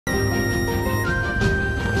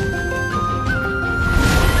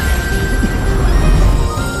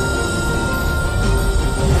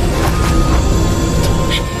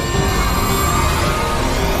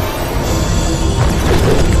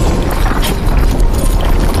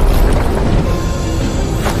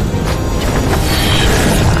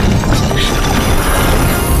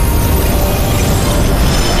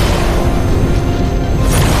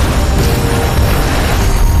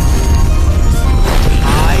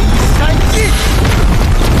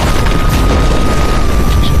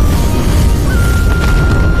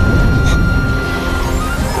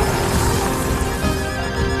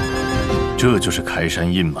这就是开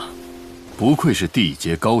山印吗？不愧是地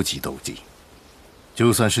阶高级斗技，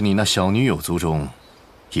就算是你那小女友族中，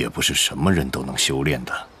也不是什么人都能修炼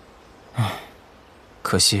的。唉，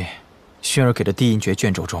可惜，薰儿给的地印诀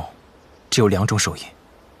卷轴中，只有2种手印。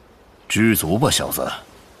知足吧，小子。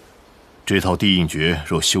这套地印诀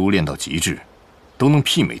若修炼到极致，都能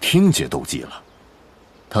媲美天阶斗技了。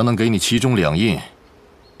他能给你其中2印，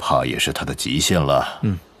怕也是他的极限了。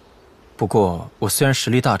不过我虽然实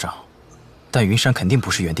力大涨，但云山肯定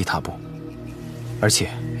不是原地踏步。而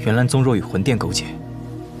且元兰宗若与魂殿勾结，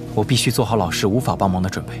我必须做好老师无法帮忙的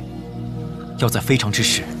准备，要在非常之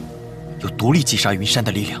时，有独立击杀云山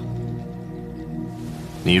的力量。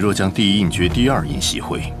你若将地印诀第2印习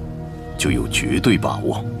会，就有绝对把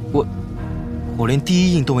握。我连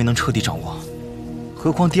第1印都未能彻底掌握，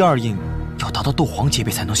何况第2印要达到斗皇级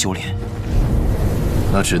别才能修炼。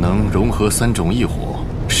那只能融合3种异火，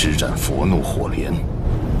施展佛怒火莲。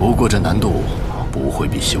不过这难度不会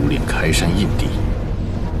比修炼开山印低。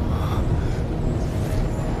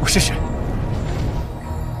我试试。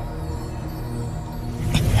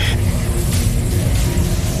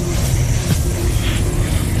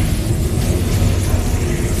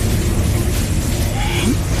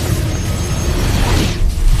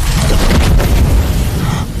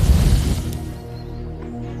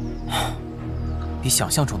比想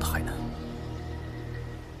象中的还难。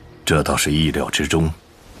这倒是意料之中。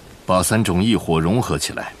把3种异火融合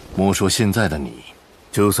起来，莫说现在的你，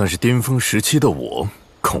就算是巅峰时期的我，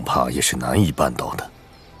恐怕也是难以办到的。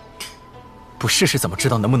不试试怎么知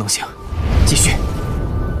道能不能行？继续。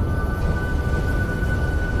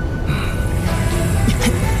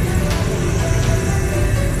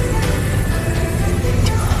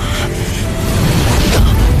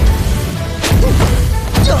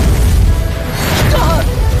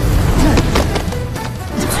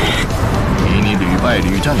以你屡败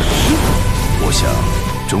屡战的功力，我想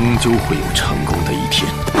终究会有成功的一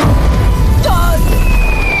天。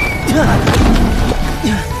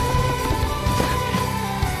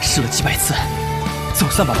试了几百次，总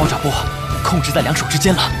算把爆炸波控制在2手之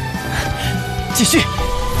间了。继续。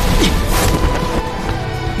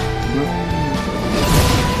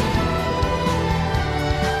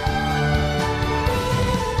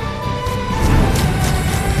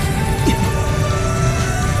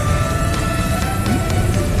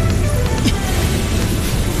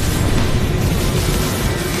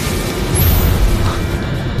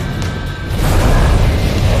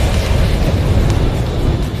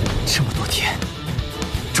这么多天，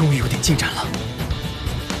终于有点进展了。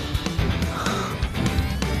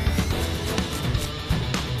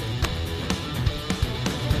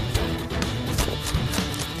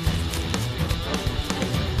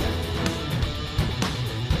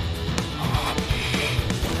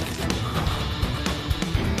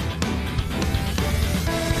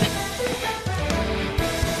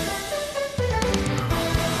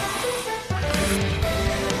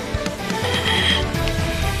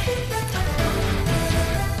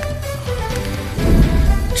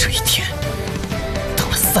这一天等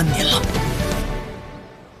了3年了。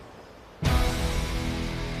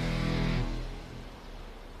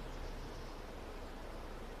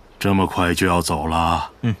这么快就要走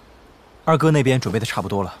了？二哥那边准备的差不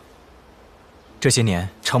多了。这些年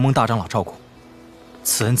承蒙大长老照顾，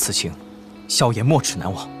此恩此情，萧炎没齿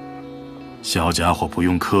难忘。小家伙不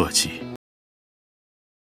用客气。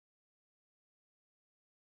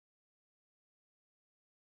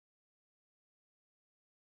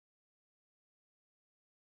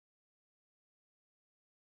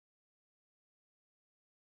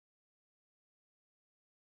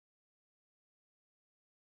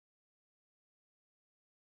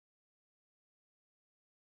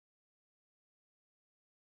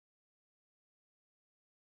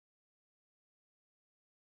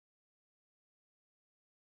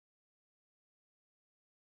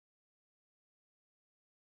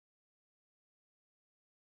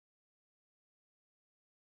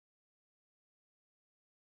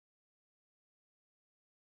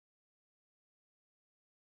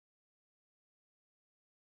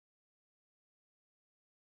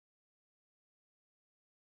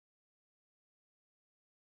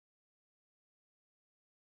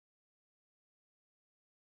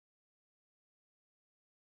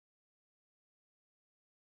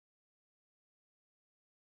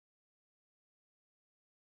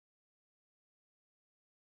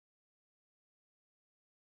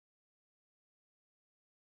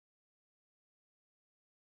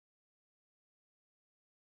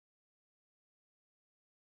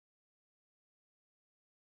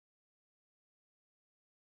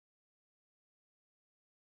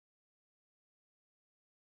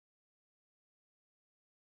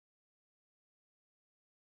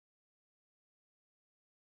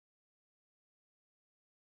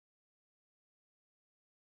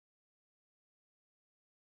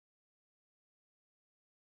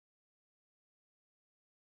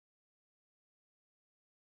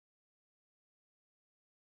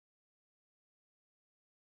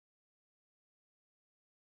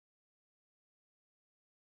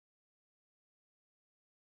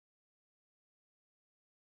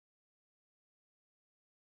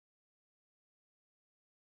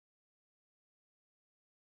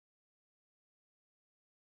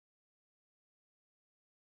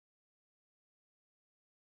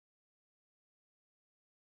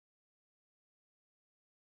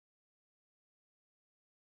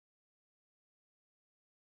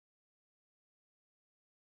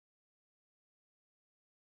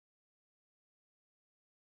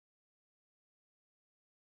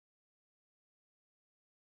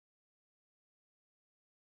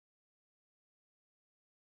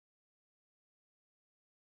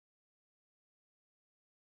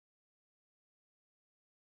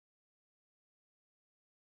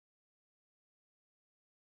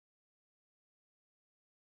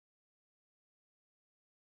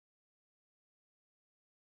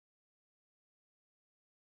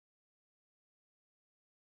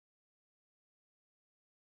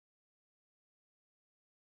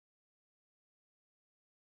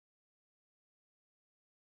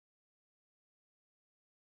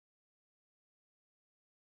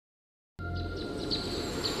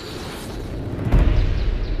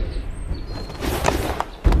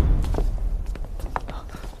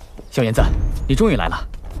小燕子，你终于来了。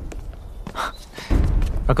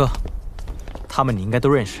二哥，他们你应该都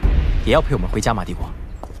认识，也要陪我们回加玛帝国。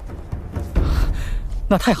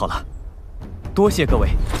那太好了，多谢各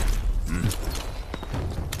位。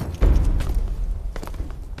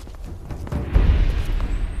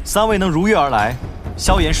三位能如约而来，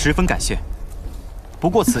萧炎十分感谢。不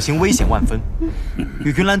过此行危险万分，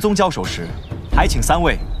与云岚宗交手时，还请三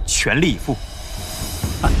位全力以赴。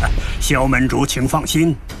萧门主，请放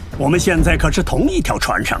心，我们现在可是同一条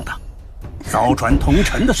船上的，造船同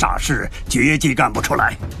沉的傻事绝技干不出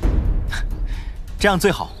来。这样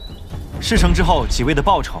最好。事成之后，几位的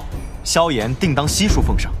报酬，萧炎定当悉数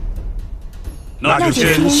奉上。那就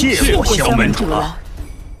先谢过萧门主了。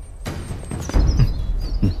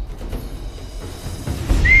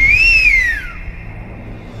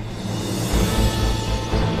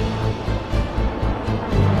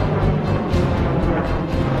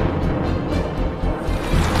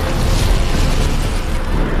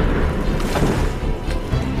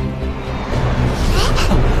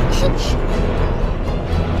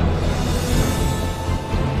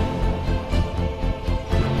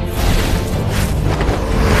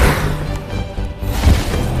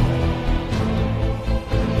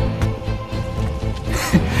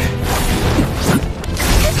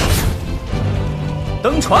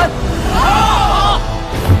登船！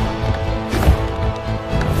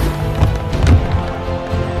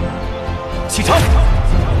启程，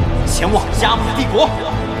前往加玛帝国。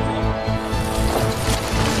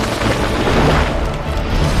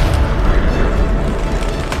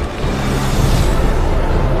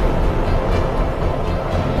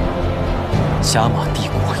加玛帝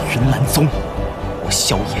国云岚宗，我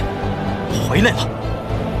萧炎回来了。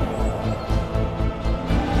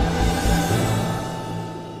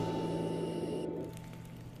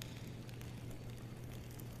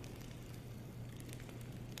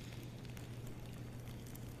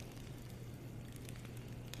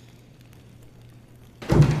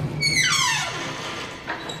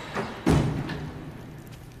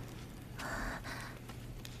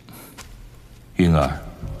云儿，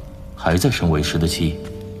还在生为师的气？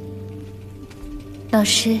老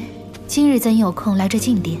师，今日怎有空来这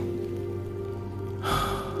静殿？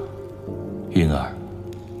云儿，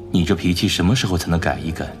你这脾气什么时候才能改一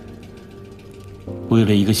改？为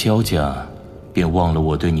了一个萧家，便忘了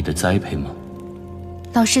我对你的栽培吗？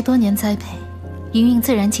老师多年栽培，云云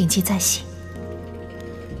自然谨记在心。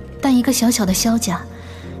但一个小小的萧家，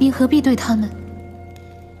您何必对他们？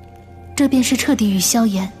这便是彻底与萧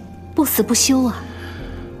炎不死不休啊！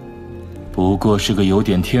不过是个有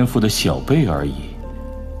点天赋的小辈而已，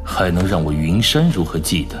还能让我云山如何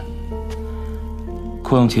记得？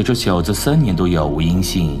况且这小子3年都杳无音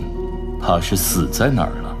信，怕是死在哪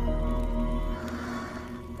儿了。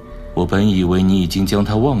我本以为你已经将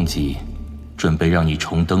他忘记，准备让你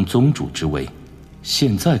重登宗主之位，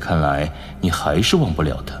现在看来你还是忘不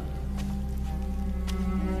了他。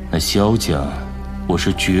那萧家，我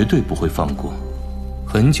是绝对不会放过。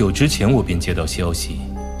很久之前我便接到消息，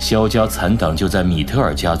萧家残党就在米特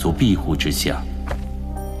尔家族庇护之下。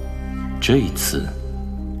这一次，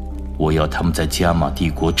我要他们在加玛帝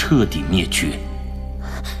国彻底灭绝。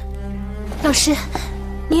老师，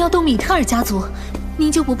您要动米特尔家族，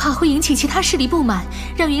您就不怕会引起其他势力不满，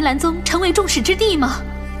让云岚宗成为众矢之的吗？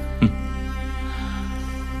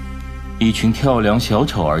一群跳梁小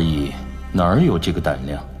丑而已，哪儿有这个胆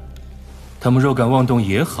量？他们若敢妄动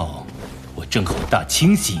也好，我正好大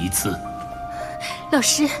清洗一次。老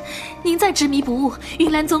师，您再执迷不悟，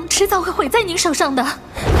云岚宗迟早会毁在您手上的。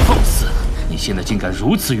放肆！你现在竟敢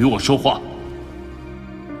如此与我说话！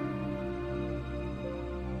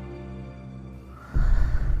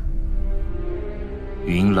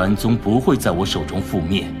云岚宗不会在我手中覆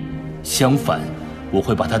灭，相反，我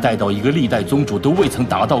会把他带到一个历代宗主都未曾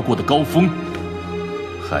达到过的高峰。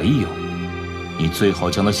还有，你最好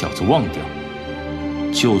将那小子忘掉，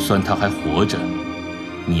就算他还活着，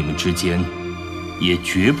你们之间也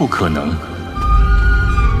绝不可能。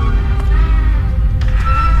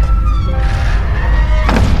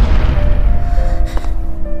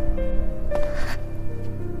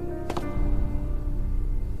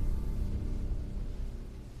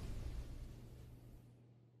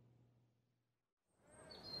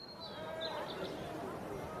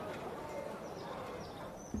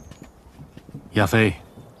亚飞，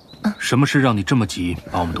什么事让你这么急，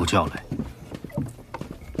把我们都叫来？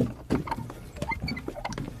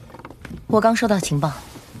我刚收到情报，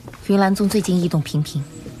云岚宗最近异动频频，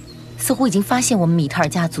似乎已经发现我们米特尔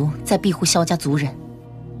家族在庇护萧家族人。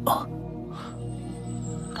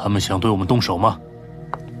他们想对我们动手吗？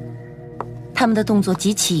他们的动作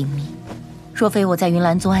极其隐秘，若非我在云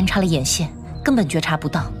岚宗安插了眼线，根本觉察不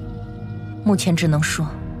到。目前只能说，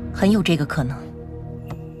很有这个可能。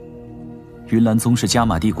云岚宗是加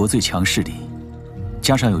玛帝国最强势力，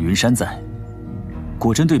加上有云山在，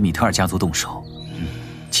果真对米特尔家族动手，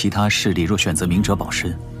其他势力若选择明哲保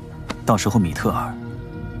身，到时候米特尔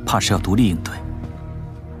怕是要独立应对。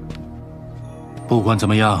不管怎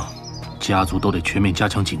么样，家族都得全面加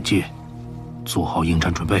强警戒，做好应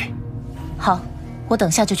战准备。好，我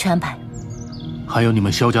等下就去安排。还有你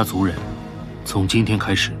们萧家族人，从今天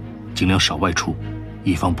开始尽量少外出，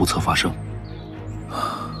以防不测发生。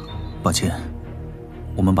抱歉，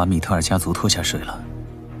我们把米特尔家族拖下水了。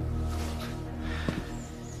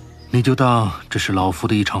你就当这是老夫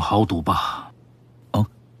的一场豪赌吧。哦，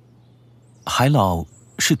海老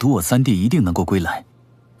是赌我三弟一定能够归来，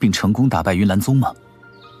并成功打败云岚宗吗？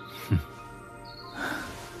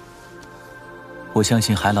我相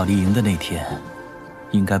信海老离营的那天，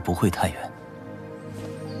应该不会太远。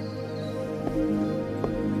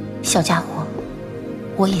小家伙，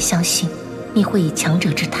我也相信你会以强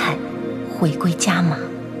者之态回归加玛。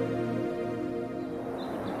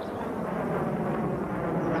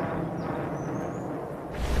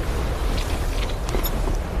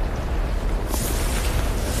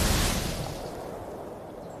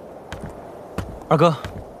二哥，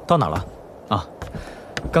到哪了？啊，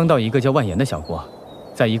刚到一个叫万岩的小国，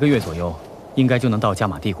在1个月左右，应该就能到加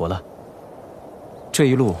玛帝国了。这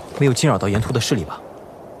一路没有惊扰到沿途的势力吧？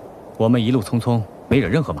我们一路匆匆，没惹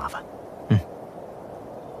任何麻烦。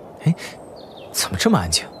哎，怎么这么安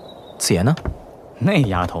静？子言呢？那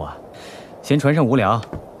丫头啊，嫌船上无聊，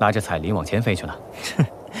拉着彩铃往前飞去了。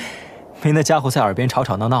没那家伙在耳边吵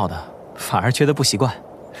吵闹闹的，反而觉得不习惯。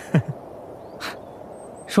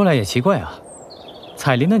说来也奇怪啊，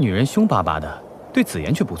彩铃的女人凶巴巴的，对子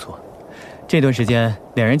言却不错。这段时间，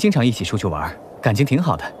两人经常一起出去玩，感情挺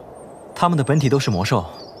好的。他们的本体都是魔兽，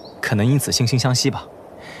可能因此惺惺相惜吧。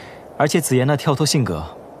而且子言那跳脱性格，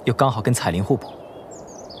又刚好跟彩铃互补。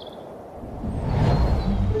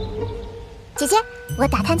姐姐，我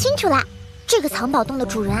打探清楚了，这个藏宝洞的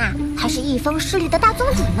主人啊，还是一方势力的大宗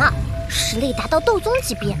主呢，实力达到斗宗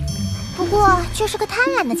级别。不过却是个贪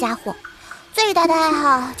婪的家伙，最大的爱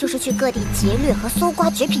好就是去各地劫掠和搜刮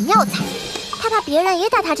绝品药材。他怕别人也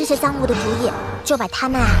打他这些赃物的主意，就把他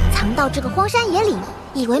们藏到这个荒山野岭，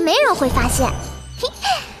以为没人会发现。嘿，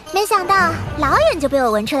没想到老远就被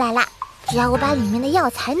我闻出来了。只要我把里面的药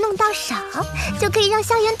材弄到手，就可以让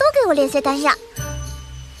萧炎多给我炼些丹药。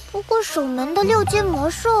不过守门的6阶魔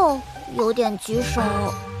兽有点棘手。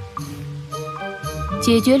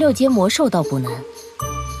解决6阶魔兽倒不难，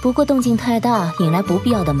不过动静太大，引来不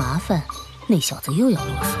必要的麻烦，那小子又要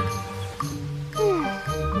啰嗦。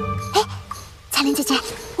哎，彩铃姐姐，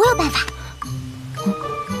我有办法。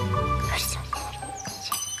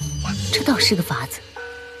这倒是个法子，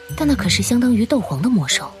但那可是相当于斗皇的魔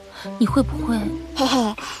兽，你会不会？嘿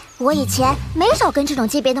嘿，我以前没少跟这种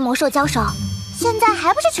级别的魔兽交手，现在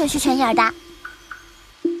还不是全虚全影的。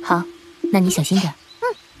好，那你小心点。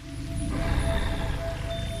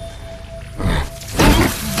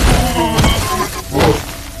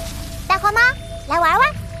大黄猫，来玩玩。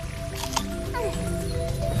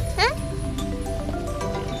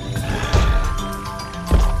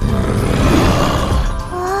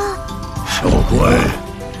小鬼，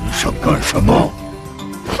你想干什么？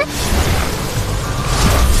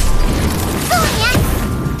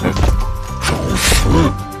找死！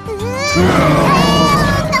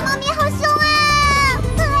大猫咪好凶啊！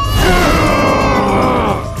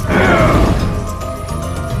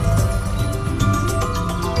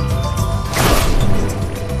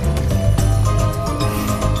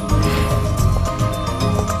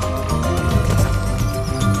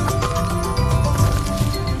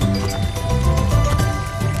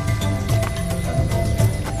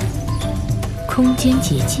空间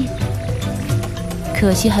结界，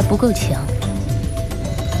可惜还不够强。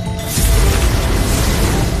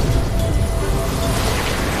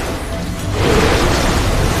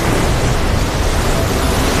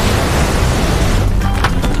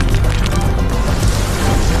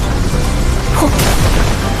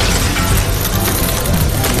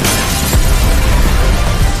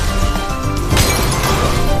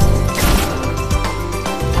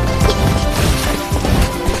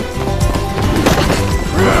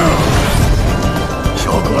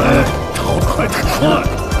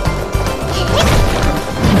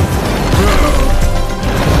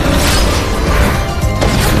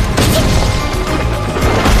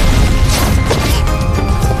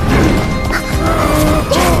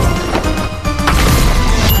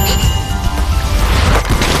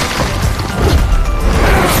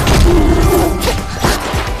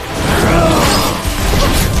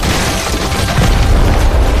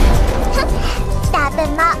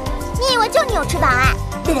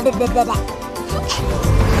小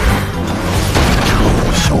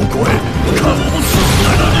鬼，看我不死了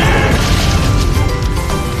你！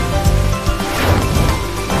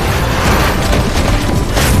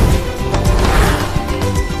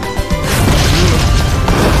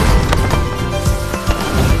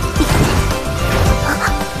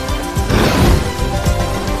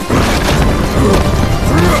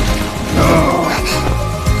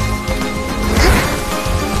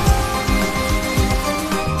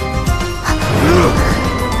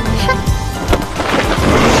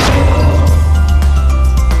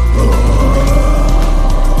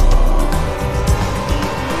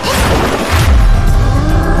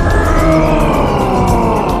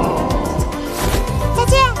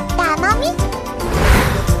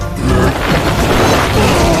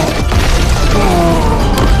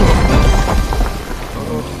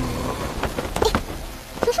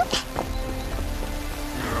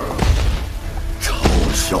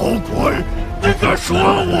小鬼，你敢说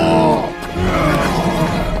我？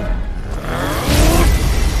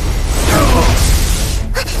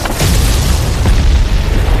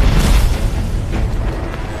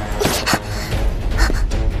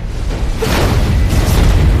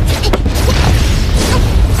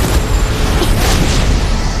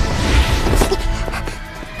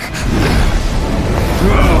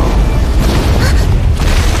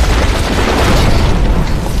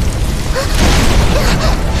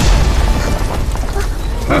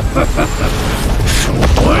小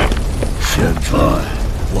鬼，现在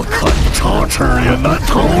我看你插翅也难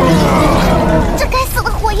逃了！这该死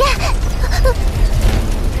的火焰！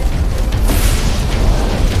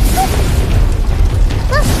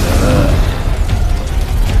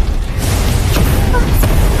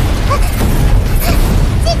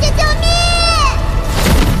姐姐救命！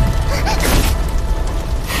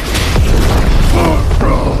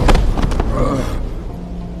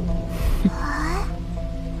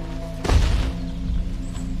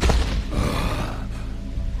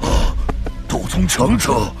强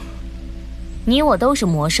者，你我都是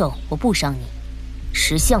魔兽，我不伤你。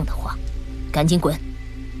识相的话，赶紧滚。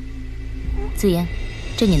紫妍，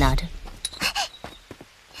这你拿着。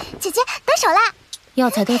姐姐，得手啦！药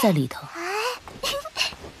材都在里头。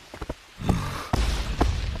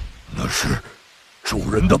那是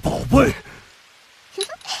主人的宝贝。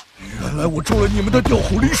原来我中了你们的调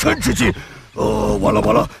虎离山之计。完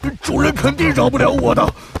了，主人肯定饶不了我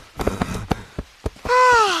的。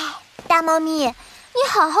大猫咪，你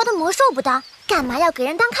好好的魔兽不当，干嘛要给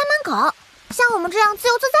人当看门狗？像我们这样自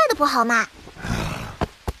由自在的不好吗？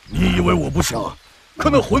你以为我不想？可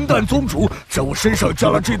那混蛋宗主在我身上加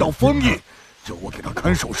了这道封印，叫我给他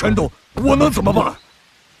看守山洞，我能怎么办？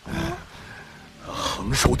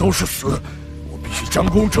横竖都是死，我必须将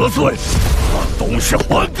功折罪，把东西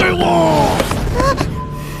还给我！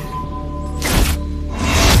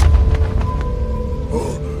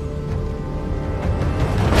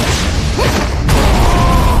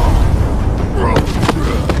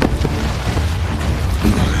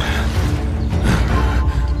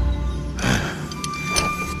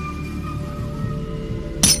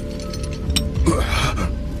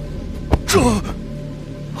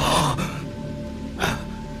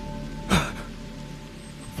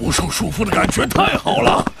不受束缚的感觉太好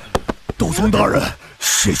了，斗宗大人，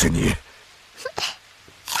谢谢你。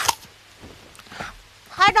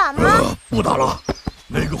还打吗？不打了，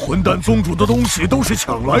那个混蛋宗主的东西都是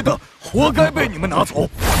抢来的，活该被你们拿走。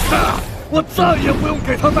我再也不用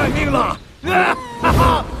给他卖命了，自由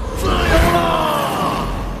了。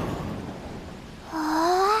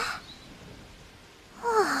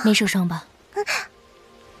没受伤吧？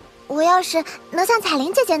我要是能像彩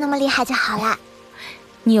铃姐姐那么厉害就好了。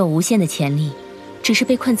你有无限的潜力，只是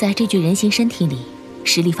被困在这具人形身体里，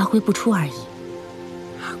实力发挥不出而已。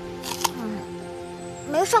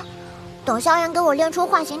没事，等萧炎给我炼出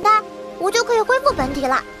化形丹，我就可以恢复本体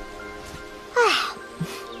了。唉，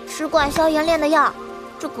只怪萧炎炼的药，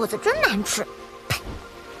这果子真难吃。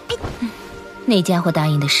那家伙答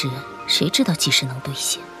应的事，谁知道几时能兑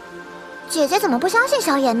现？姐姐怎么不相信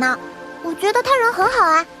萧炎呢？我觉得他人很好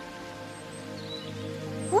啊。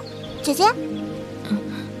姐姐。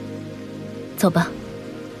走吧。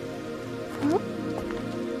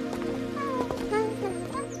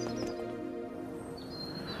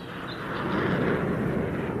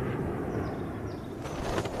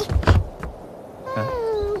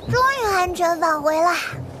终于安全返回了。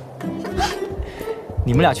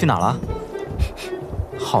你们俩去哪了？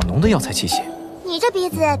好浓的药材气息。你这鼻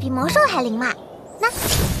子比魔兽还灵嘛？那，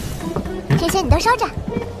这些你都收着。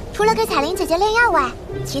除了给彩铃姐姐炼药外，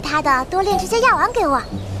其他的多炼这些药丸给我，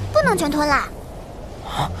不能全吞了。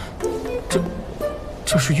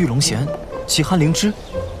这是玉龙涎、极寒灵芝，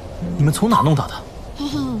你们从哪弄到的？嘿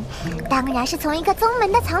嘿，当然是从一个宗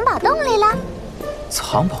门的藏宝洞里了。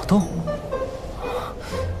藏宝洞？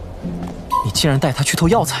你竟然带他去偷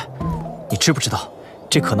药材，你知不知道，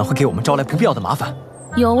这可能会给我们招来不必要的麻烦？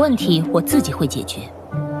有问题我自己会解决，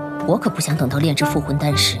我可不想等到炼制复魂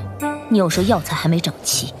丹时，你有时候药材还没长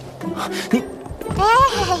齐。你，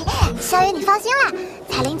萧炎，你放心啦，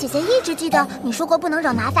彩铃姐姐一直记得你说过不能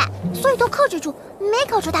惹麻烦，所以都克制住，没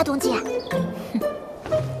搞出大动静。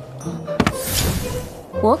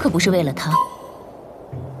我可不是为了她。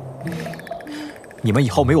你们以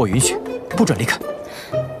后没我允许，不准离开。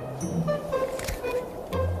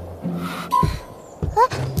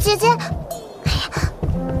姐姐，哎呀，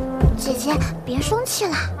姐姐别生气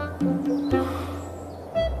了。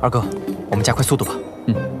二哥，我们加快速度吧。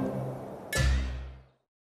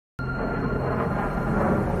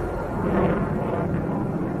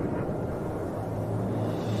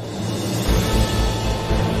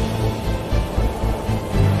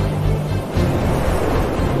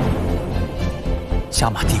加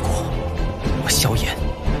玛帝国，我萧炎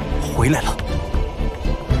回来了。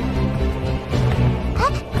哎，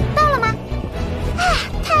到了吗？哎，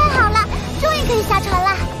太好了，终于可以下船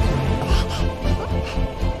了。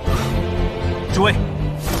诸位，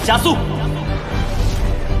加速！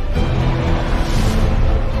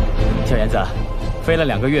小燕子，飞了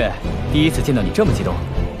2个月，第一次见到你这么激动。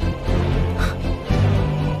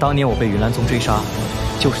当年我被云岚宗追杀，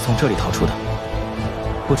就是从这里逃出的。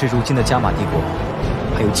不知如今的加玛帝国，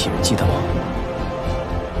还有几人记得我？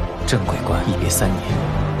镇鬼关一别3年，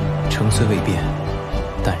城虽未变，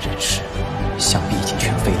但人事想必已经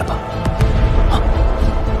全飞了吧？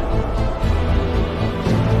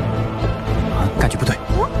感觉不对。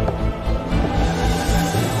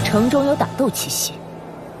城中有打斗气息。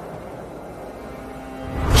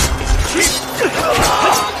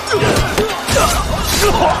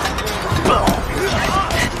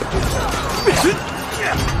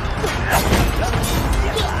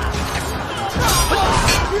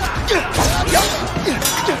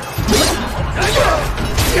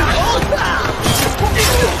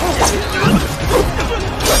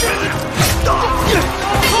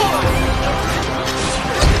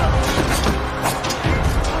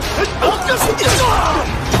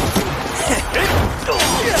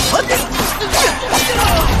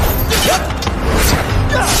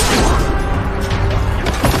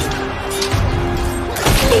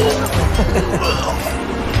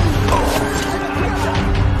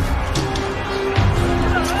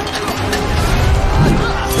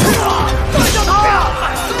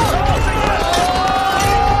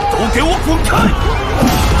都给我滚开！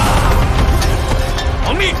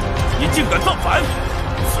王密，你竟敢造反！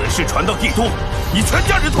此事传到帝都，你全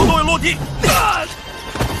家人头都要落地！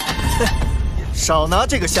少拿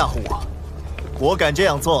这个吓唬我！我敢这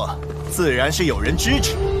样做，自然是有人支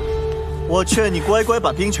持。我劝你乖乖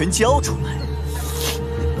把兵权交出来，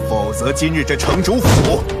否则今日这城主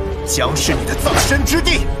府将是你的葬身之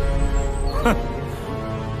地。哼！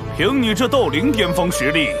凭你这斗灵巅峰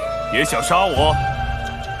实力，也想杀我？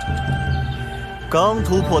刚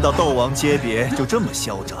突破到斗王阶别，就这么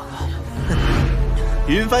嚣张啊！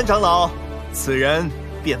云帆长老，此人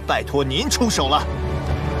便拜托您出手了。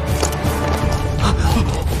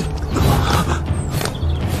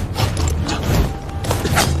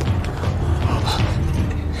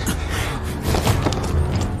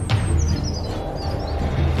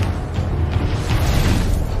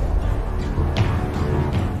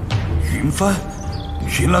云帆，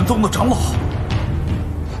云岚宗的长老。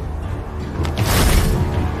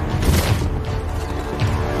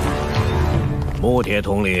穆铁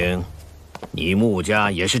统领，你穆家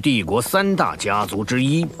也是帝国3大家族之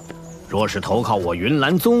一，若是投靠我云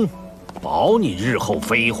岚宗，保你日后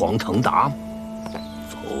飞黄腾达；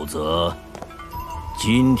否则，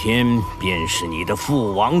今天便是你的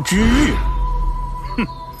覆亡之日。哼！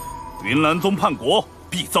云岚宗叛国，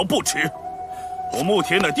必遭不耻。我穆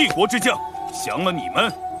铁乃帝国之将，降了你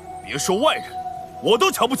们，别说外人，我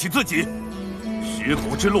都瞧不起自己。师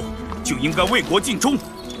徒之路，就应该为国尽忠。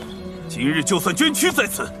今日就算捐躯在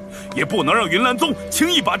此，也不能让云岚宗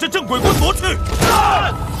轻易把这镇鬼关夺去。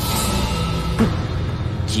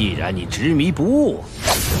既然你执迷不悟，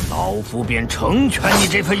老夫便成全你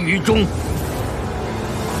这份愚忠。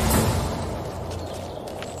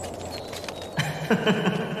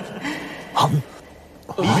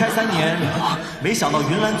离开3年，没想到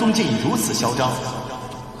云岚宗竟已如此嚣张，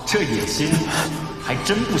这野心还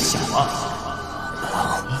真不小啊！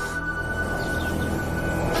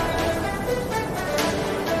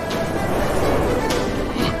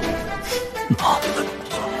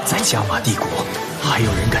在加玛帝国，还有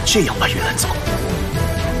人敢这样骂云岚宗？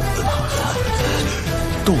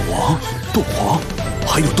斗王、斗皇，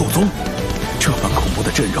还有斗宗，这般恐怖的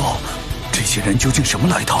阵容，这些人究竟什么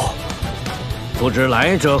来头？不知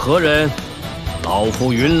来者何人？老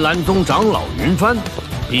夫云岚宗长老云帆，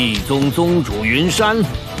地宗宗主云山，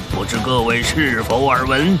不知各位是否耳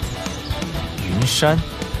闻？云山，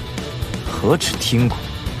何止听过，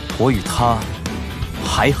我与他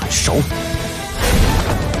还很熟。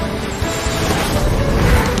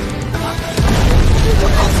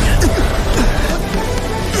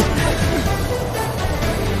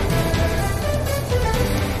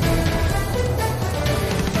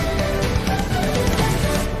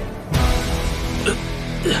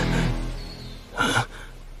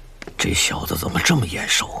这小子怎么这么眼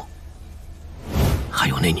熟？还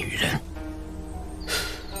有那女人。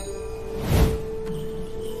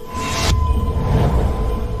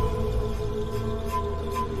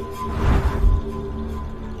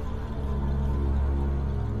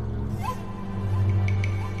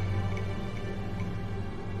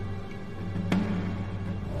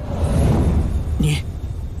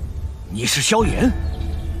你是萧炎？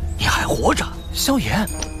你还活着？萧炎，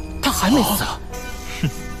他还没死。哼，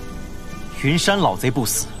云山老贼不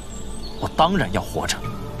死，我当然要活着。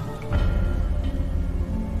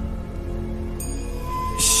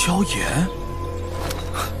萧炎，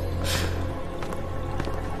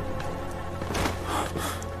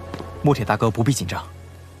木铁大哥不必紧张，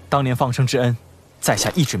当年放生之恩，在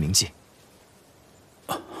下一直铭记。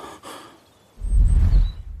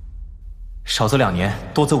少则2年，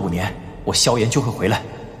多则5年，我萧炎就会回来。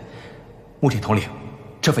木铁统领，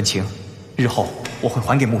这份情，日后我会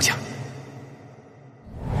还给木家。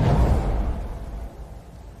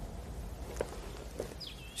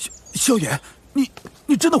萧炎，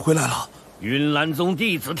你真的回来了？云岚宗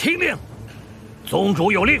弟子听令，宗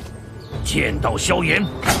主有令，见到萧炎，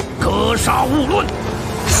格杀勿论。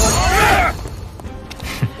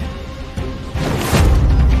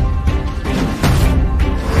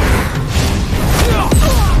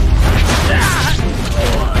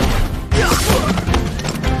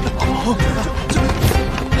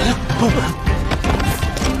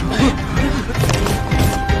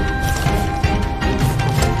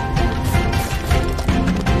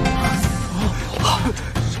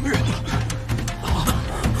什么人？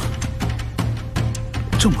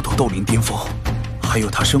这么多斗灵巅峰，还有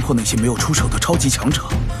他身后那些没有出手的超级强者，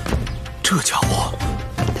这家伙，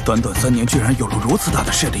短短3年居然有了如此大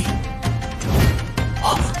的势力。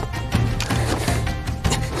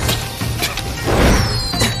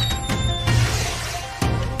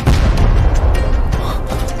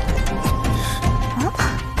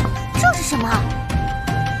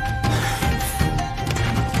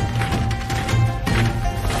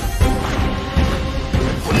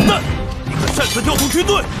调动军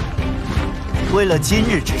队。为了今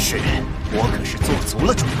日之事，我可是做足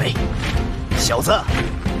了准备。小子，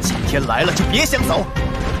今天来了就别想走。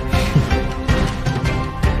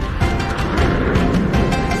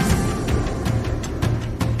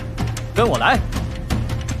跟我来。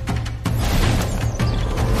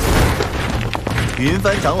云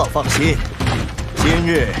帆长老放心，今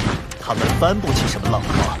日他们翻不起什么浪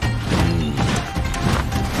花。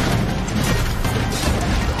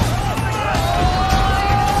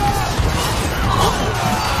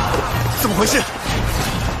怎么回事？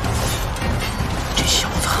这小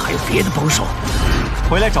子还有别的帮手？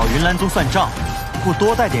回来找云岚宗算账，不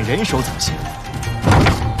多带点人手怎么行？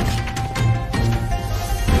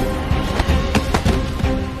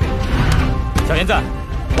小炎子，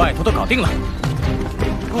外头都搞定了。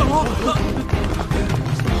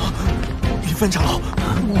云帆长老，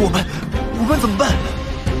我们怎么办？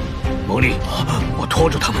蒙毅，我拖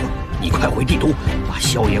着他们，你快回帝都，把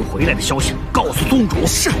萧炎回来的消息告诉宗主。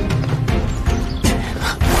是。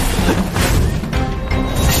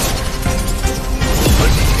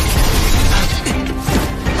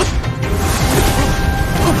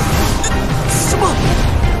什么？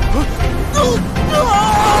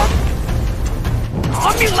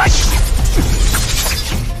拿命来！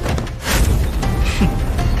哼，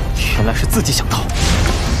原来是自己想逃。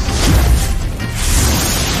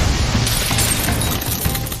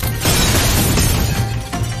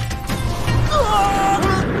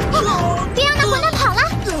别让他混蛋跑了！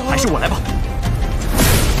还是我来吧。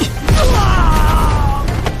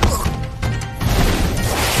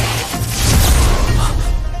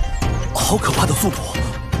好可怕的腹部！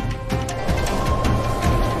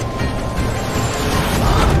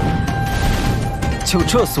就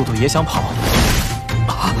这速度也想跑？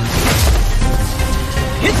啊！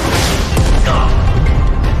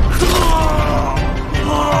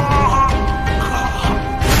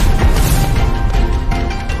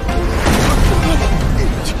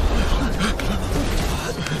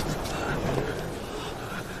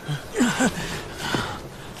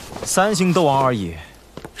 3星斗王而已，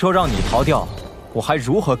若让你逃掉，我还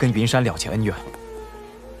如何跟云山了结恩怨？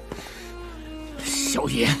萧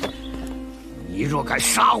炎，你若敢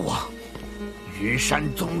杀我，云山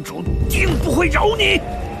宗主定不会饶你！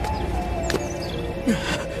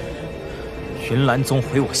云岚宗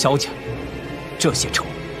毁我萧家，这些仇，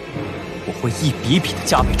我会一笔笔的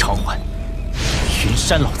加倍偿还。云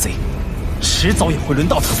山老贼，迟早也会轮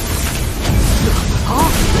到他。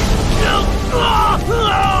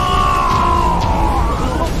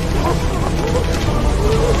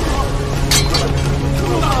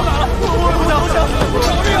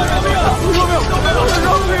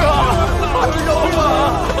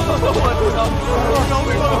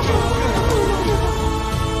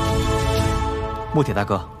穆铁大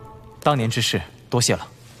哥，当年之事多谢了。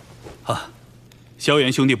啊，萧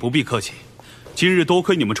炎兄弟不必客气，今日多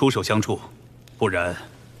亏你们出手相助，不然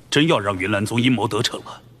真要让云岚宗阴谋得逞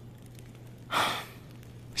了。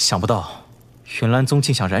想不到云岚宗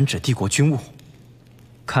竟想染指帝国军务，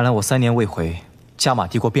看来我3年未回，加玛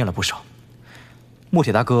帝国变了不少。穆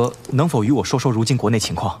铁大哥能否与我说说如今国内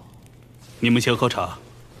情况？你们先喝茶，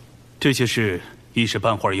这些事一时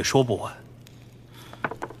半会儿也说不完。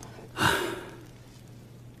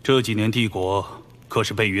这几年帝国可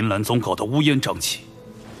是被云岚宗搞得乌烟瘴气，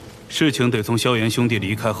事情得从萧炎兄弟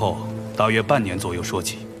离开后大约半年左右说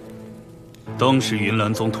起。当时云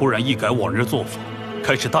岚宗突然一改往日作风，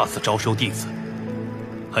开始大肆招收弟子，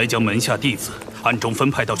还将门下弟子暗中分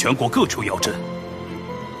派到全国各处要镇。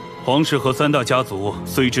皇室和3大家族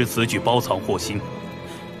虽知此举包藏祸心，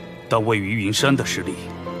但位于云山的势力，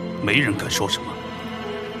没人敢说什么。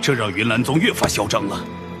这让云岚宗越发嚣张了，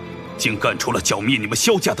竟干出了剿灭你们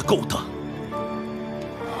萧家的勾当。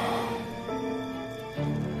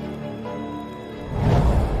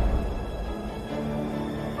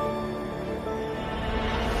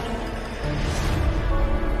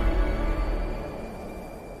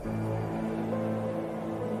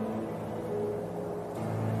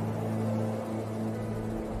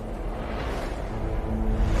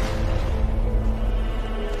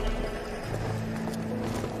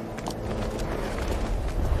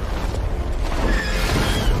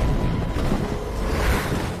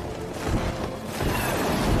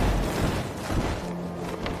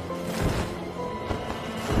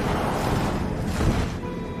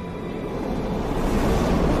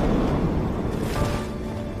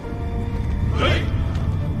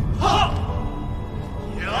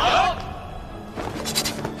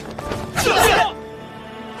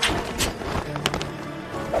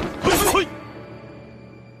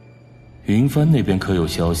云帆那边可有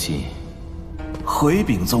消息？回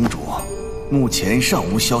禀宗主，目前尚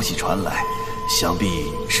无消息传来，想必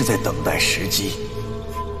是在等待时机。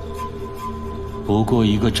不过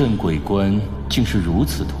一个镇鬼官竟是如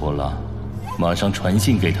此拖拉，马上传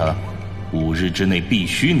信给他，5日之内必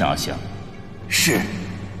须拿下。是。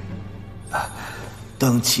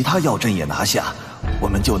等其他要镇也拿下，我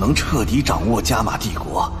们就能彻底掌握加玛帝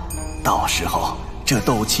国。到时候，这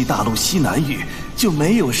斗气大陆西南域就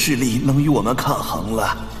没有势力能与我们抗衡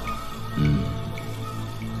了。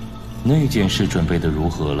那件事准备的如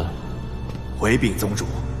何了？回禀宗主，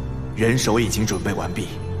人手已经准备完毕，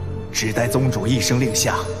只待宗主一声令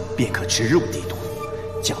下，便可直入帝都，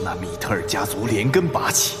将那米特尔家族连根拔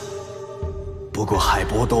起。不过海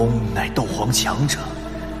波东乃斗皇强者，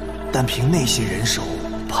单凭那些人手，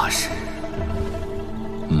怕是……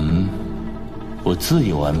我自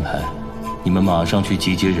有安排，你们马上去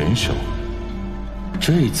集结人手。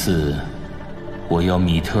这次，我要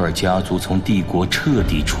米特尔家族从帝国彻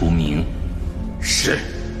底除名。是。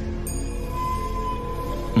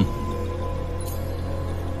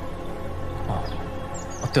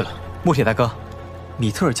对了，穆铁大哥，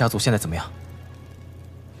米特尔家族现在怎么样？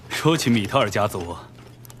说起米特尔家族，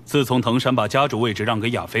自从藤山把家主位置让给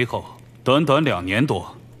亚妃后，短短2年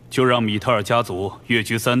多，就让米特尔家族跃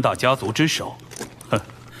居3大家族之首。哼，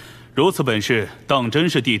如此本事，当真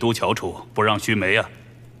是帝都翘楚，不让须眉啊！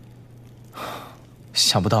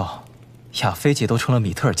想不到，亚妃姐都成了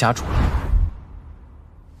米特尔家主了。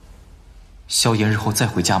萧炎日后再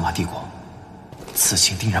回加玛帝国，此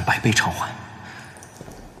情定然百倍偿还。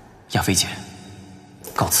亚妃姐，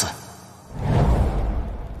告辞。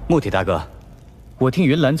穆铁大哥，我听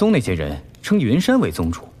云岚宗那些人称云山为宗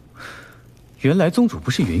主，原来宗主不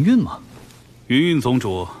是云韵吗？云韵宗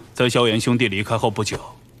主在萧炎兄弟离开后不久，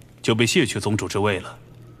就被卸去宗主之位了。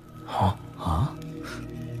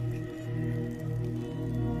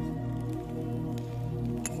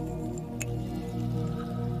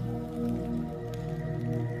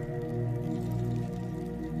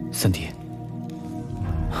三弟，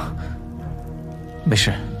没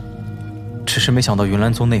事，只是没想到云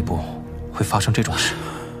岚宗内部会发生这种事。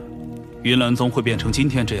云岚宗会变成今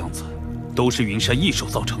天这样子，都是云山一手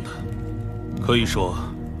造成的。可以说，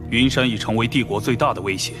云山已成为帝国最大的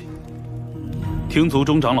威胁。听族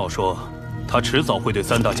中长老说，他迟早会对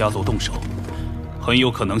3大家族动手，很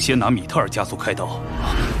有可能先拿米特尔家族开刀。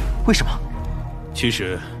为什么？其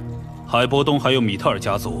实，海波东还有米特尔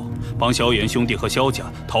家族帮萧炎兄弟和萧家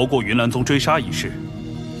逃过云岚宗追杀一事，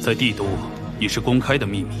在帝都已是公开的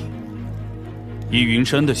秘密。以云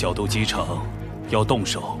山的小肚鸡肠，要动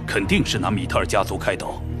手肯定是拿米特尔家族开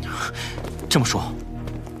刀。这么说，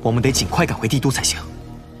我们得尽快赶回帝都才行。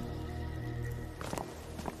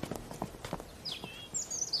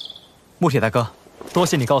木铁大哥，多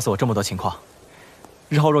谢你告诉我这么多情况。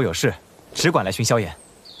日后若有事，只管来寻萧炎。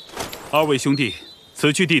2位兄弟，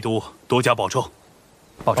此去帝都多加保重。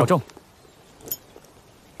保重。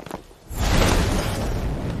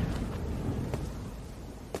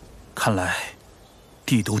看来，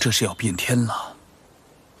帝都这是要变天了。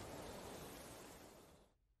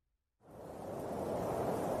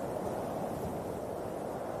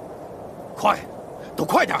快，都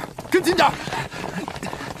快点，跟紧点！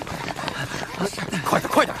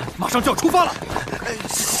快点，马上就要出发了。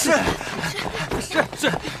是。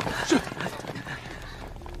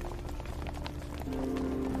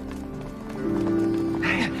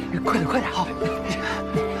快点，好。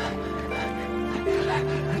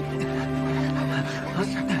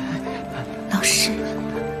老师，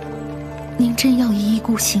您真要一意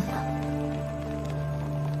孤行吗？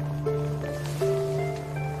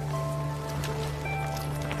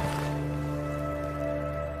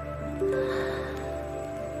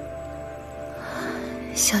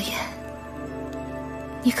萧炎，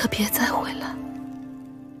你可别再回来。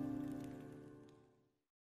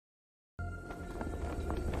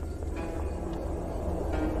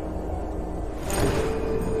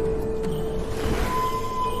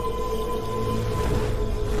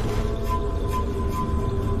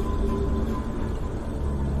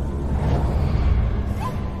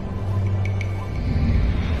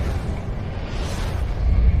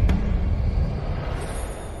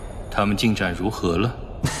他们进展如何了？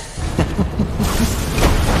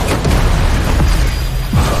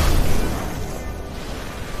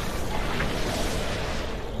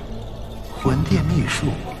魂殿秘术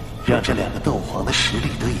让这2个斗皇的实力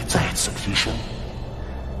得以再次提升。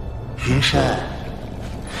云山，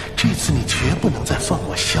这次你绝不能再放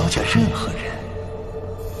过萧家任何人。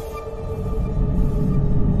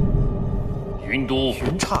云都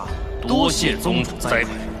云刹，多谢宗主栽培。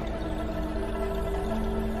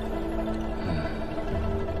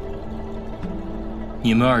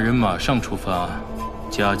你们2人马上出发，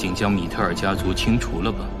加紧将米特尔家族清除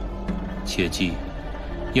了吧。切记，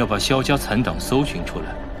要把萧家残党搜寻出来。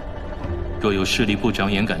若有势力不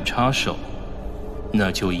长眼敢插手，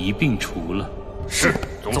那就一并除了。是，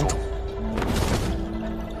宗主。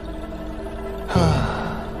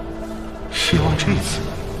希望这次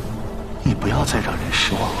你不要再让人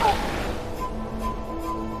失望了。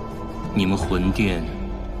你们魂殿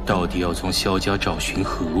到底要从萧家找寻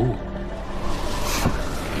何物？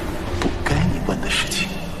问的事情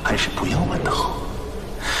还是不要问的好，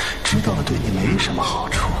知道了对你没什么好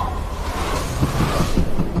处。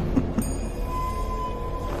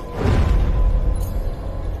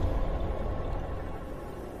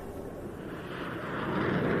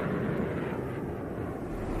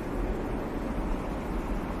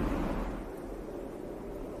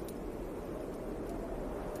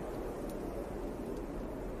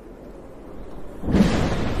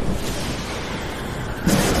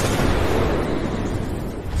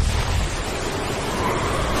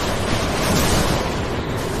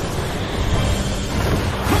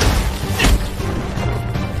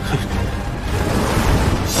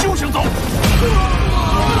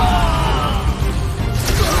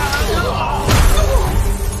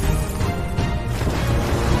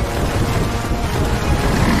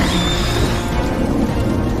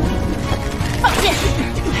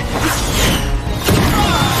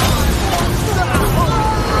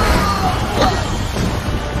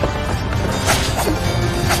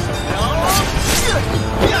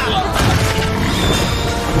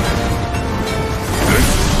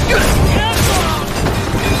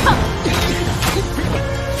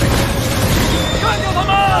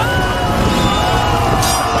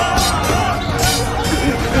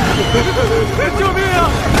救命啊！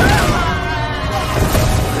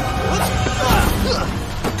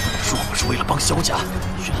若不是为了帮萧家，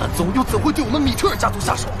云岚宗又怎会对我们米特尔家族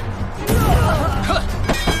下手？看，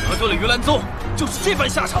得罪了云岚宗，就是这般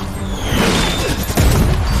下场。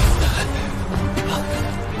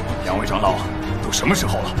2位长老，都什么时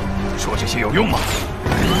候了？说这些有用吗？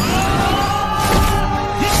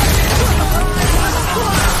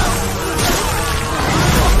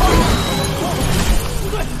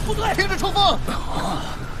部队，听着冲锋！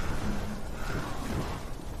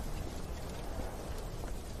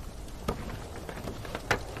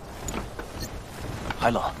还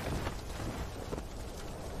冷。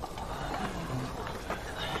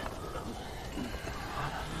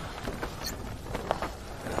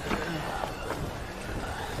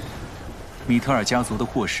米特尔家族的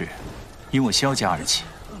祸事，因我萧家而起。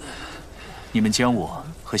你们将我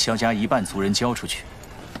和萧家一半族人交出去，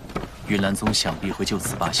云岚宗想必会就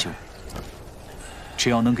此罢休。只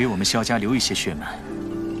要能给我们萧家留一些血脉，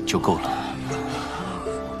就够了。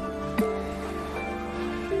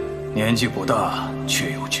年纪不大，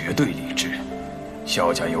却有绝对理智。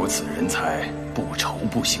萧家有此人才，不愁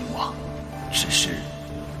不兴旺。只是，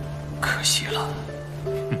可惜了。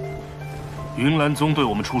云岚宗对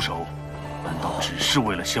我们出手，难道只是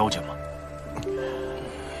为了萧家吗？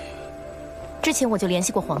之前我就联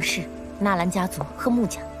系过皇室、纳兰家族和穆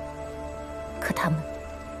家，可他们……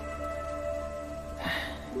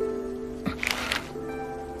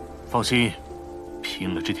放心，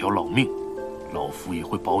拼了这条老命，老夫也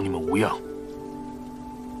会保你们无恙。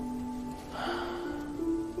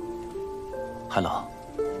海老，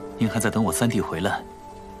您还在等我三弟回来？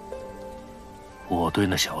我对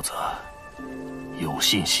那小子有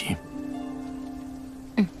信心。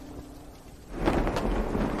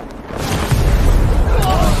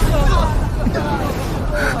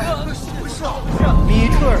米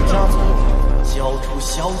特尔家族交出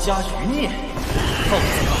萧家余孽，否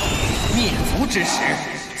则灭族之时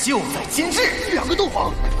就在今日。两个斗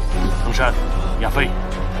皇，藤山、亚飞，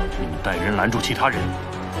你们带人拦住其他人，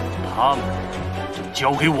他们就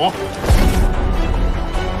交给我。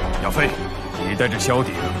亚飞，你带着萧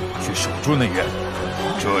鼎去守住内院，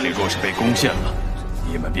这里若是被攻陷了，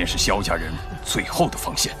你们便是萧家人最后的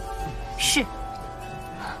防线。是。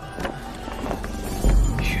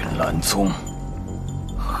云岚宗，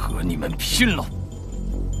和你们拼了！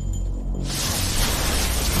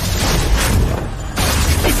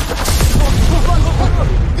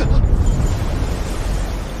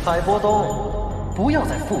海波东，不要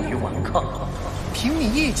再负隅顽抗，凭你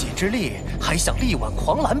一己之力，还想力挽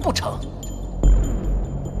狂澜不成？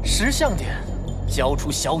识相点，交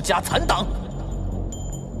出萧家残党！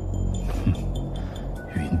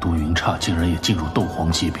云都云刹竟然也进入斗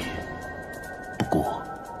皇级别，不过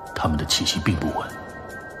他们的气息并不稳。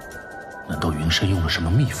难道云山用了什么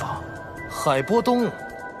秘法？海波东，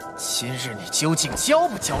今日你究竟教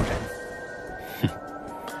不教人？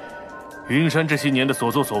云山这些年的所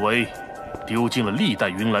作所为，丢尽了历代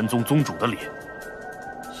云岚宗宗主的脸。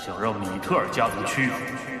想让米特尔家族屈服，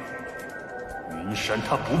云山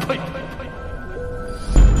他不配。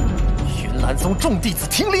云岚宗众弟子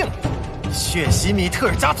听令，血洗米特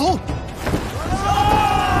尔家族！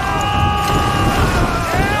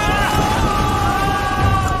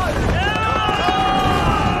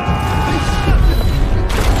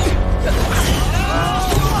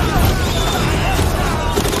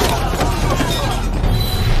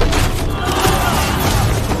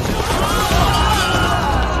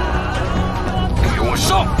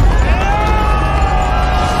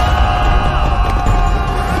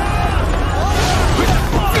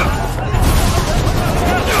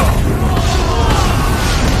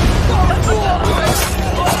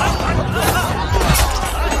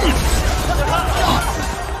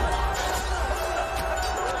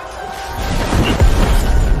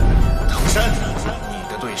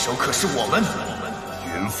是我们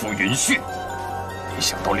云夫云血，没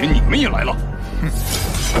想到连你们也来了。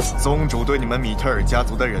宗主对你们米特尔家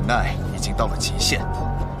族的忍耐已经到了极限，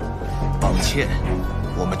抱歉，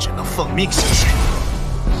我们只能奉命行事。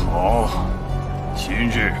好，今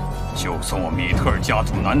日就算我米特尔家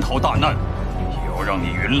族难逃大难，也要让你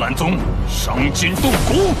云岚宗伤筋动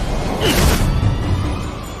骨。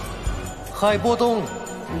海波东，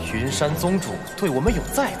云山宗主对我们有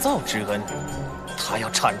再造之恩。他要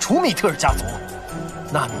铲除米特尔家族，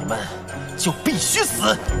那你们就必须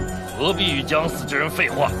死！何必与将死之人废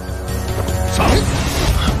话？上！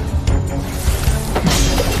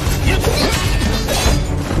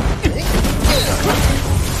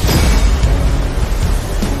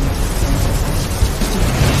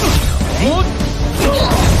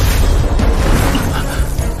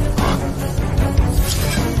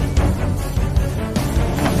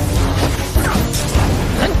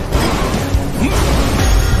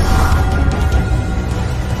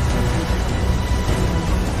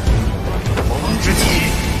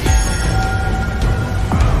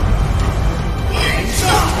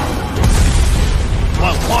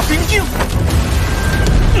花冰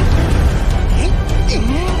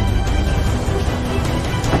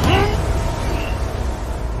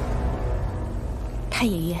太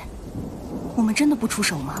爷爷，我们真的不出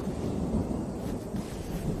手吗？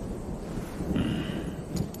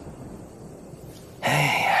哎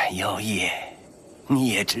呀，妖夜，你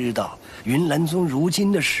也知道，云岚宗如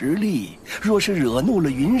今的实力，若是惹怒了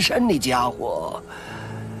云山那家伙，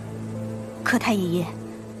可太爷爷，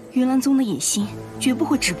云岚宗的野心绝不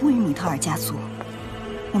会止步于米特尔家族。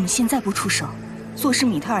我们现在不出手，坐视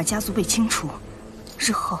米特尔家族被清除，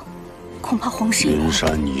日后恐怕皇室云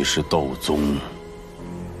山已是斗宗。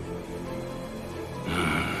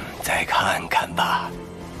再看看吧。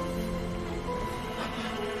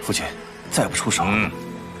父亲，再不出手，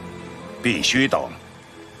必须等。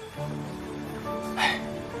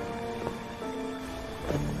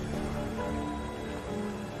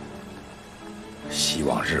希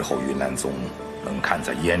望日后云岚宗能看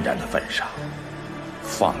在嫣然的份上，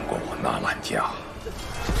放过我纳兰家。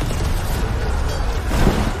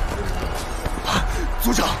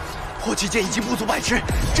族长，火器剑已经不足百支，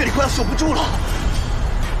这里快要守不住了。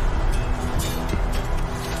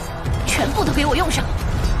全部都给我用上！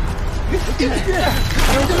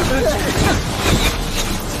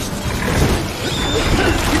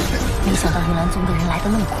没想到云岚宗的人来得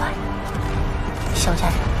那么快，萧家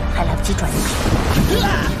人还来不及转移。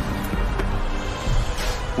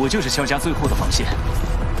我就是萧家最后的防线，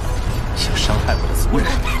想伤害我的族人，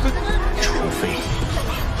除非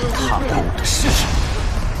踏破我的试试。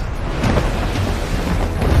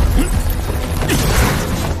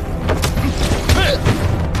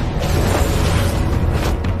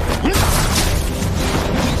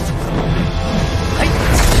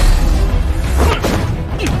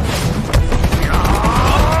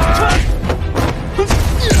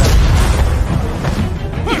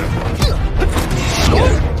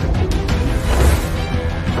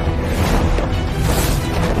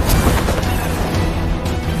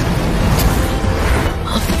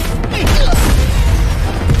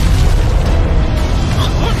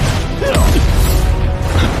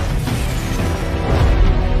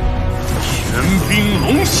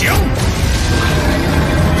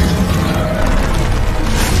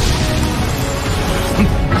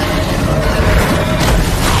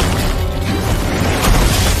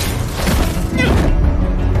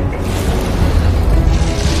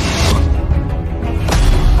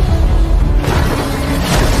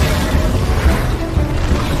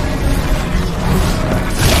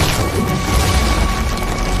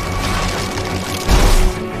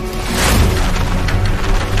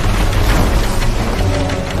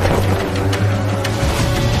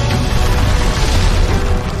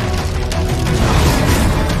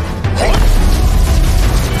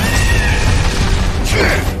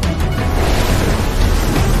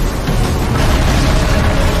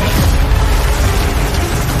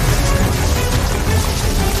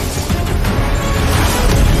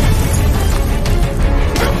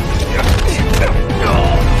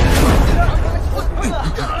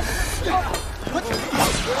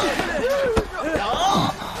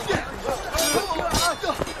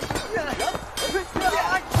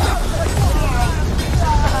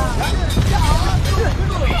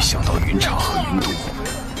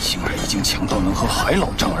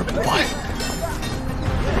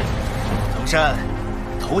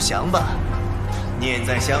降吧，念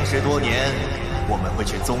在相识多年，我们会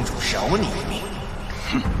劝宗主饶你一命。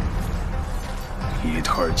哼，米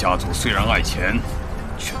特尔家族虽然爱钱，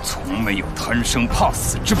却从没有贪生怕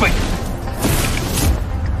死之辈。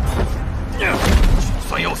就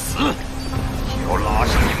算要死，也要拉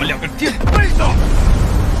上你们两个垫背的。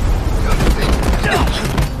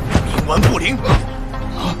冥顽不灵，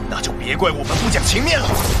那就别怪我们不讲情面了。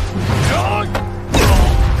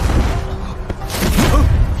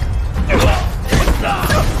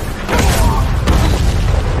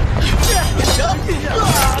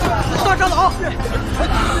大长老，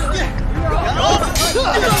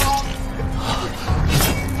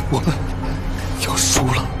我们要输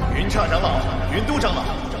了。云刹长老、云都长老，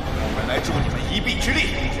我们来助你们一臂之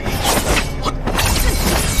力。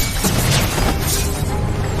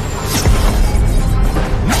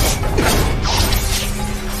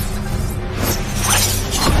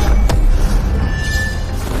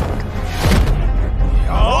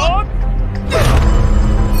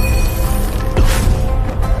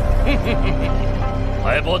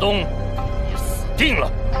海波东，你死定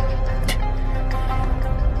了！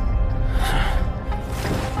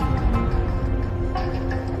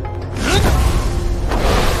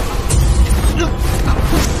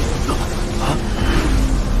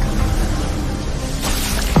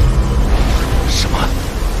什么？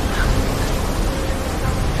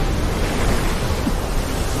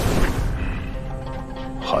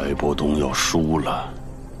海波东要输了。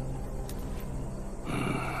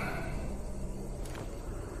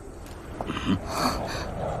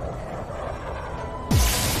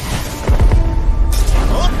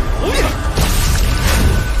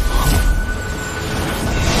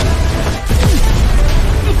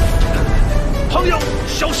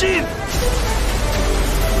小心！云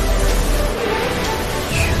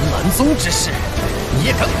岚宗之事，你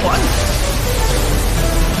也敢管？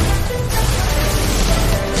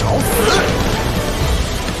找死！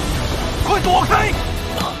快躲开！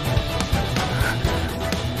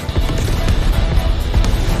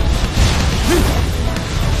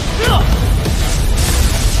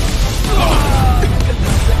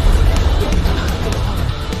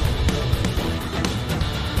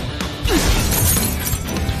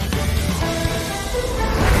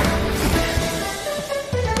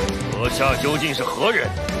阁下究竟是何人？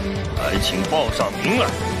还请报上名来。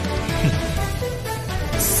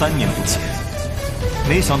3年不见，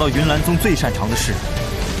没想到云岚宗最擅长的事，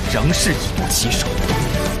仍是以多欺少。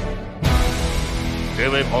这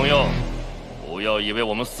位朋友，不要以为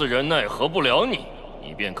我们4人奈何不了你，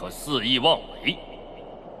你便可肆意妄为。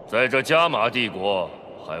在这加玛帝国，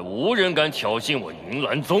还无人敢挑衅我云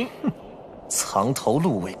岚宗。藏头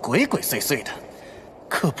露尾，鬼鬼祟祟的，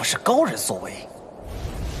可不是高人所为。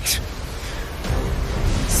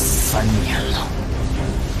3年了。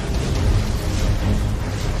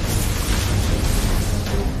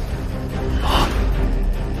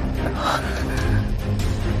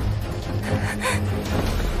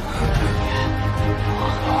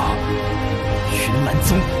云岚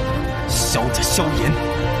宗，萧家萧炎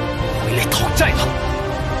回来讨债了。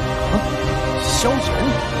萧炎，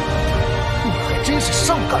你还真是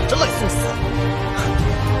上赶着来送死！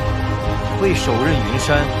为手刃云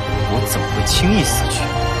山，我怎会轻易死去？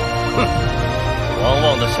哼，狂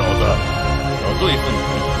妄的小子，要对付你，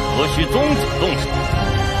何须宗主动手？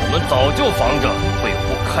我们早就防着会有不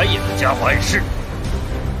开眼的家伙碍事。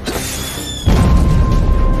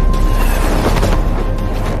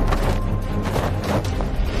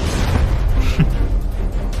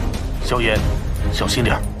萧炎，小心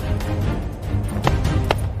点儿。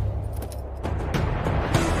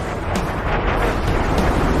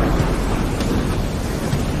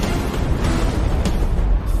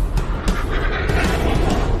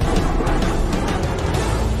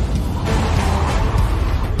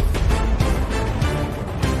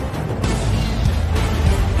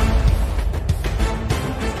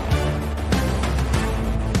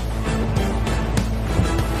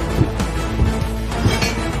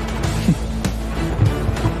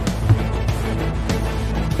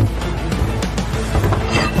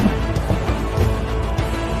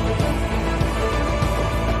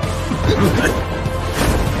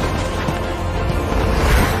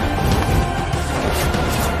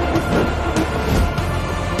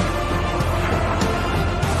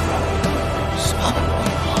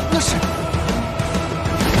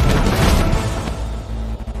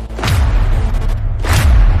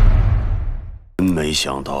没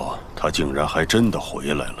想到他竟然还真的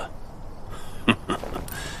回来了。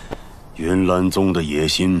云岚宗的野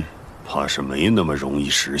心，怕是没那么容易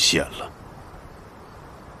实现了。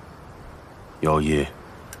妖夜，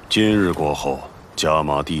今日过后，加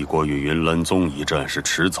玛帝国与云岚宗一战是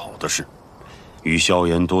迟早的事。与萧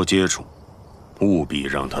炎多接触，务必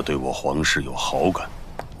让他对我皇室有好感。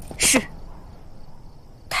是。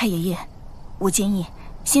太爷爷，我建议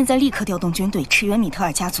现在立刻调动军队驰援米特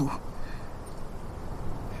尔家族。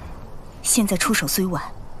现在出手虽晚，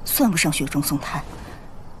算不上雪中送炭，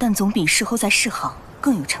但总比事后再示好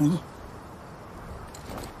更有诚意。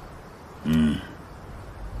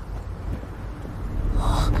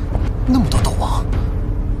那么多斗王，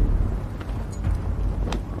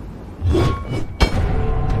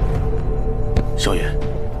萧炎，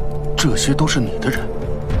这些都是你的人。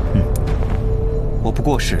我不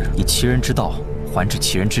过是以其人之道还治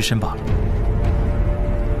其人之身罢了。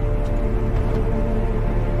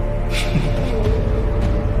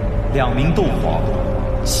2名斗皇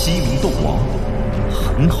，7名斗王，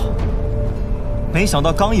很好。没想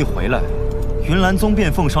到刚一回来，云岚宗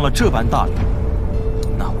便奉上了这般大礼，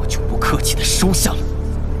那我就不客气的收下了。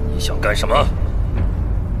你想干什么？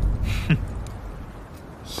哼，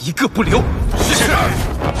一个不留。是。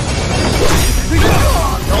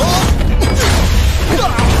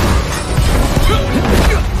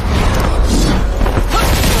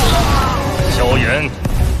萧炎，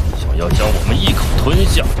想要将我们一口吞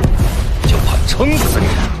下，就怕撑死你！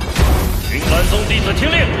云岚宗弟子听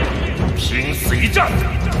令，拼死一战！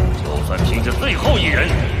就算凭着最后一人，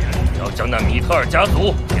也要将那米特尔家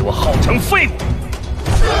族给我耗成废物！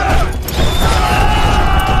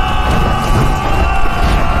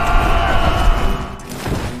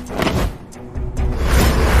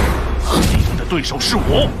你的对手是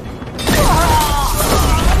我。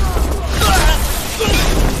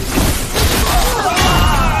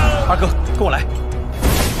二哥，跟我来。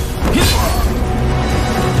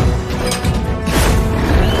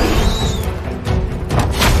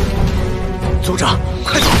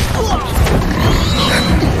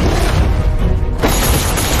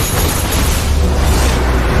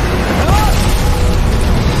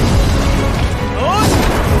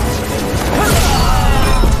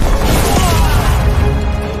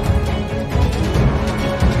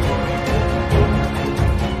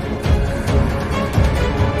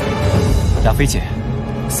菲姐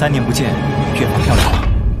，3年不见，越发漂亮了。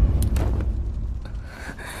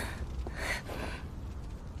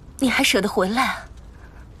你还舍得回来啊？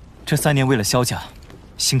这3年为了萧家，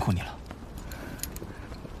辛苦你了。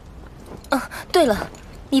对了，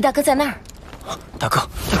你大哥在那儿。大哥，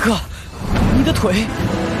大哥，你的腿。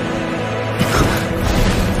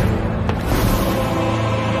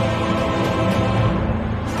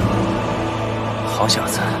好小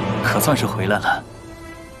子，可算是回来了。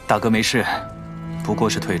大哥没事，不过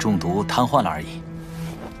是腿中毒瘫痪了而已，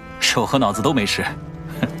手和脑子都没事。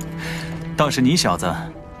倒是你小子，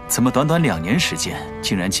怎么短短2年时间，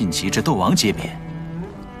竟然晋级至斗王级别？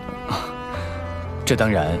这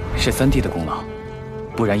当然是3弟的功劳，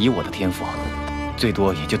不然以我的天赋，最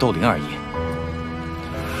多也就斗灵而已。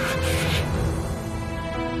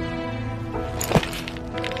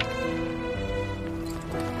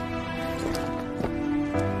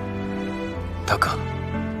大哥，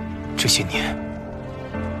这些年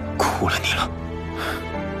苦了你了。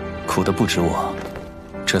苦的不止我，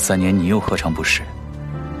这3年你又何尝不是？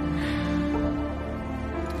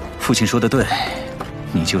父亲说的对，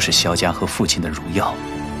你就是萧家和父亲的荣耀。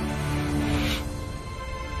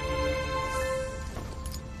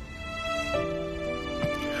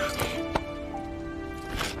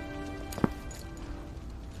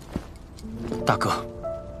大哥，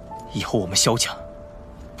以后我们萧家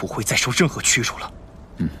不会再受任何屈辱了。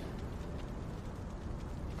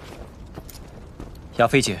亚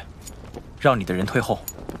菲姐，让你的人退后，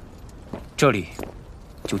这里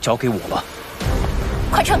就交给我吧。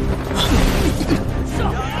快撤！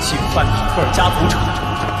侵犯米特尔家族者，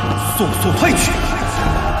速速退去！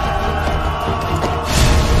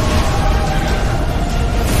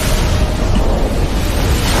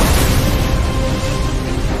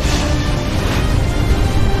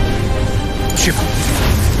去吧。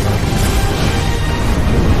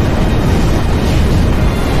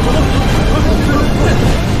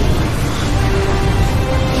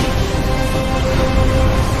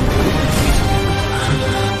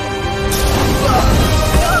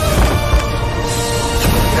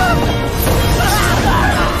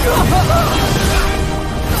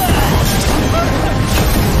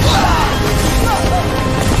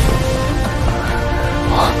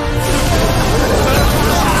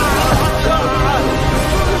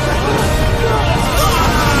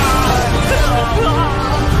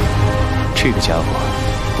这个家伙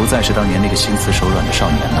不再是当年那个心慈手软的少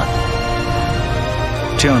年了，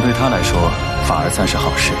这样对他来说反而算是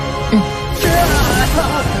好事。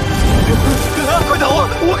快逃啊！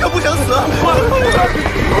我可不想死！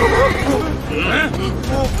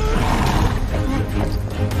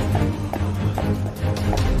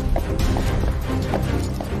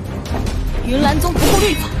云岚宗不顾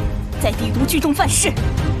律法，在帝都聚众犯事，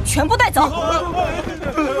全部带走。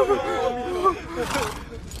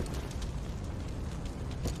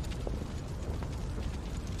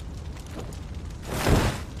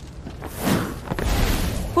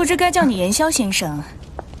不知该叫你炎萧先生，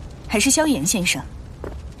还是萧炎先生？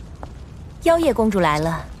妖夜公主来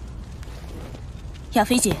了。亚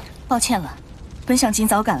菲姐，抱歉了，本想尽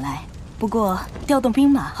早赶来，不过调动兵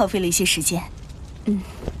马耗费了一些时间。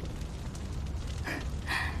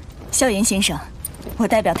萧炎先生，我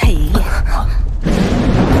代表太爷爷。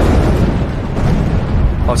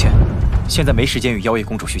抱歉，现在没时间与妖夜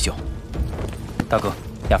公主叙旧。大哥，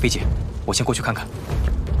亚菲姐，我先过去看看。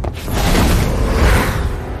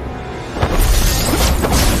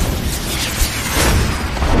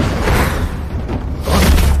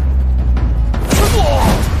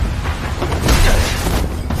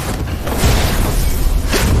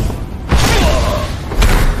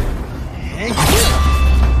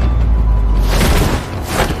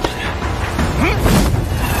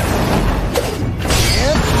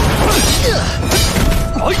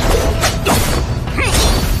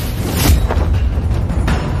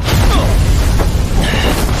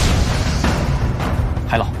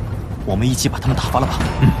海老，我们一起把他们打发了吧。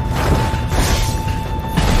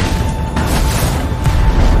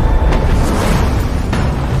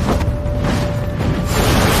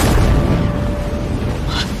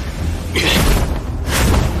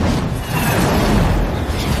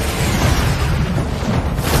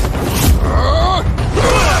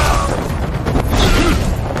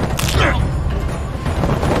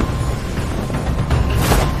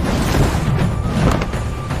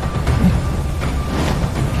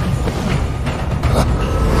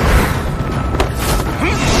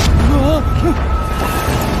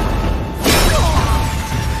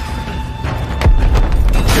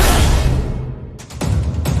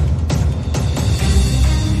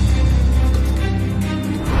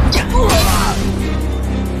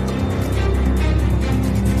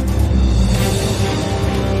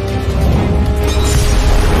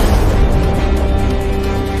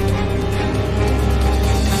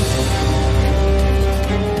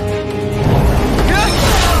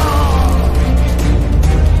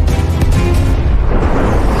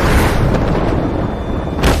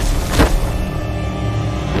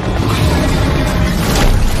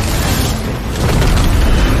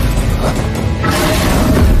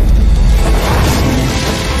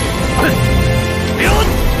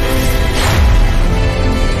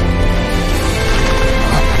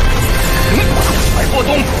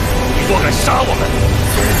杀我们，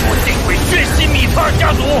宗主定会血洗米特尔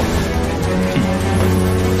家族。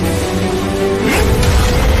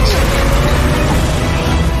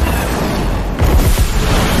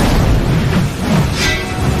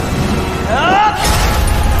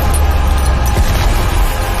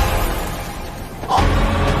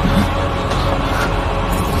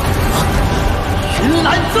云岚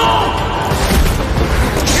宗。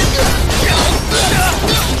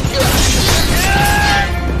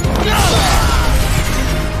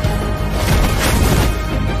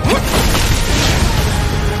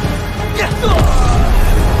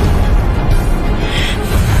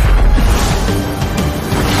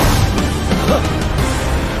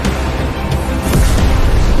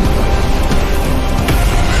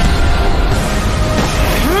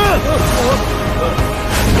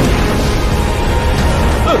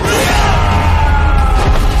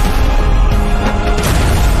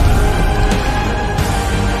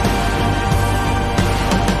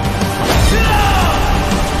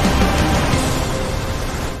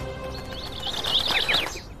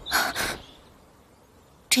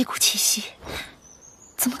这股气息，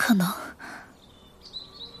怎么可能？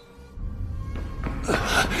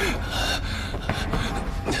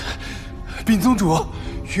禀宗主，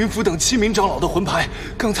云府等7名长老的魂牌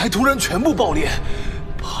刚才突然全部爆裂，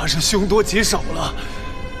怕是凶多吉少了。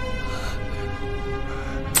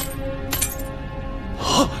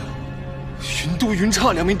啊！云都、云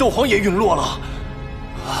刹2名斗皇也陨落了。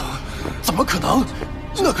怎么可能？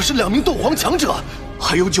那可是2名斗皇强者，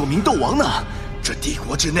还有9名斗王呢。这帝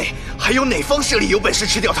国之内还有哪方势力有本事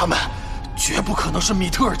吃掉他们？绝不可能是米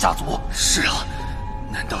特尔家族。是啊，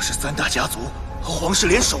难道是3大家族和皇室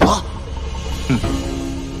联手了？哼，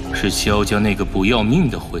是萧家那个不要命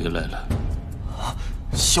的回来了。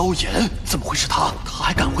萧炎？怎么会是他？他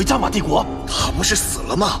还敢回加玛帝国？他不是死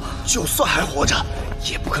了吗？就算还活着，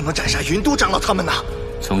也不可能斩杀云都长老他们呐。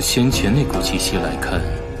从先前那股气息来看，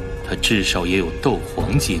他至少也有斗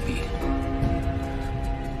皇级别。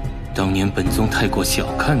当年本宗太过小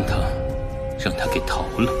看他，让他给逃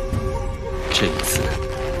了。这一次，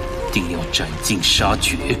定要斩尽杀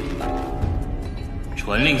绝。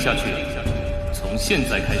传令下去，从现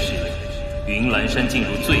在开始，云岚山进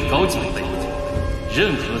入最高警备，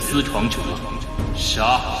任何私闯者，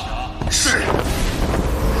杀！是。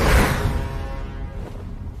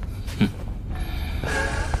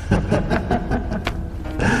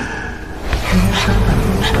云山的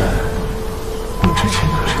云山，我之前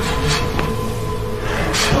可是提醒过你，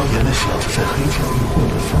萧炎那小子在黑角域混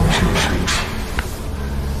得风生水起。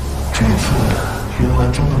这次云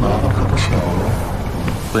岚宗的麻烦可不小了。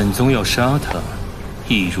本宗要杀他，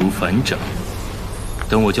易如反掌。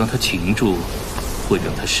等我将他擒住，会让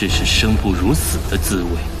他试试生不如死的滋味。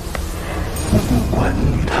我不管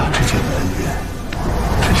你与他之间的恩怨，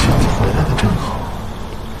这小子回来的正好，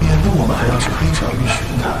免得我们还要去黑角域寻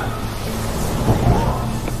他。不过，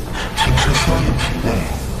听说萧炎体内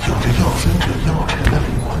有着药尊者药尘的灵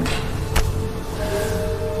魂体，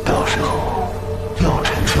到时候药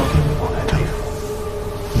尘交给我来对付，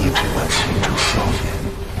你只管擒住萧炎。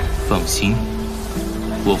放心，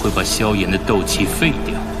我会把萧炎的斗气废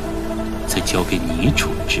掉，再交给你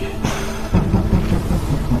处置。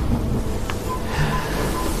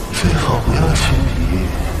最好不要轻敌，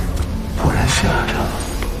不然下场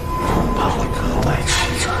恐怕会格外凄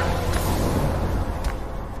惨。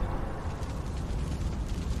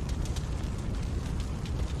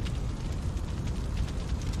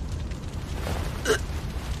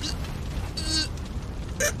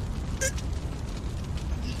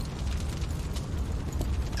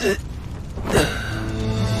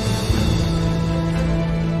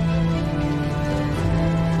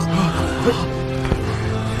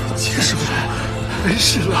结束了，没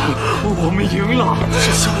事了，我们赢了。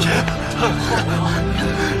是萧炎，太好了，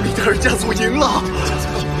米特尔家族赢了，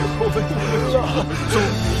我们赢了，终于。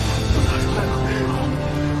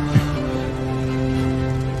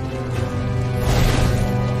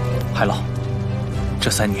海老，这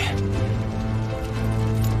3年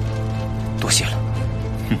多谢了。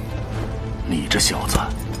哼，你这小子，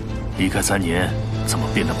离开3年，怎么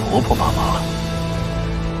变得婆婆妈妈了？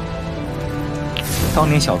当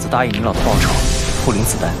年小子答应您老的报酬，破灵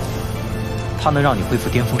子丹，它能让你恢复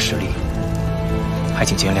巅峰实力。还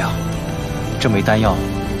请见谅，这枚丹药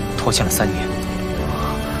拖欠了3年。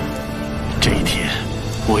这一天，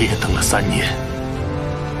我也等了3年，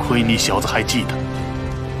亏你小子还记得。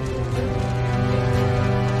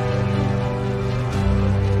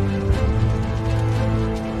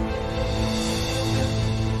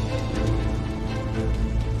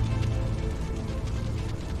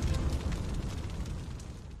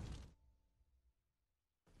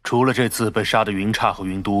除了这次被杀的云刹和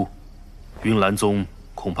云都，云岚宗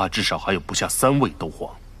恐怕至少还有不下3位斗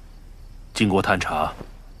皇。经过探查，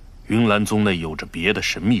云岚宗内有着别的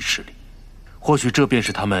神秘势力，或许这便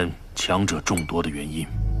是他们强者众多的原因。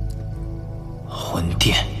魂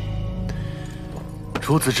殿。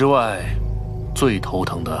除此之外，最头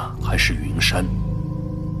疼的还是云山。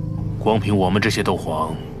光凭我们这些斗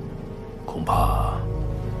皇，恐怕……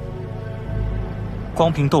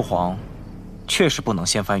光凭斗皇，确实不能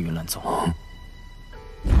掀翻云岚宗。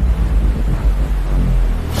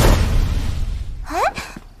哎，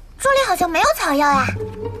这里好像没有草药呀。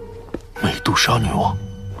美杜莎女王。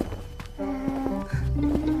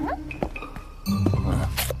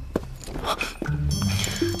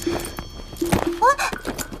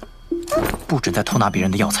不准再偷拿别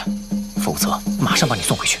人的药材，否则马上把你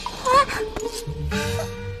送回去。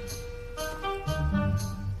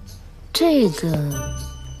这个，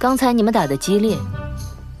刚才你们打得激烈，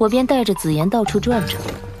我便带着紫妍到处转转，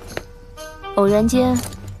偶然间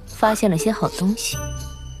发现了些好东西。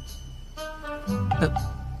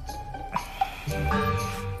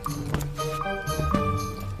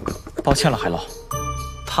抱歉了，海老，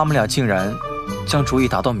他们俩竟然将主意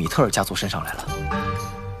打到米特尔家族身上来了。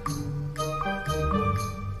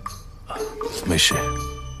没事，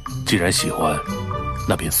既然喜欢，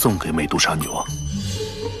那便送给美杜莎女王。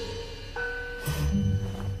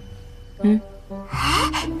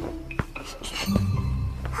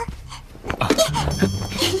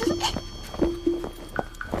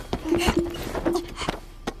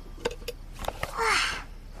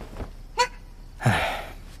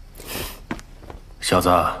小子，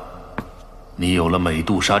你有了美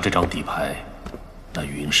杜莎这张底牌，那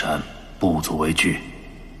云山不足为惧。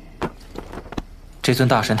这尊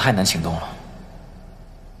大神太难行动了，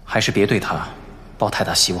还是别对他抱太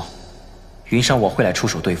大希望。云山我会来出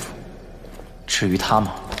手对付，至于他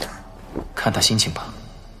嘛，看他心情吧。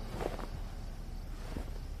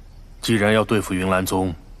既然要对付云岚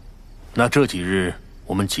宗，那这几日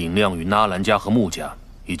我们尽量与纳兰家和穆家，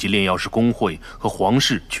以及炼药师工会和皇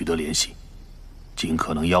室取得联系，尽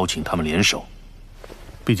可能邀请他们联手。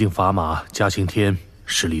毕竟法马、嘉庆天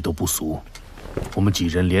实力都不俗，我们几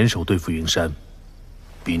人联手对付云山，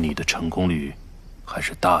比你的成功率还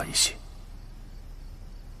是大一些。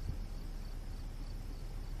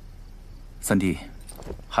三弟，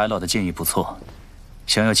海老的建议不错，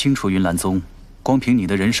想要清除云岚宗，光凭你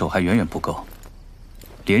的人手还远远不够，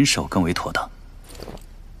联手更为妥当。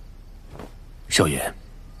萧炎，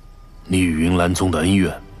你与云岚宗的恩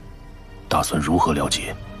怨，打算如何了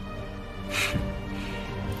结？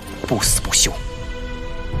不死不休！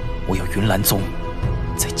我要云岚宗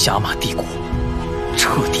在加玛帝国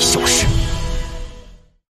彻底消失。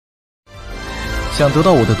想得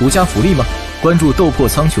到我的独家福利吗？关注斗破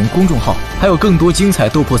苍穹公众号，还有更多精彩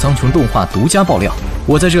斗破苍穹动画独家爆料，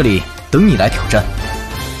我在这里等你来挑战。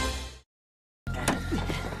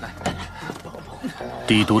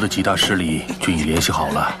帝都的几大势力均已联系好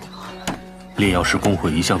了，炼药师工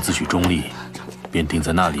会一向自诩中立，便定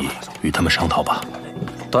在那里与他们商讨吧。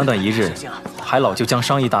短短1日，海老就将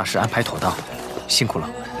商议大事安排妥当，辛苦了。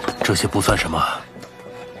这些不算什么，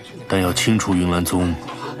但要清除云岚宗，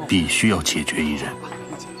必须要解决一人。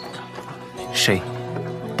谁？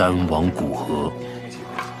丹王古河。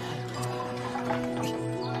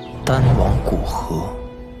丹王古河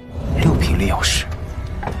，6品炼药师。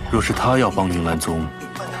若是他要帮云岚宗，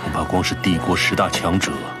恐怕光是帝国10大强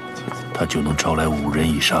者，他就能招来5人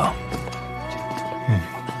以上。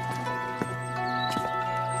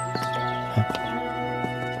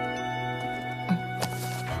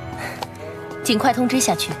尽快通知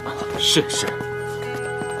下去。是。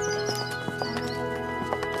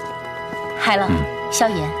海老，萧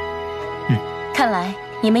炎，看来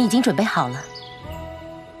你们已经准备好了。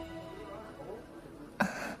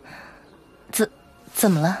怎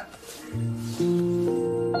么了？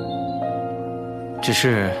只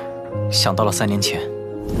是想到了3年前，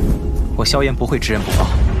我萧炎不会知恩不报。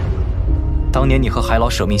当年你和海老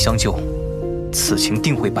舍命相救，此情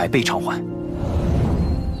定会百倍偿还。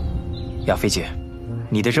亚菲姐，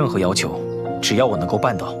你的任何要求，只要我能够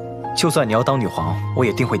办到，就算你要当女皇，我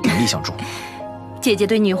也定会鼎力相助。姐姐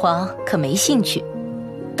对女皇可没兴趣，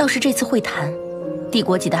倒是这次会谈，帝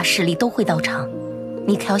国几大势力都会到场，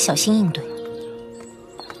你可要小心应对。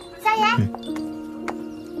萧炎，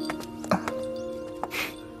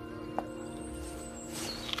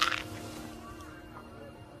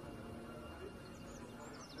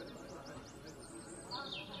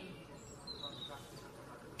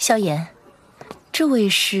萧炎，这位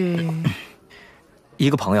是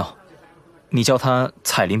一个朋友，你叫他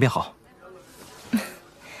彩铃便好。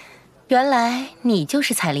原来你就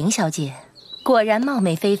是彩玲小姐，果然貌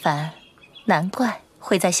美非凡，难怪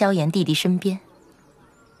会在萧炎弟弟身边。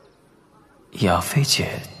亚菲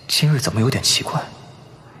姐今日怎么有点奇怪？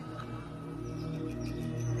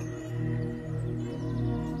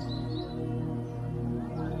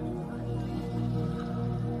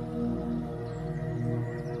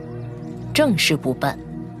正事不办，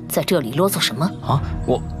在这里啰嗦什么？啊，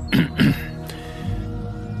我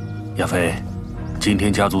亚飞，今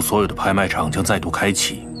天家族所有的拍卖场将再度开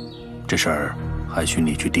启，这事儿还需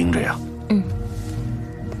你去盯着呀。嗯。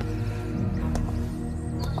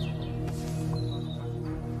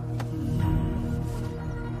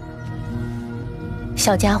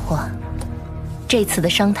小家伙，这次的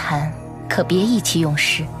商谈可别意气用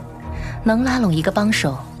事，能拉拢一个帮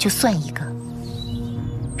手就算一个。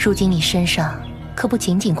如今你身上可不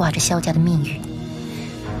仅仅挂着萧家的命运，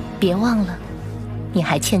别忘了，你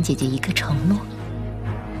还欠姐姐一个承诺。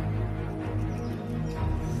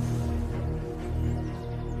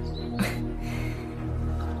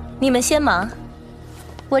你们先忙，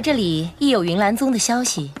我这里一有云岚宗的消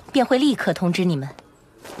息，便会立刻通知你们。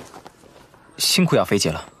辛苦亚菲姐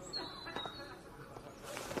了，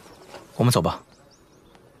我们走吧。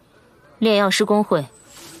炼药师公会，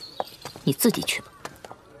你自己去吧。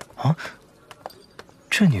啊，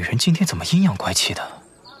这女人今天怎么阴阳怪气的？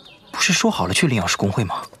不是说好了去炼药师公会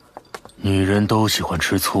吗？女人都喜欢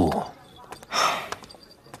吃醋。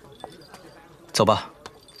走吧，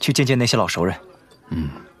去见见那些老熟人。嗯。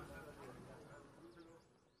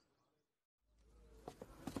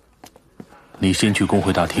你先去公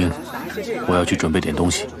会大厅，我要去准备点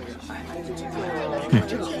东西。嗯。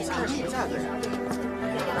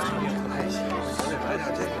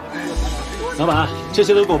老板，这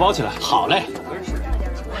些都给我包起来。好嘞。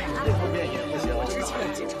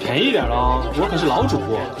便宜点喽，我可是老主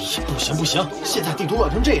顾。不行不行，现在地图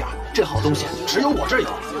乱成这样，这好东西只有我这儿有。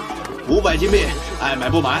500金币，爱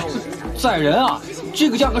买不买？载人啊，这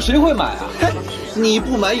个价格谁会买啊？嘿，你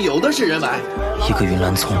不买，有的是人买。一个云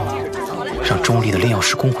岚宗，让中立的炼药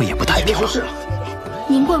师公会也不太平了。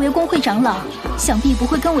您贵为公会长老，想必不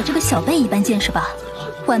会跟我这个小辈一般见识吧？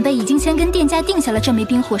晚辈已经先跟店家定下了这枚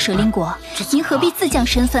冰火蛇灵果，您何必自降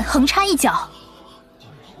身份，横插一脚？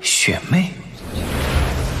雪妹，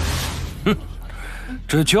哼，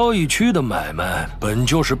这交易区的买卖本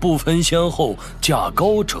就是不分先后，价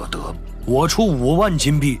高者得。我出5万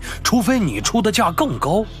金币，除非你出的价更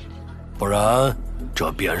高，不然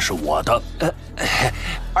这便是我的。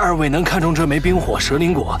二位能看中这枚冰火蛇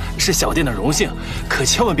灵果是小店的荣幸，可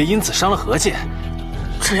千万别因此伤了和气。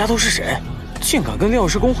这丫头是谁？竟敢跟炼药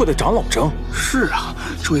师公会的长老争？是啊，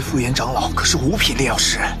这位副言长老可是5品炼药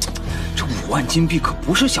师，这5万金币可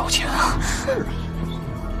不是小钱啊！是啊，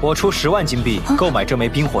我出10万金币购买这枚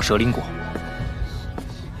冰火蛇灵果。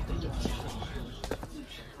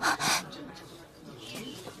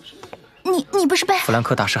你不是被弗兰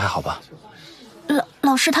克大师还好吧？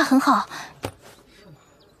老师他很好。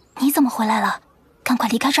你怎么回来了？赶快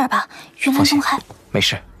离开这儿吧，云岚宗还没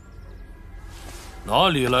事。哪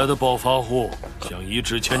里来的暴发户，想移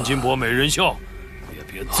植千金箔美人笑，也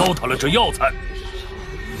别糟蹋了这药材。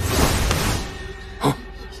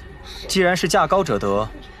既然是价高者得，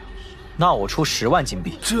那我出10万金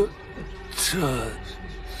币。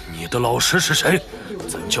你的老师是谁？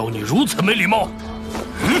怎教你如此没礼貌？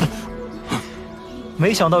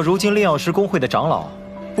没想到如今炼药师公会的长老，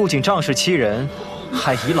不仅仗势欺人，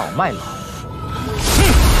还倚老卖老。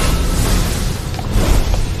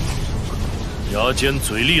牙尖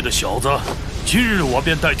嘴利的小子，今日我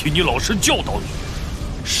便代替你老师教导你，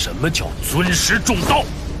什么叫尊师重道。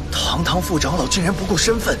堂堂副长老竟然不顾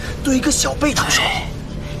身份对一个小辈出手。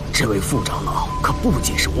这位副长老可不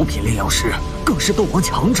仅是5品炼药师，更是斗王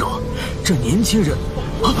强者。这年轻人，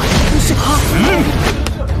是他。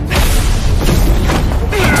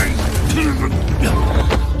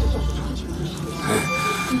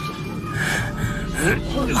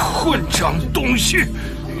混账东西！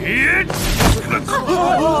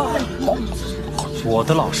我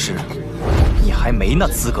的老师，你还没那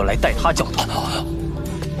资格来带他教导。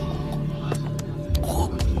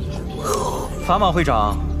法马会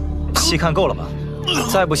长，戏看够了吧？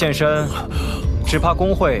再不现身，只怕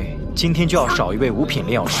公会今天就要少一位5品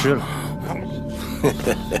炼药师了。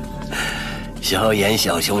萧炎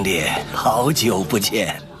小兄弟，好久不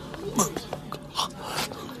见。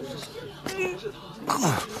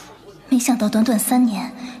没想到短短3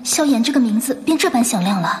年，萧炎这个名字便这般响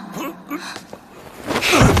亮了。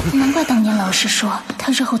难怪当年老师说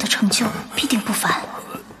他日后的成就必定不凡。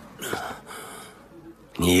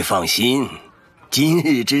你放心，今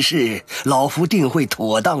日之事，老夫定会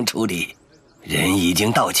妥当处理。人已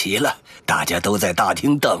经到齐了，大家都在大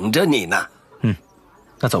厅等着你呢。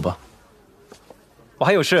那走吧。我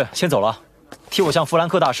还有事，先走了。替我向弗兰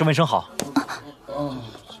克大师问声好。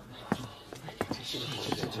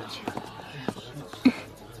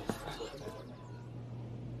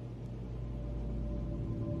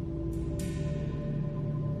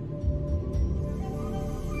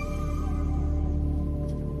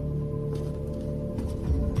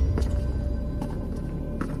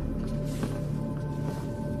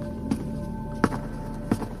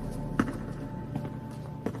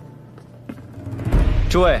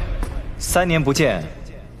诸位，3年不见，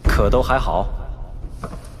可都还好？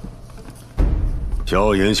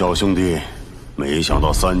萧炎小兄弟，没想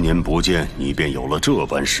到3年不见，你便有了这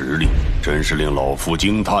般实力，真是令老夫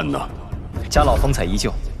惊叹呐！家老风采依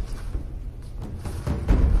旧。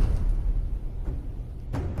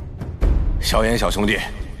萧炎小兄弟，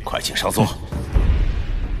快请上座。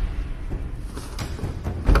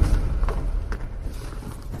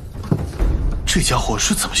这家伙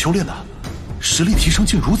是怎么修炼的？实力提升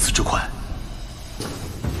竟如此之快。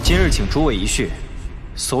今日请诸位一叙，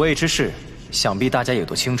所谓之事，想必大家也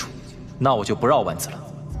都清楚，那我就不绕弯子了。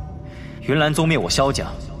云岚宗灭我萧家，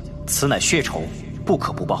此乃血仇，不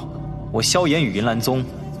可不报。我萧炎与云岚宗，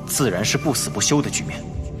自然是不死不休的局面。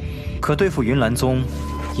可对付云岚宗，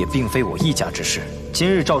也并非我一家之事。今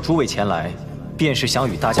日召诸位前来，便是想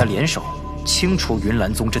与大家联手，清除云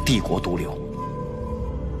岚宗这帝国毒瘤。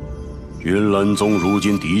云岚宗如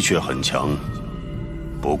今的确很强，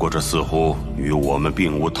不过这似乎与我们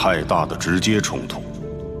并无太大的直接冲突。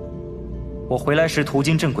我回来时途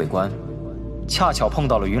经镇鬼关，恰巧碰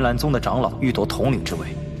到了云岚宗的长老欲夺统领之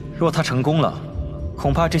位。若他成功了，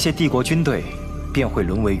恐怕这些帝国军队便会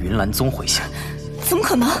沦为云岚宗麾下。怎么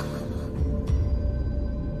可能？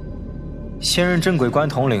现任镇鬼关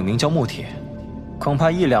统领名叫穆铁，恐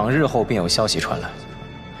怕1、2日后便有消息传来。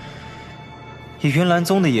以云岚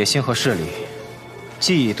宗的野心和势力，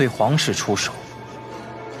既已对皇室出手，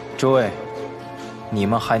诸位，你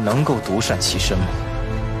们还能够独善其身吗？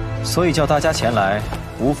所以叫大家前来，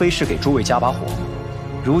无非是给诸位加把火。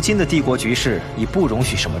如今的帝国局势已不容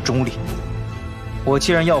许什么中立，我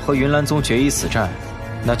既然要和云岚宗决一死战，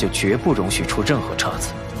那就绝不容许出任何岔子。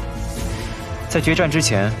在决战之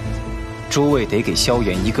前，诸位得给萧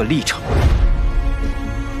炎一个立场。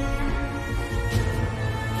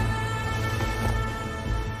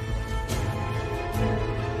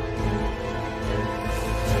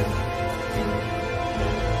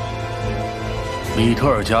米特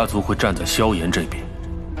尔家族会站在萧炎这边，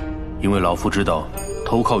因为老夫知道，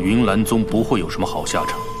投靠云岚宗不会有什么好下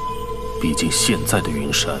场。毕竟现在的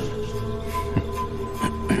云山，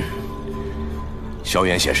萧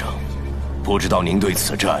炎先生，不知道您对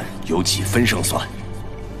此战有几分胜算？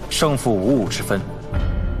胜负5-5之分。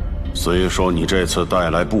虽说你这次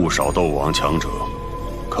带来不少斗王强者，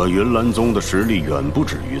可云岚宗的实力远不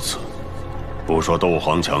止于此。不说斗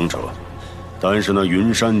皇强者，但是那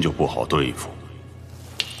云山就不好对付。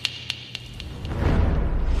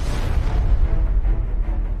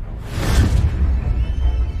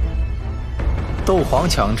斗皇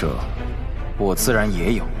强者，我自然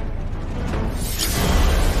也有；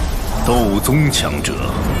斗宗强者，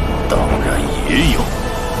当然也有。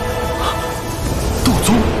斗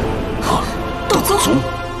宗，斗宗，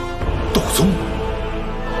斗宗。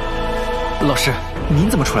老师，您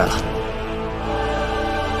怎么出来了？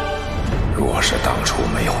若是当初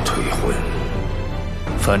没有退婚，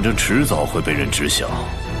反正迟早会被人知晓。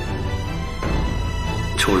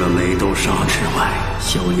除了美斗煞之外，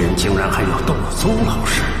萧炎竟然还有斗宗老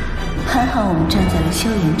师。还好我们站在了萧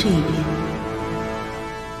炎这一边。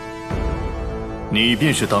你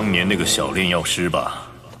便是当年那个小炼药师吧？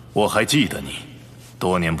我还记得你，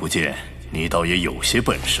多年不见，你倒也有些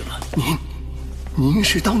本事了。您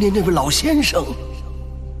是当年那位老先生？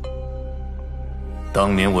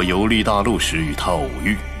当年我游历大陆时与他偶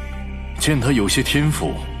遇，见他有些天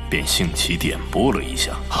赋，便兴起点拨了一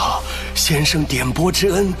下。先生点拨之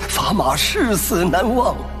恩，砝码誓死难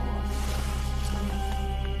忘。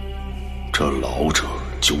这老者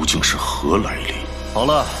究竟是何来历？好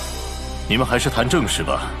了，你们还是谈正事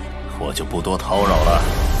吧，我就不多叨扰了。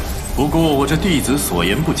不过我这弟子所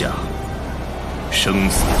言不假，生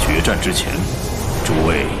死决战之前，诸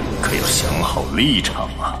位可要想好立场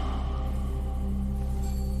啊。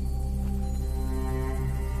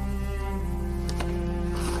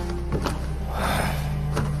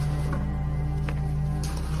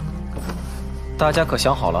大家可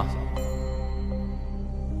想好了？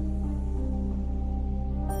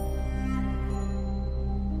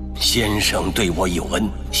先生对我有恩，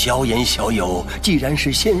萧炎小友既然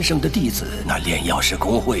是先生的弟子，那炼药师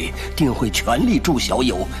公会定会全力助小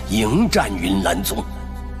友迎战云岚宗。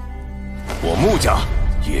我穆家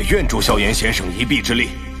也愿助萧炎先生一臂之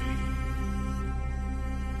力。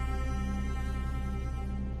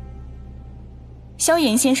萧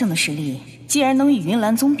炎先生的实力既然能与云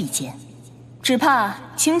岚宗比肩，只怕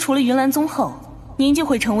清除了云岚宗后，您就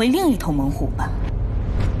会成为另一头猛虎吧。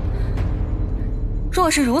若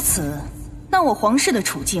是如此，那我皇室的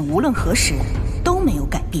处境无论何时都没有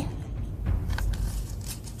改变。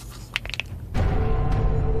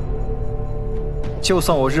就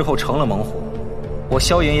算我日后成了猛虎，我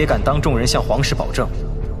萧炎也敢当众人向皇室保证，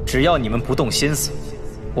只要你们不动心思，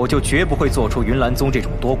我就绝不会做出云岚宗这种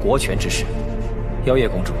夺国权之事。妖夜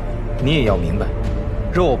公主，你也要明白，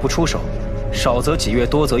若我不出手，少则几月，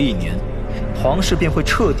多则1年，皇室便会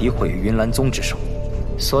彻底毁于云岚宗之手。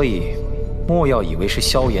所以，莫要以为是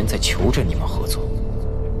萧炎在求着你们合作。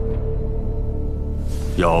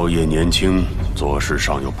妖夜年轻，做事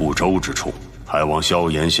尚有不周之处，还望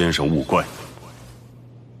萧炎先生勿怪。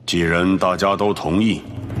既然大家都同意，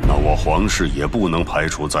那我皇室也不能排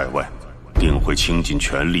除在外，定会倾尽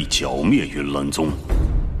全力剿灭云岚宗。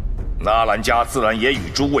纳兰家自然也与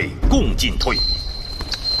诸位共进退。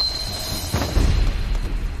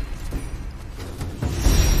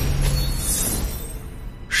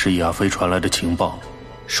是亚飞传来的情报。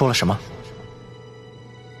说了什么？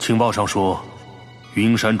情报上说，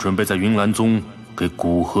云山准备在云岚宗给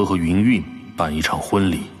古河和云韵办一场婚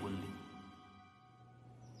礼。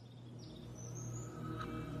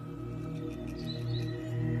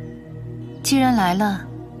既然来了，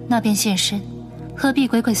那便现身，何必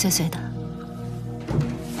鬼鬼祟祟的？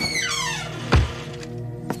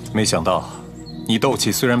没想到，你斗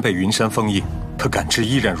气虽然被云山封印，可感知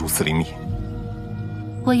依然如此灵敏。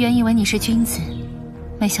我原以为你是君子，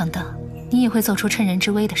没想到你也会做出趁人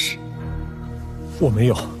之危的事。我没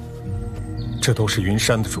有，这都是云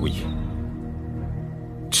山的主意。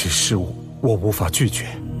只是我无法拒绝。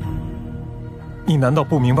你难道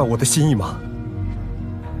不明白我的心意吗？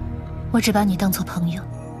我只把你当作朋友。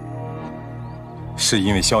是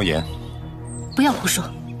因为萧炎？不要胡说。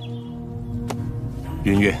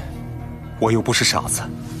云韵，我又不是傻子，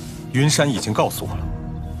云山已经告诉我了。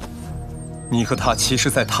你和他其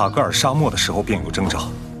实在塔格尔沙漠的时候便有征兆，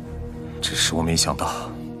只是我没想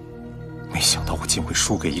到我竟会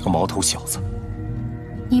输给一个毛头小子。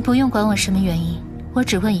你不用管我什么原因，我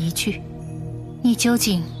只问一句：你究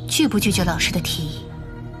竟拒不拒绝老师的提议？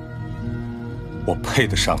我配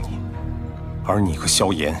得上你，而你和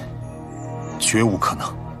萧炎绝无可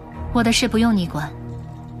能。我的事不用你管，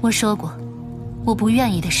我说过，我不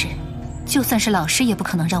愿意的事，就算是老师也不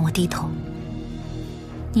可能让我低头。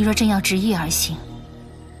你若真要执意而行，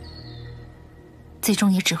最终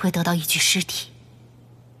也只会得到一具尸体。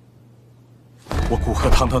我古河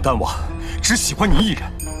堂堂丹王，只喜欢你一人，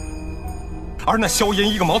而那萧炎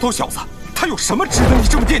一个毛头小子，他有什么值得你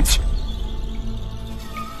这么惦记？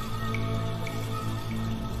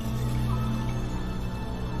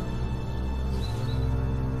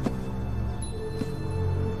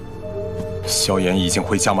萧炎已经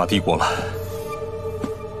回加玛帝国了，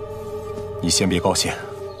你先别高兴。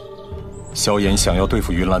萧炎想要对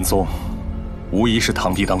付云岚宗，无疑是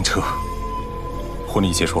堂弟当车。婚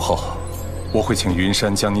礼结束后，我会请云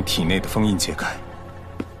山将你体内的封印解开，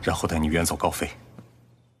然后带你远走高飞。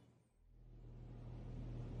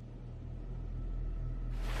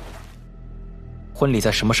婚礼在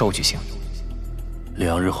什么时候举行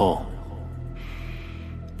？2日后。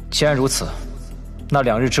既然如此，那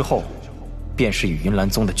2日之后，便是与云岚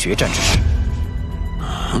宗的决战之时。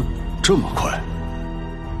这么快？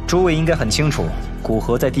诸位应该很清楚古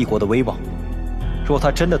河在帝国的威望。若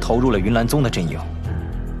他真的投入了云岚宗的阵营，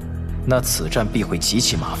那此战必会极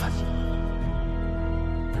其麻烦。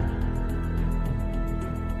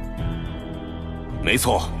没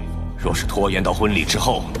错，若是拖延到婚礼之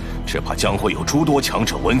后，只怕将会有诸多强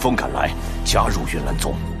者闻风赶来，加入云岚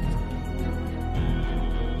宗。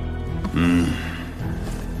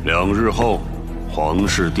2日后，皇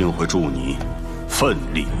室定会助你奋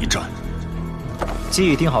力一战。既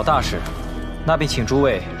已定好大事，那便请诸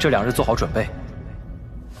位这2日做好准备。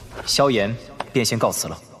萧炎便先告辞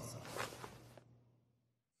了。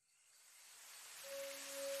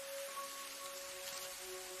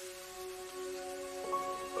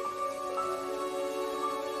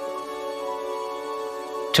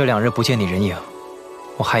这2日不见你人影，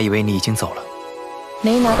我还以为你已经走了。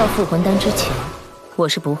没拿到复魂丹之前，我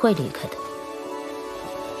是不会离开的。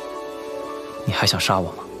你还想杀我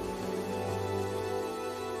吗？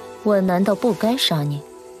我难道不该杀你？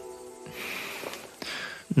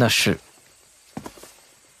那是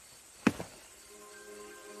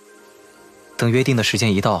等约定的时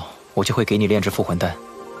间一到，我就会给你炼制复魂丹。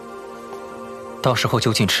到时候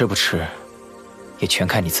究竟吃不吃，也全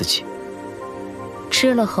看你自己。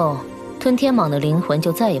吃了后，吞天蟒的灵魂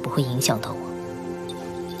就再也不会影响到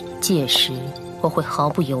我。届时，我会毫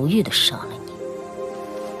不犹豫地杀了你。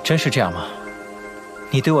真是这样吗？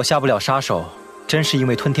你对我下不了杀手，真是因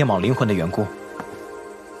为吞天蟒灵魂的缘故？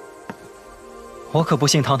我可不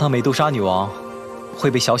信堂堂美杜莎女王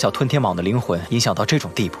会被小小吞天蟒的灵魂影响到这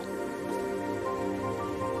种地步。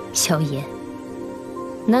萧炎，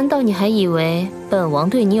难道你还以为本王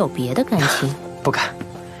对你有别的感情？不敢。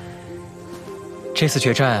这次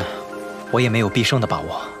决战，我也没有必胜的把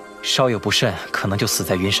握，稍有不慎，可能就死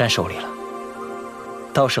在云山手里了。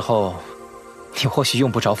到时候，你或许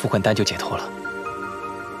用不着复魂丹就解脱了。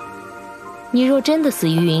你若真的死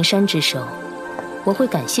于云山之手，我会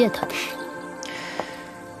感谢他的。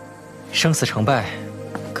生死成败，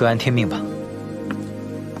各安天命吧。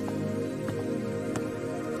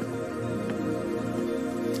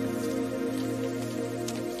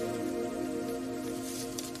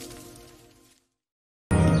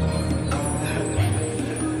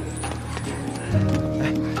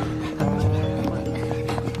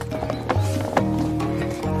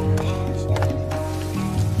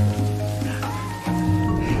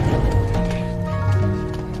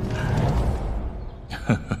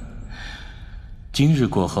今日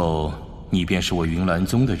过后，你便是我云岚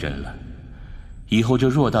宗的人了。以后这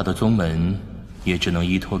偌大的宗门，也只能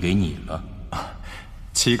依托给你了。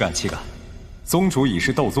岂敢岂敢！宗主已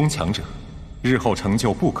是斗宗强者，日后成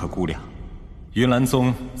就不可估量。云岚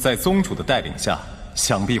宗在宗主的带领下，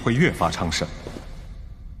想必会越发昌盛。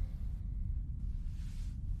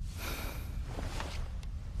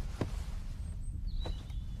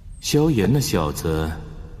萧炎那小子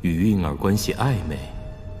与韵儿关系暧昧。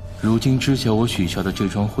如今知晓我许下的这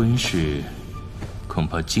桩婚事，恐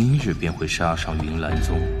怕今日便会杀上云岚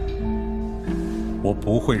宗。我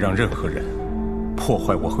不会让任何人破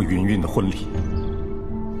坏我和云韵的婚礼。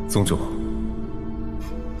宗主，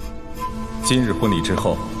今日婚礼之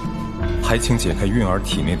后，还请解开韵儿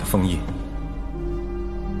体内的封印。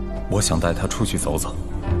我想带她出去走走。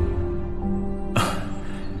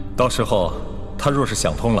到时候，她若是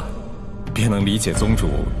想通了，便能理解宗主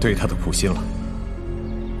对她的苦心了。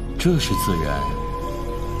这是自然，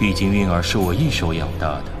毕竟韵儿是我一手养大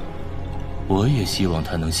的，我也希望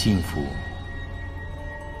她能幸福。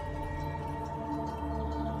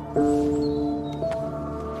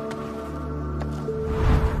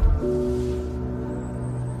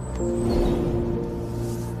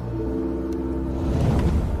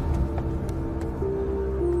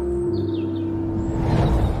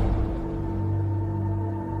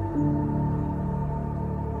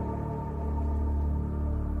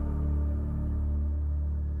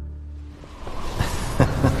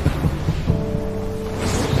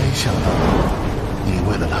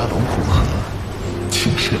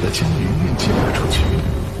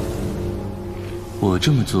我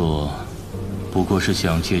这么做，不过是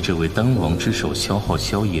想借这位丹王之手消耗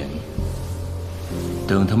萧炎。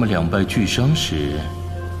等他们两败俱伤时，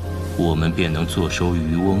我们便能坐收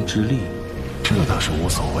渔翁之利。这倒是无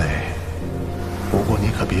所谓，不过你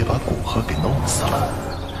可别把古河给弄死了。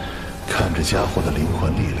看这家伙的灵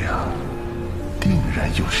魂力量，定然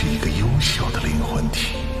又是一个优秀的灵魂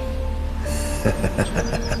体。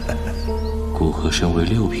古河身为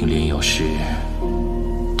6品炼药师，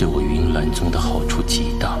对我云岚宗的好处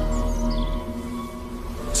极大。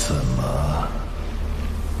怎么，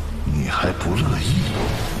你还不乐意？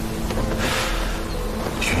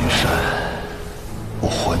云山，我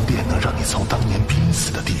魂殿能让你从当年濒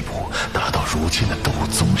死的地步达到如今的斗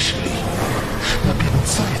宗实力，那便能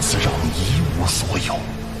再次让你一无所有。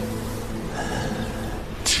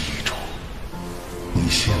记住，你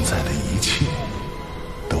现在的一切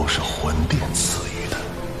都是魂殿赐予的。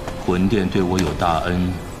魂殿对我有大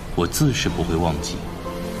恩，我自是不会忘记。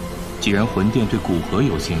既然魂殿对古河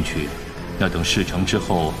有兴趣，那等事成之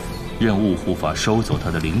后，任务护法收走他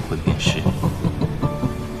的灵魂便是。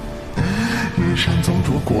云山宗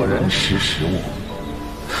主果然识时务，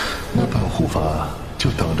那本护法就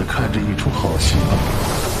等着看这一出好戏吧。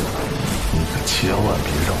你可千万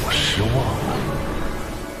别让我失望了。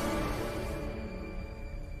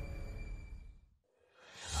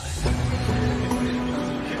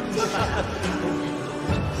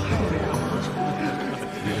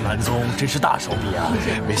云岚宗真是大手笔啊，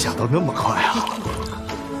没想到那么快啊！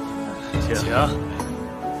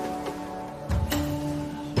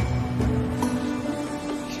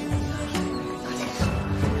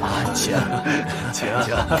请。请。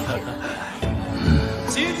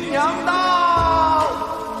新娘到。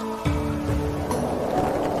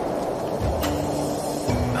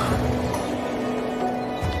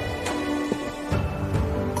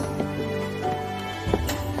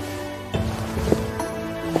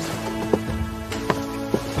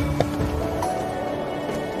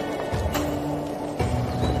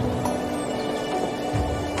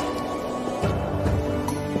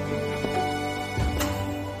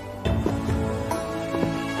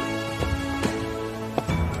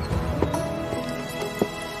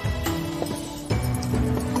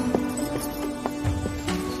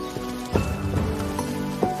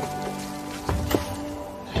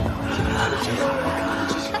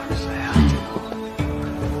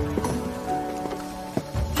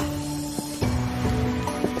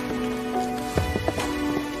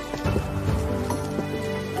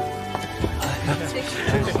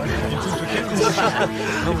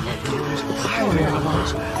太美了！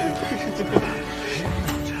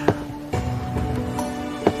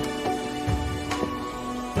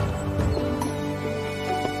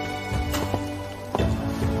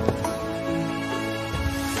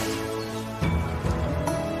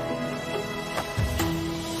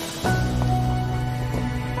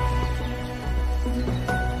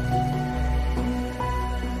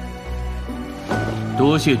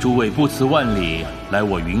多谢诸位不辞万里来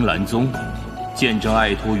我云岚宗，见证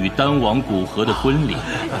爱徒与丹王古河的婚礼。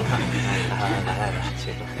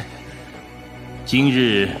今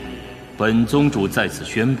日，本宗主在此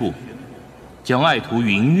宣布，将爱徒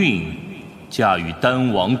云韵嫁与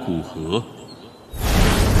丹王古河。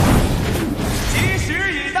吉时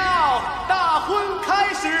已到，大婚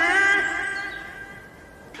开始。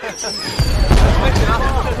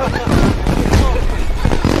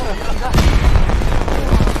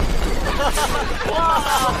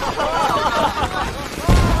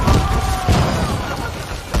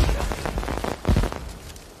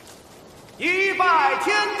一拜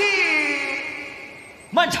天地，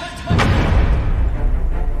慢着！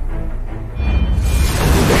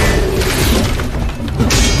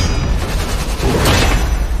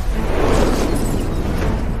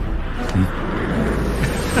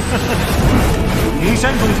云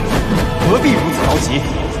山宗主，何必如此着急？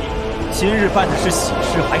今日办的是喜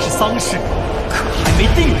事还是丧事，可还没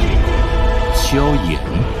定呢。萧炎，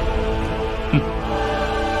哼，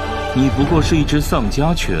你不过是一只丧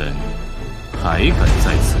家犬，还敢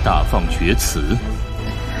在此大放厥词？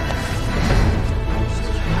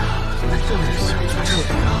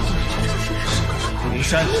云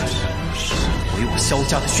山，毁我萧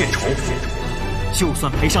家的血仇，就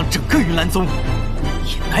算赔上整个云岚宗，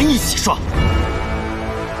也难以洗刷。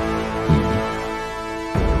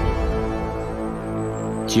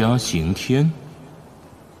嘉刑天，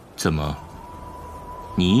怎么，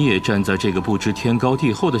你也站在这个不知天高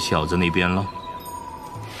地厚的小子那边了？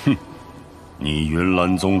哼，你云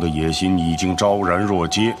岚宗的野心已经昭然若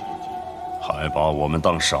揭，还把我们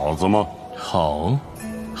当傻子吗？好，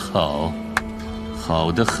好，好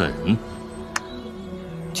得很。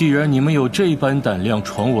既然你们有这般胆量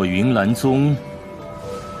闯我云岚宗，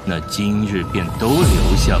那今日便都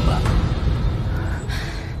留下吧。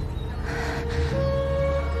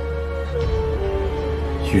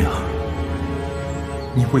云儿，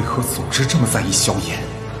你为何总是这么在意萧炎？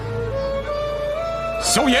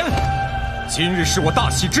萧炎，今日是我大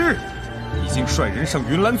喜之日，已经率人上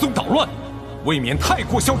云岚宗捣乱，未免太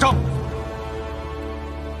过嚣张。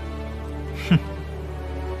哼，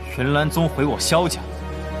云岚宗毁我萧家，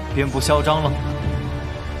便不嚣张了？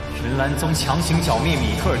云岚宗强行剿灭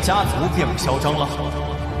米特尔家族，便不嚣张了？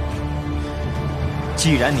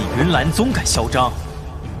既然你云岚宗敢嚣张，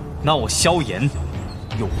那我萧炎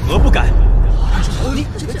有何不敢？你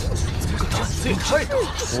这个胆子也太大！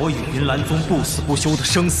我与云岚宗不死不休的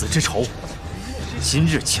生死之仇，今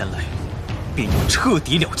日前来，便要彻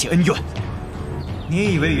底了结恩怨。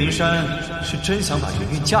你以为云山是真想把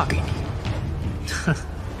云韵嫁给你？哼，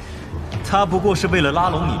他不过是为了拉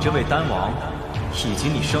拢你这位丹王，以及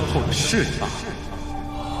你身后的势力罢了。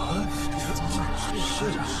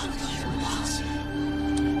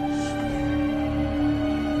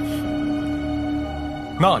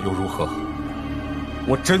那又如何？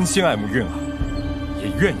我真心爱慕韵儿，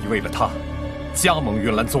也愿意为了她加盟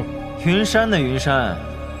云岚宗。云山呢？云山，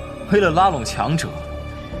为了拉拢强者，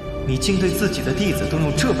你竟对自己的弟子都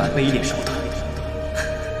用这般卑劣手段，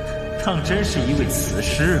当真是一位雌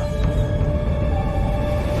师啊！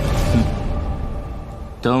哼，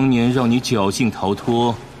当年让你侥幸逃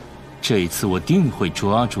脱，这次我定会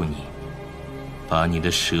抓住你，把你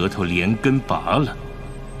的舌头连根拔了。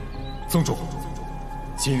宗主，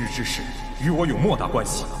今日之事与我有莫大关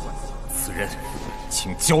系，此人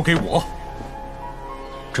请交给我。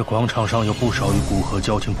这广场上有不少与古河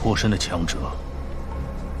交情颇深的强者，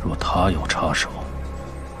若他有插手，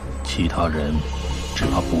其他人只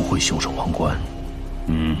怕不会袖手旁观。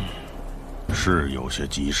是有些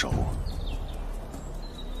棘手。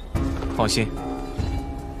放心，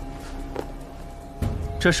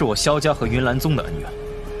这是我萧家和云岚宗的恩怨，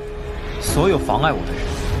所有妨碍我的人，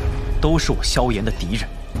都是我萧炎的敌人。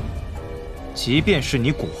即便是你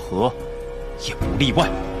古河，也不例外。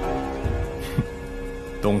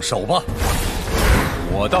动手吧！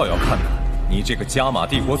我倒要看看你这个加玛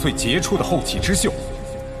帝国最杰出的后起之秀，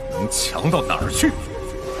能强到哪儿去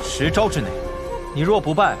！10招之内，你若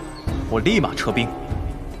不败，我立马撤兵。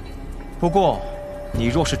不过，你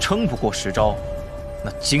若是撑不过10招，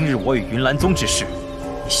那今日我与云岚宗之事，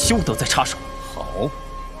你休得再插手。好，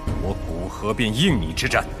我古河便应你之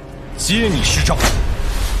战，接你10招。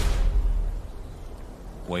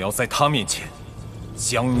我要在他面前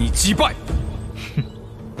将你击败。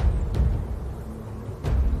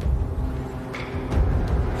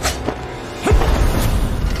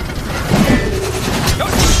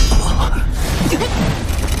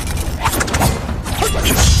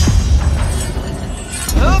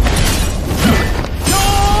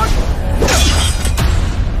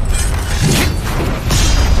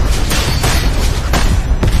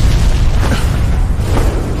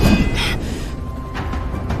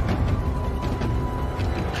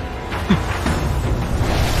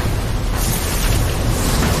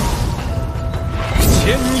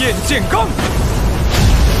剑罡，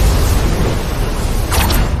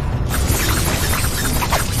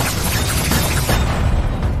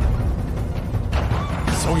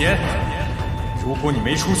萧炎，如果你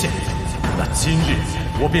没出现，那今日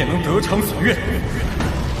我便能得偿所愿。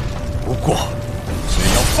不过，只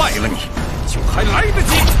要败了你，就还来得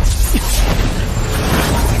及。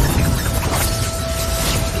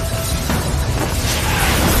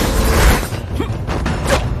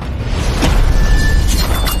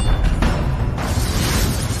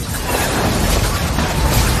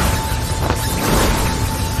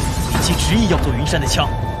执意要做云山的枪，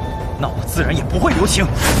那我自然也不会留情。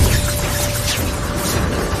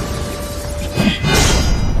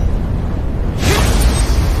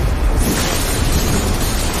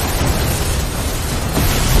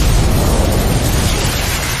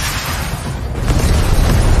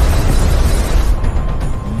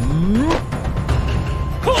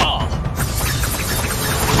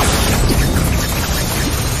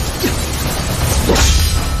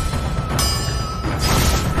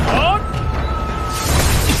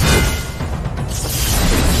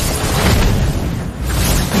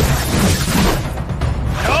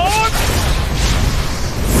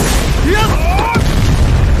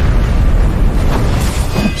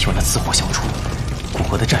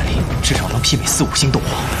媲美4、5星动画。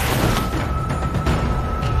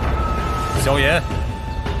萧炎，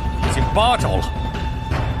已经8招了。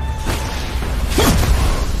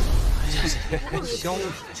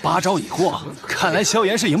8招已过，看来萧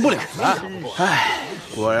炎是赢不了了。唉，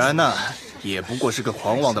果然呐，也不过是个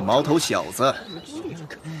狂妄的毛头小子。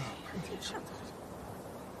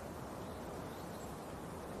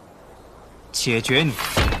解决你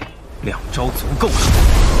，2招足够了。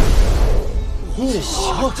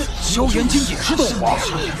哇，萧炎竟也是斗皇，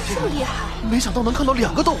这么厉害！没想到能看到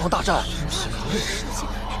2个斗皇大战。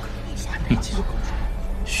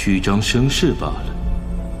虚张声势罢了。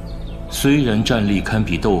虽然战力堪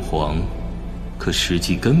比斗皇，可实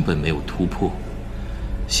际根本没有突破。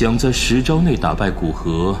想在10招内打败古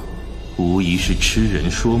河，无疑是痴人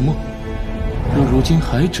说梦。若如今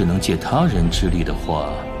还只能借他人之力的话，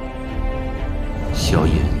萧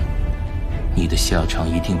炎，你的下场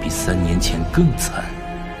一定比3年前更惨。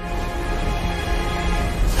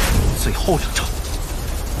最后2招。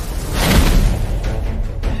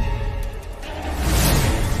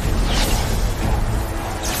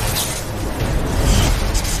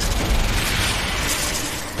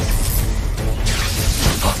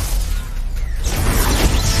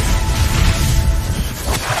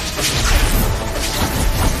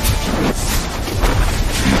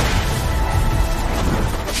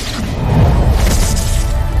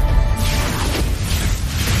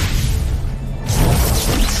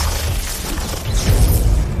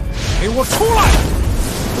给我出来！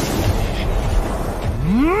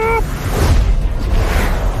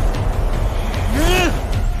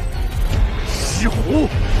石虎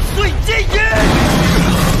碎剑也！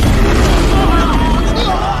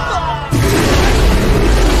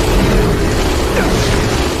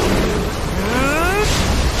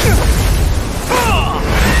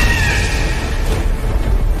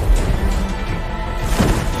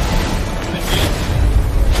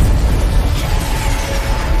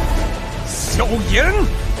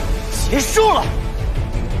输了。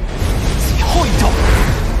最后一招。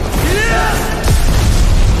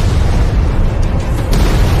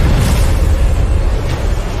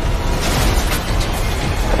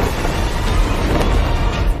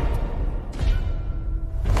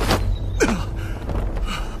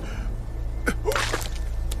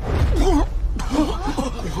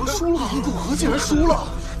输了！古河竟然输了！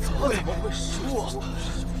怎么会输啊？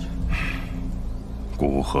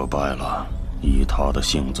古河败了，以他的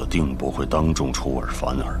性子，定不会当众出尔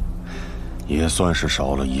反尔，也算是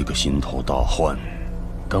少了一个心头大患。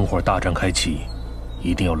等会儿大战开启，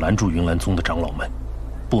一定要拦住云岚宗的长老们，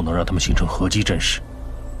不能让他们形成合击阵势。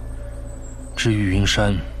至于云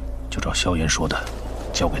山，就照萧炎说的，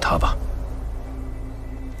交给他吧。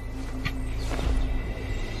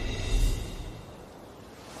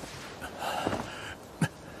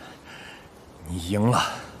你赢了，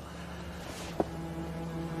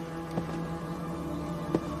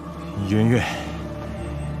云月。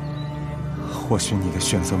或许你的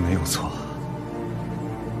选择没有错，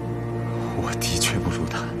我的确不如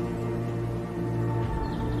他。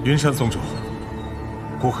云山宗主，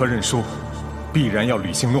古河认输，必然要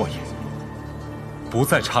履行诺言，不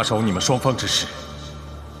再插手你们双方之事。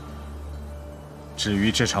至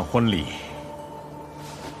于这场婚礼，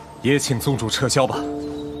也请宗主撤销吧。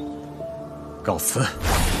告辞。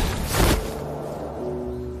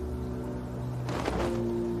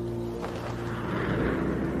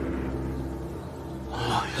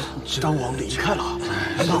张王离开了，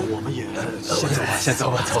那我们也先走吧，先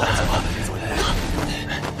走吧，走吧，走吧。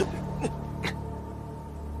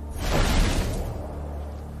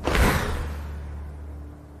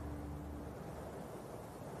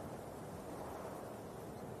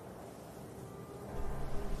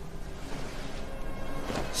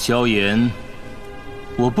萧炎，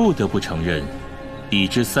我不得不承认，比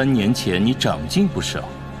之3年前你长进不少。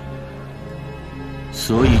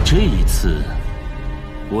所以这一次，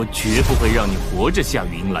我绝不会让你活着下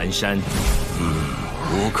云岚山。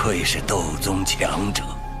不愧是斗宗强者。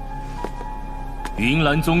云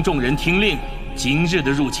岚宗众人听令，今日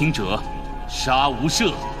的入侵者，杀无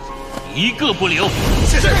赦，一个不留。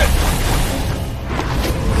是。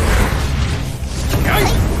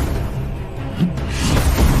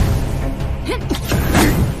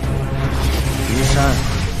云山，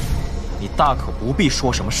你大可不必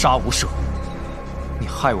说什么杀无赦。你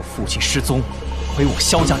害我父亲失踪，毁我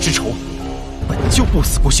萧家之仇，本就不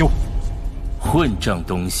死不休。混账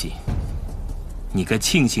东西！你该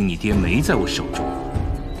庆幸你爹没在我手中，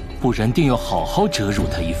不然定要好好折辱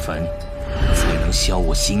他一番，才能消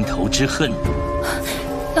我心头之恨。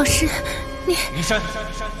老师，你……云山，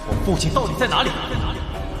我父亲到底在哪里？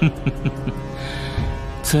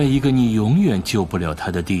在一个你永远救不了他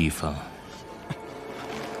的地方。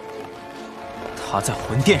他在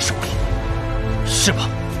魂殿手里，是吧？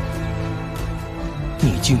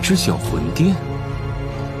你竟知晓魂殿？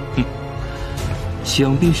哼，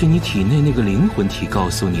想必是你体内那个灵魂体告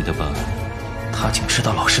诉你的吧？他竟知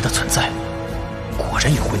道老师的存在，果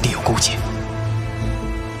然与魂殿有勾结。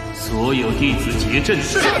所有弟子结阵。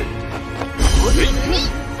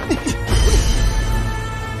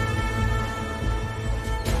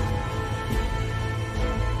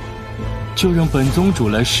就让本宗主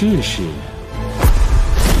来试试，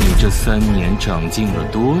你这3年长进了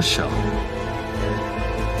多少？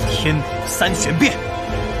天补3玄变，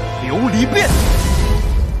琉璃变。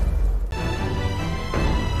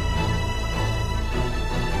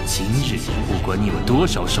今日不管你有多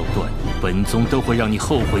少手段，本宗都会让你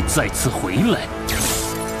后悔再次回来。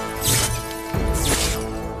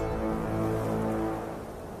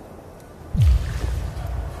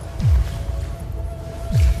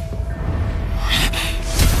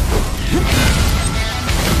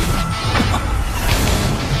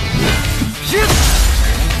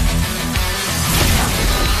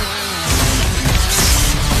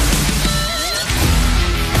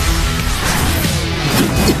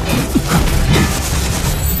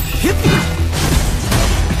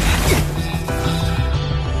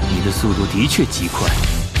速度的确极快，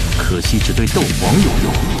可惜只对斗皇有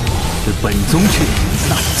用，对本宗却……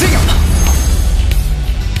那就这样吧，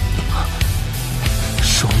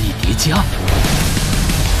双翼叠加。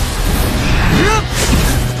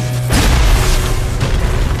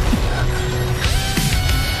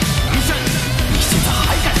云山，你现在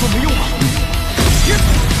还敢说没用吗？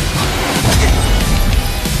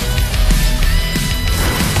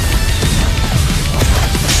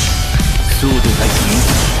速度还行，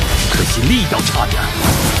可惜力道差点。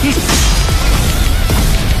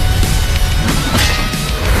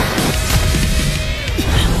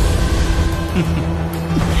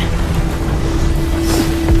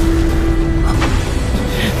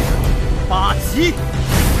袭！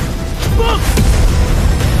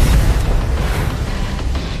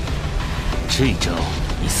这招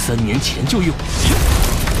你3年前就用，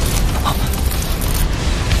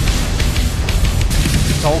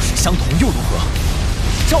招式相同又如何？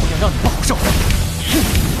照样让你不好受。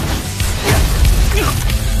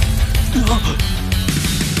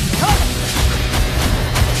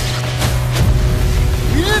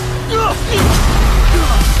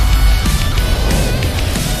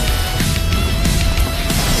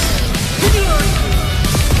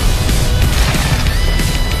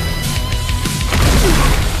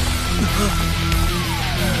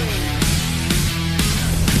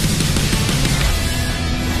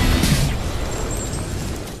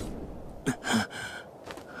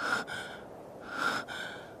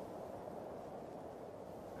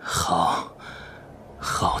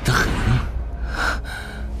好得很。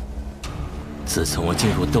自从我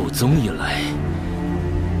进入斗宗以来，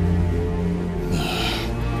你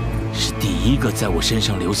是第一个在我身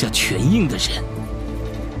上留下拳印的人。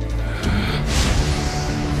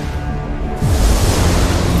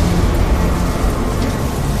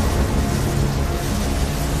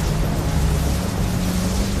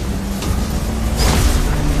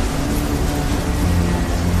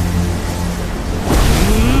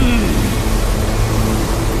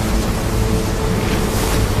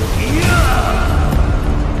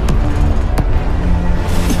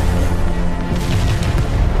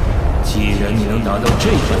达到这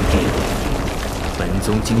般地步，本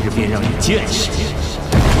宗今日便让你见识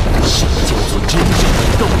什么叫做真正的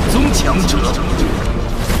斗宗强者。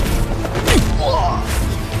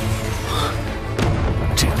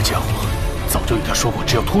这个家伙早就与他说过，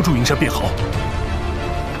只要拖住云山便好。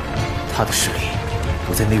他的实力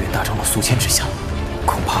不在内院大长老苏谦之下，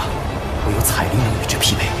恐怕唯有彩铃能与之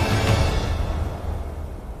匹配。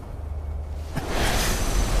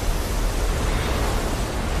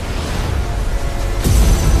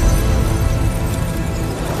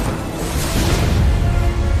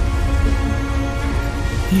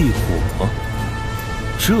异火，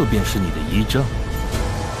这便是你的依仗。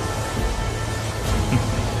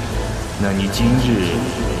那你今日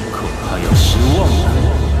恐怕要失望了。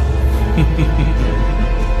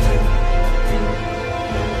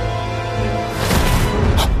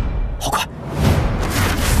好快！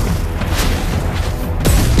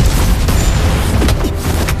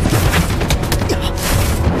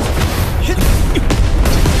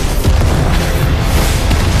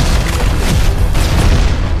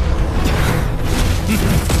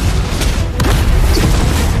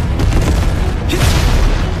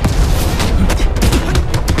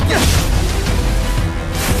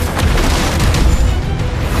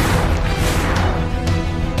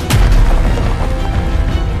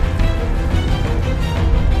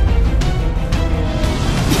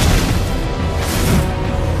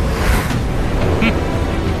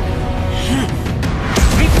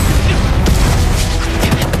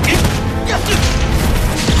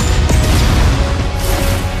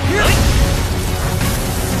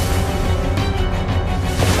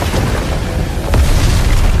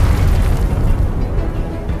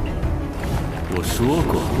说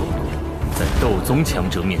过，在斗宗强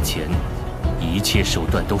者面前，一切手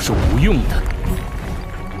段都是无用的。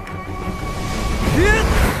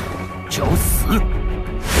找死！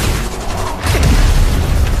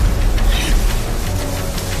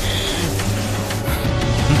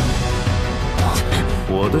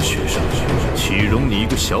我的学生岂容你一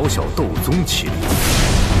个小小斗宗欺凌？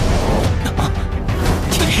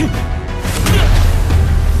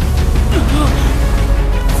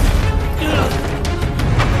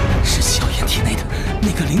是萧炎体内的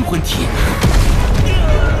那个灵魂体。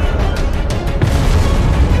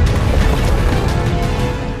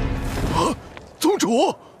啊！宗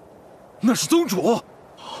主，那是宗主！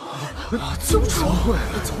宗主，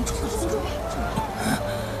宗主！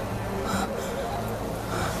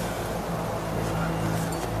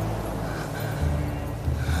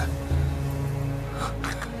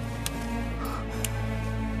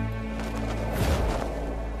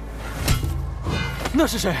那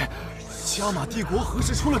是谁？加玛帝国何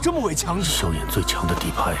时出了这么位强者？萧炎最强的底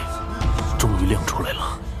牌，终于亮出来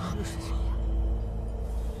了。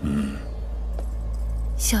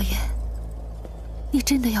萧炎，你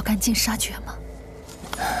真的要赶尽杀绝吗？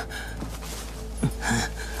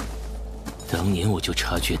当年我就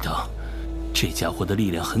察觉到，这家伙的力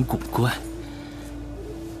量很古怪。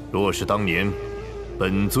若是当年，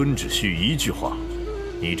本尊只需一句话，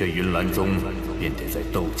你这云岚宗便得在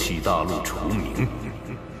斗气大陆除名。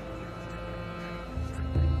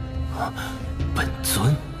本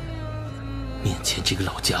尊，面前这个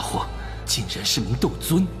老家伙竟然是名斗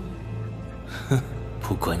尊。哼，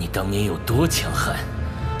不管你当年有多强悍，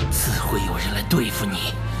自会有人来对付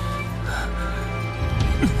你。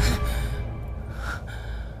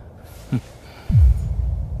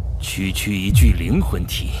区区一具灵魂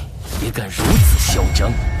体，也敢如此嚣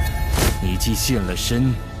张？你既现了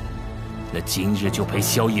身，那今日就陪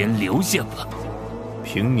萧炎留下吧。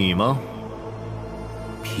凭你吗？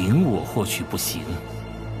凭我或许不行，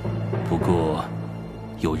不过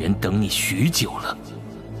有人等你许久了。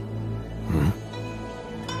嗯。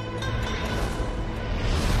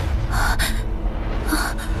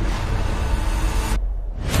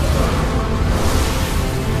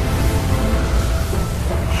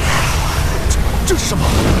这是什么？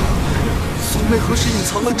宗内何时隐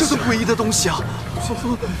藏了这个诡异的东西啊？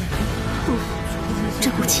这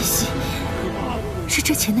股气息是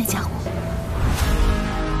之前那家伙。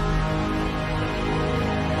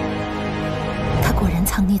他果然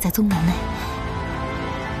藏匿在宗门内，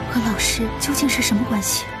和老师究竟是什么关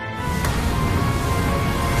系？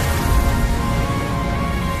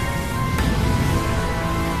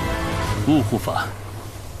雾护法。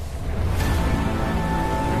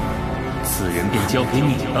此人便交给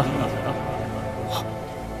你了。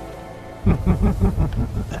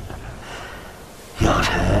药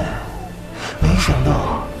尘，没想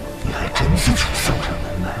到你还真自己送上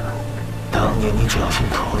门来了。当年你侥幸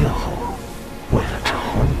逃掉后，为了找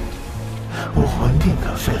你，我魂殿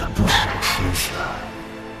可费了不少心思啊。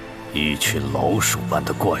一群老鼠般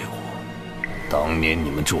的怪物，当年你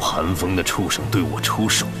们助寒风的畜生对我出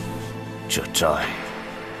手，这债，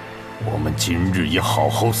我们今日也好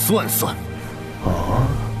好算算。哦，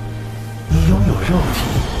你拥有肉体，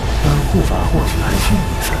本护法或许还欠你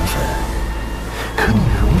3分，可你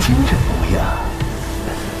如今这模样，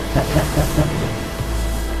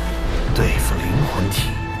对付灵魂体，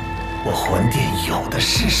我魂殿有的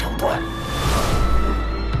是手段。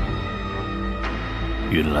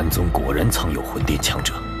云岚宗果然藏有魂殿强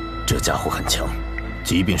者，这家伙很强，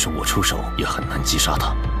即便是我出手，也很难击杀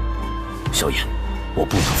他。萧炎，我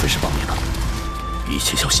不能分尸帮灭他，一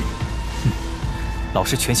切小心。老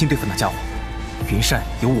师全心对付那家伙，云山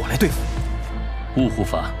由我来对付。雾护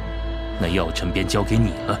法，那药尘便交给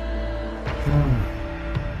你了。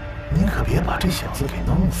您可别把这小子给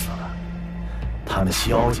弄死了。他们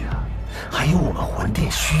萧家还有我们魂殿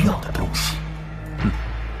需要的东西。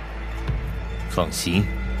放心，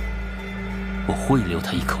我会留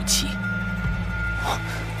他一口气。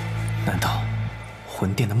难道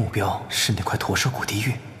魂殿的目标是那块驼蛇骨地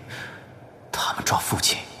狱？他们抓父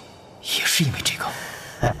亲也是因为这个？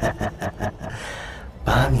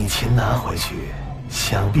把你钱拿回去，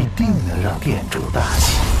想必定能让店主大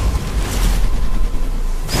喜。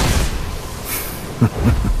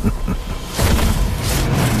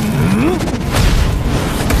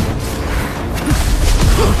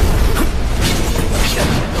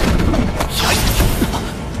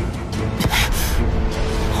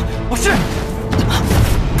不是，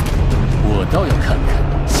我倒要看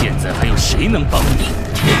看，现在还有谁能帮你。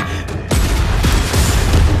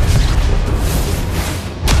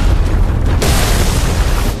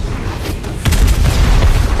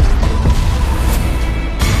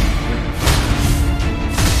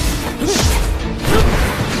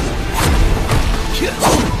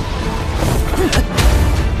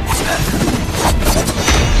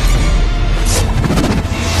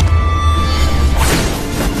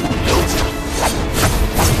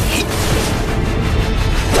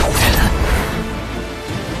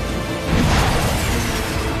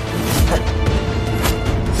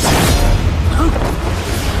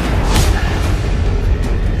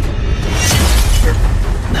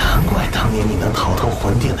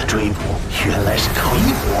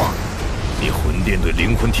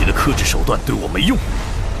对我没用，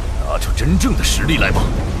拿出真正的实力来吧，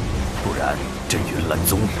不然这云岚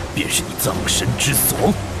宗便是你葬身之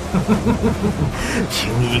所。轻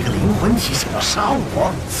易一个灵魂体想要杀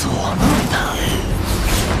我，做梦呢！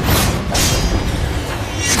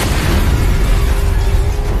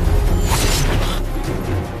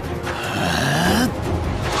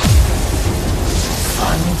三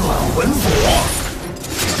段魂锁。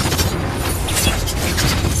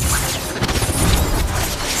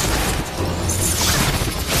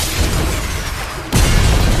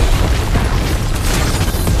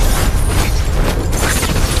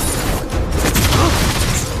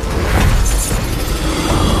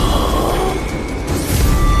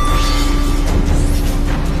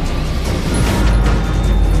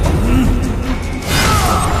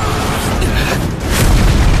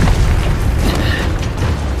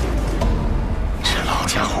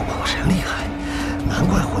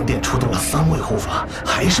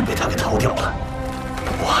还是被他给逃掉了，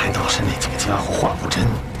我还倒是那几个家伙话不真，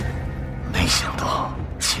没想到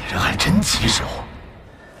竟然还真棘手。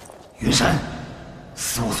云山，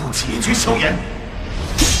速速解决萧炎！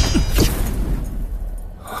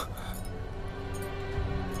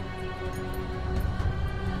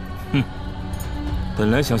哼，本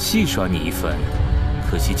来想戏耍你一番，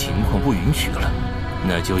可惜情况不允许了，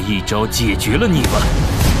那就一招解决了你吧。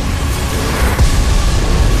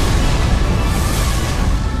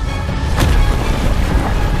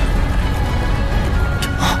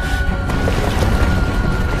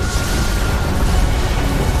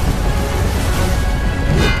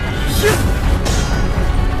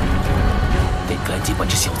 赶紧把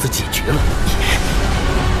这小子解决了，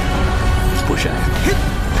不然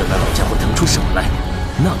等那老家伙腾出手来，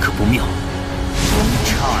那可不妙。风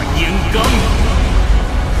叉烟罡。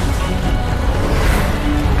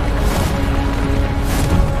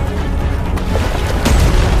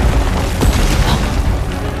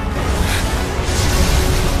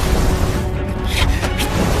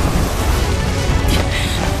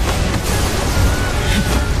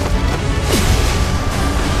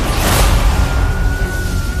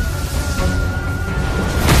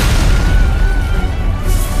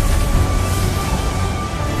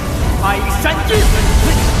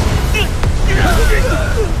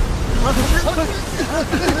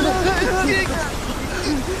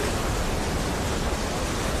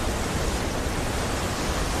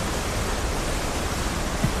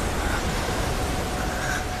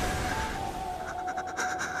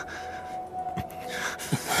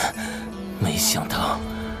 没想到，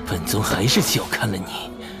本宗还是小看了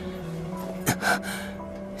你。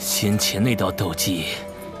先前那道斗技，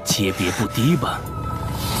级别不低吧？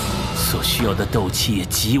所需要的斗气也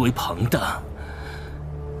极为庞大。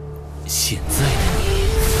现在的你，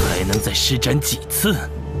还能再施展几次？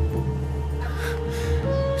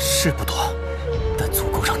是不多，但足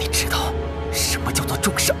够让你知道什么叫做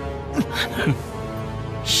重伤。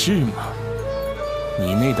是吗？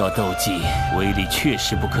你那道斗技威力确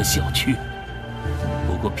实不可小觑。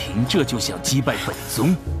 不过凭这就想击败本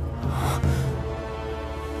宗，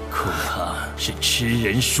恐怕是痴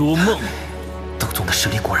人说梦。斗宗的实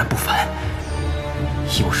力果然不凡，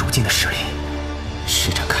以我如今的实力，施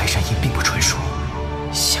展开山印并不纯熟，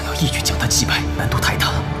想要一举将他击败，难度太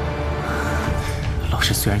大。老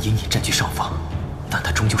师虽然隐隐占据上风，但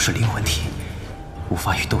他终究是灵魂体，无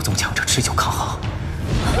法与斗宗强者持久抗衡。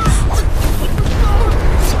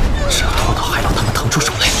只要拖到还让他们腾出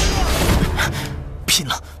手来。 拼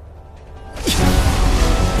了！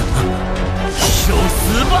受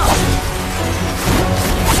死吧！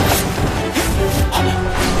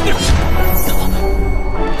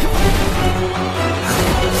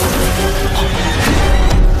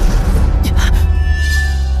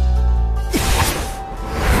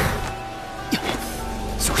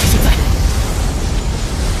就是现在！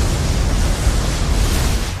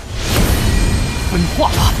分化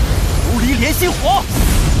吧，琉璃莲心火！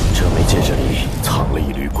 这枚戒指里藏了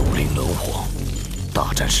一缕古灵轮火，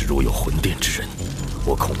大战时若有魂殿之人，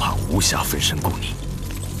我恐怕无暇分身顾你，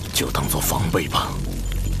就当做防备吧。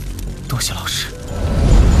多谢老师。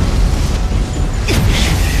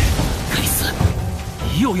该死，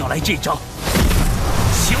又要来这招！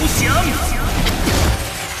休想！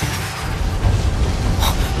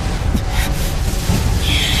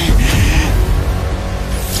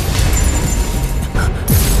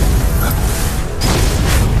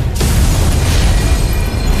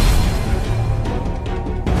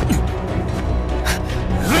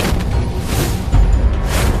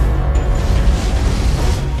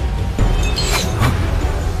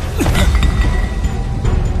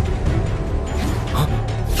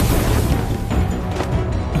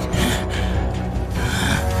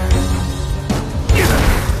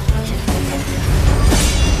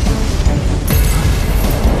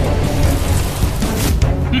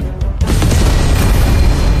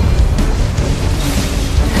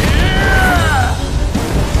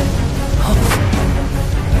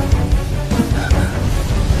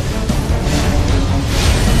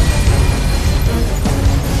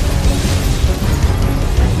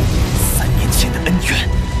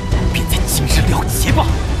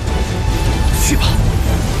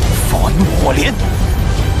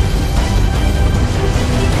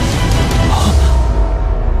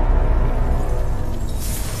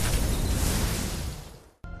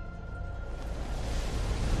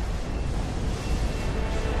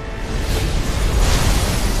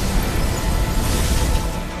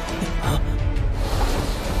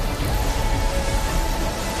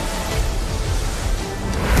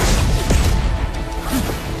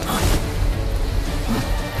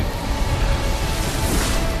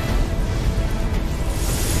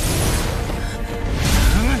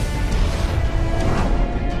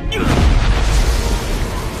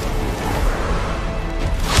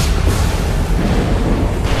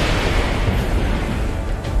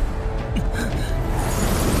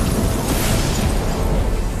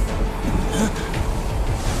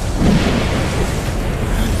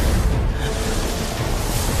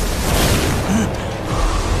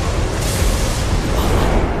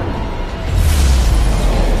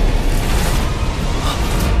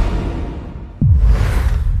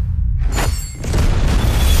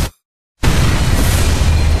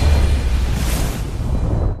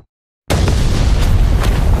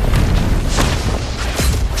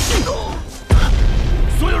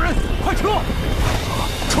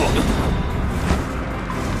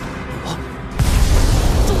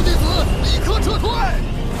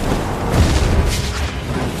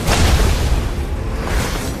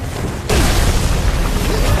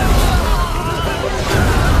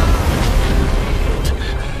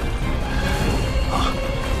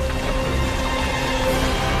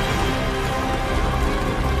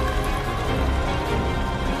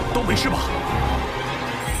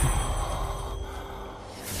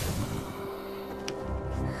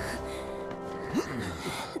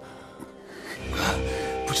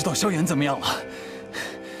不知道萧炎怎么样了。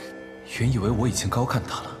原以为我已经高看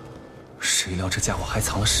他了，谁料这家伙还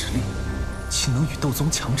藏了实力，竟能与斗宗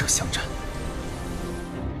强者相战。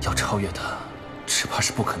要超越他，只怕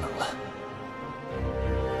是不可能了。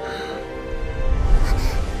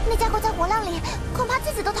那家伙在火浪里，恐怕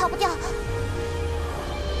自己都逃不掉。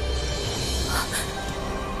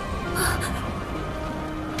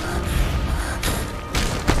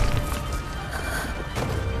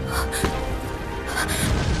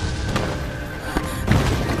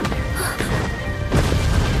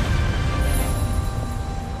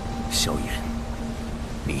萧炎，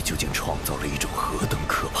你究竟创造了一种何等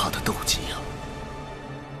可怕的斗技啊！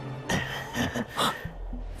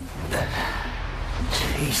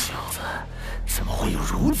这小子怎么会有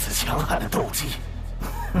如此强悍的斗技？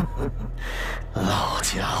老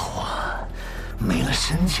家伙，没了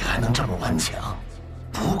身体还能这么顽强，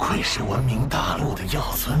不愧是闻名大陆的药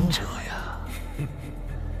尊者呀！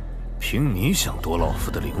凭你想夺老夫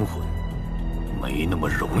的灵魂，没那么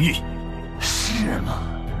容易。是吗？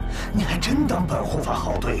你还真当本护法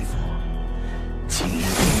好对付？今日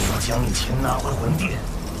定要将你擒拿回魂殿，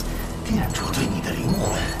殿主对你的灵魂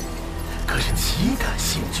可是极感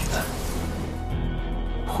兴趣的。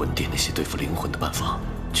魂殿那些对付灵魂的办法，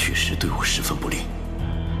确实对我十分不利。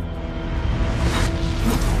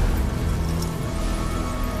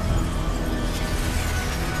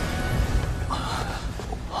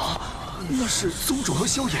那是宗主和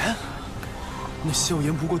萧炎。那萧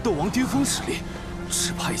炎不过斗王巅峰实力，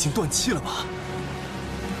只怕已经断气了吧？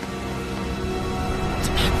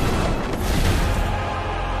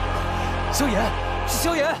萧炎，是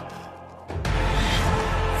萧炎！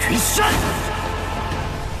云山！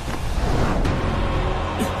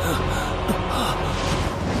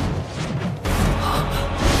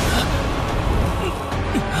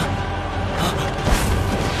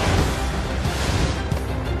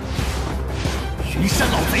云山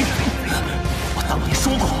老贼，我当年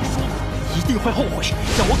说过，一定会后悔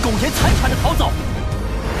让我苟延残喘的逃走。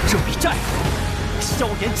这笔债，萧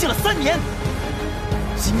炎借了3年，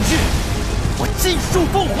今日我尽数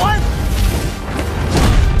奉还。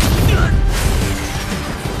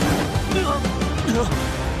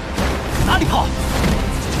哪里跑？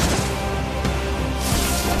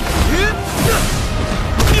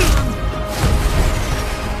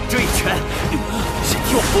这一拳是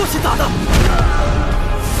替我父亲打的，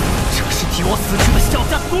这是替我死去的萧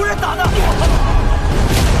家族人打的，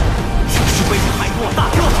这是为你害我大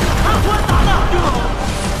哥阿欢打的，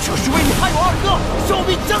这是为你害我二哥小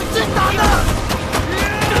命将军打的。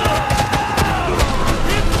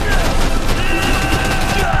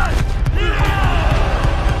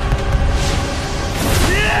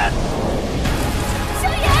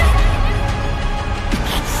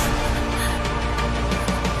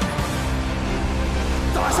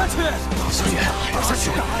萧炎，打下去！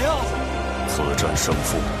打呀！此战胜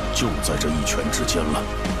负就在这一拳之间了。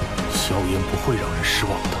萧炎不会让人失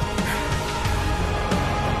望的。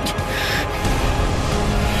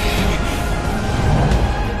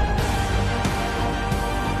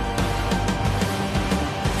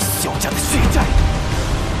萧家的血债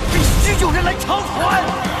必须有人来偿还！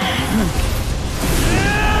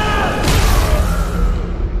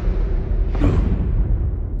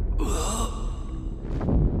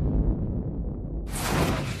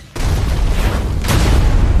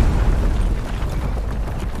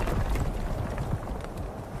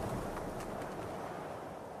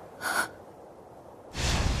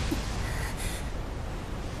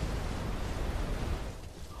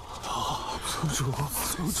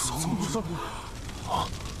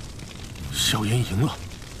萧炎赢了。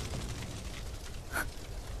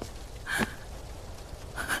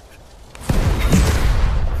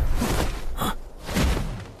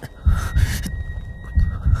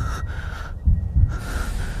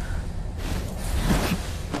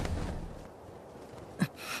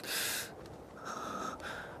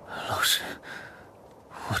老师，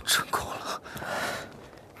我成功了。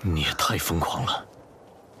你也太疯狂了，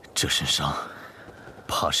这身伤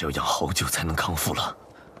怕是要养好久才能康复了。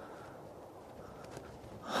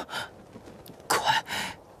快，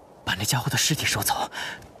把那家伙的尸体收走，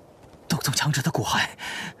斗宗强者的骨骸。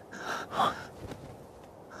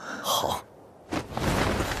好。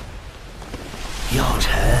药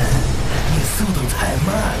尘，你速度太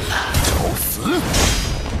慢了，找死！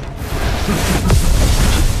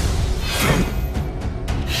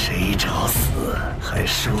谁找死还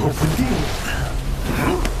说不定呢。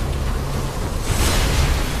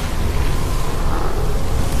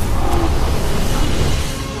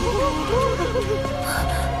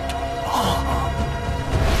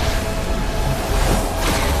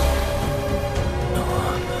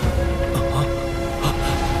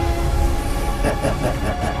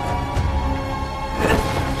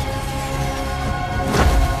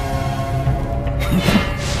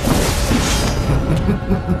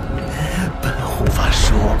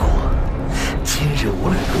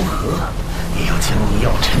也要将你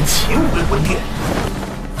药尘请回魂殿。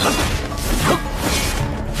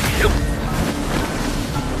九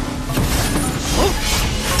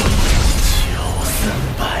三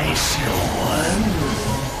百世魂。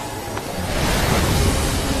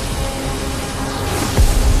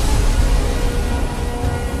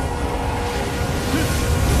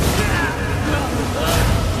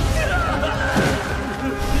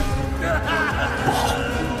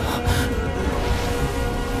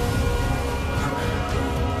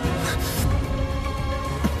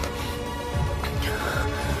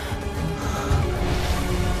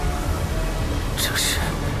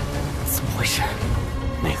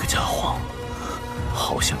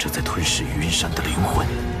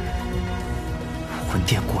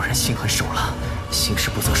心狠手辣，行事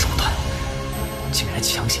不择手段，竟然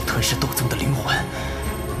强行吞噬斗宗的灵魂。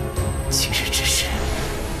今日之事，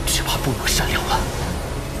只怕不能善了了。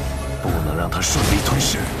不能让他顺利吞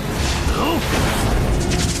噬。走。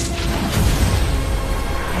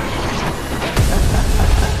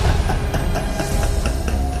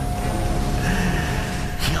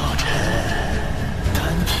药尘，单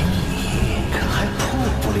凭你可还破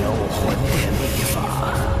不了我魂殿秘法。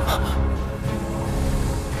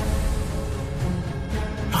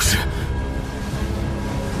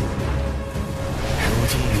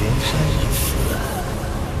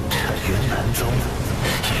云岚宗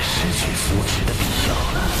也失去扶持的必要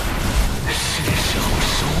了，是时候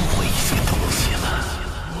收回一些东西了。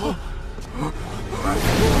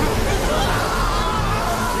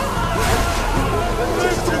这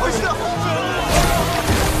是怎么回事啊？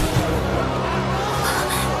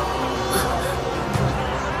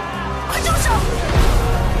快住手！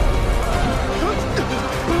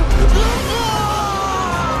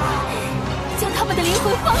将他们的灵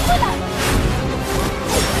魂还回来！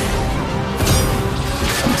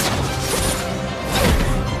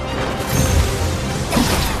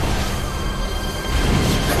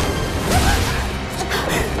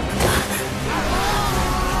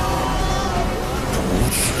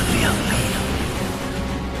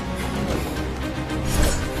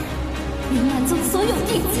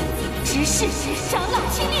长老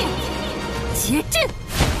听令，结阵！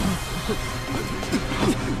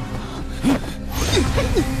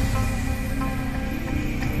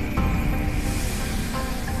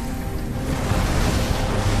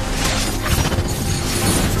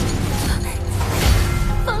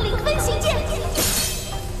风铃分形剑！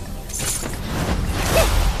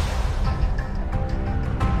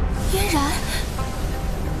嫣然，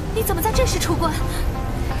你怎么在这时出关？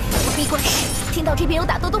我闭关时听到这边有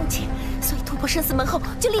打斗动静。所以突破生死门后，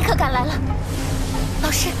就立刻赶来了。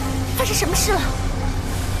老师，发生什么事了？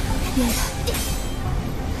嫣然，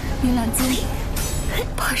云岚宗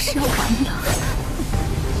怕是要完了。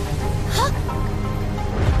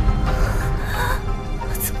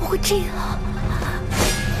怎么会这样？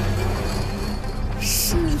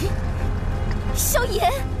是你，萧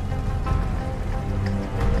炎。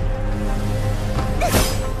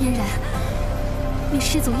嫣然，你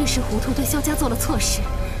师祖一时糊涂，对萧家做了错事。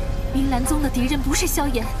云岚宗的敌人不是萧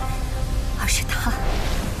炎，而是他，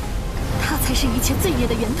他才是一切罪孽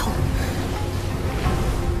的源头。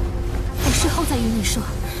我事后再与你说，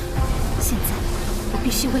现在我必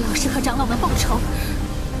须为老师和长老们报仇。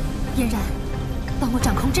嫣然，帮我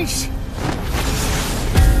掌控阵势。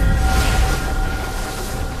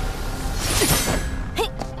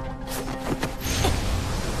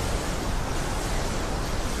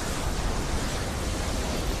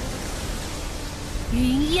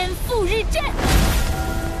云烟赴日阵，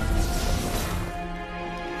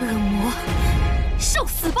恶魔，受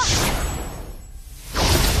死吧！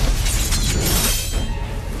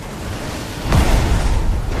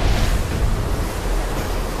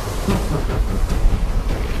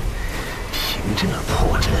凭这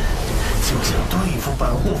破阵就想对付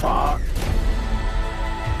本护法？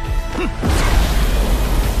哼！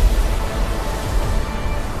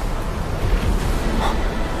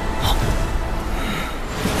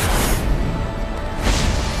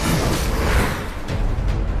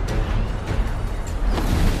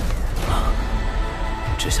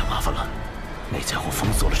这下麻烦了，那家伙封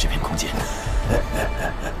锁了这片空间。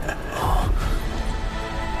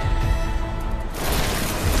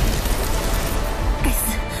该死！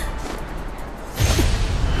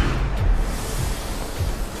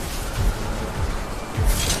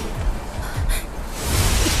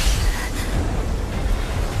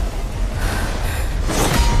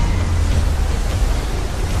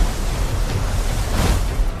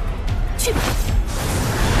去吧！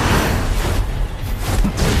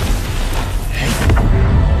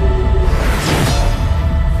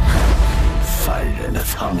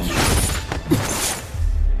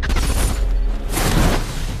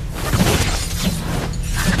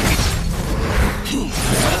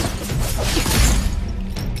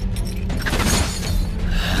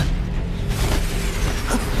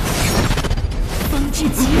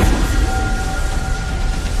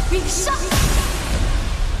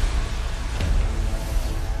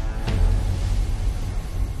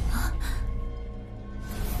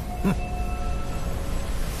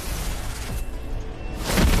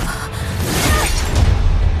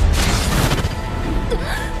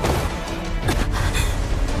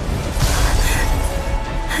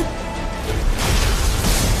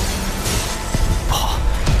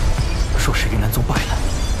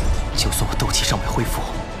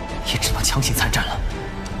强行参战了，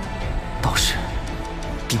到时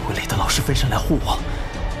定会累得老师分身来护我。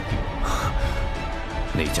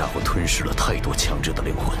那家伙吞噬了太多强者的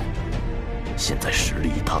灵魂，现在实力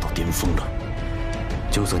已达到巅峰了。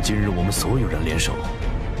就算今日我们所有人联手，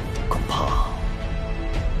恐怕……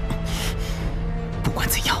不管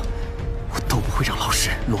怎样，我都不会让老师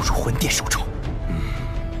落入魂殿手中。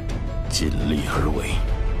尽力而为，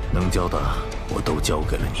能教的我都教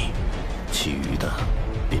给了你，其余的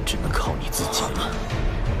便只能靠你自己了。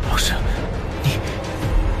老师，你……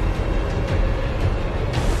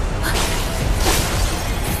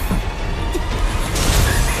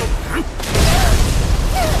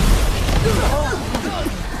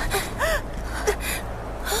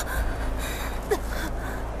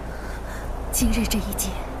今日这一劫，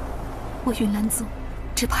我云岚宗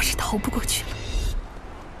只怕是逃不过去了。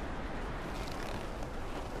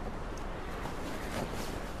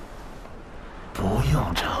不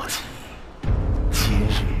用着急，今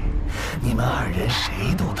日你们二人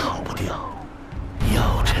谁都逃不掉。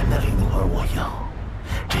药尘的灵魂我要，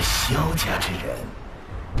这萧家之人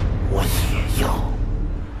我也要。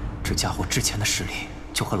这家伙之前的实力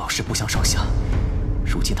就和老师不相上下，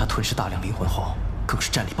如今他吞噬大量灵魂后，更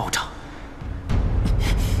是战力暴涨。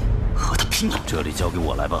和他拼了！这里交给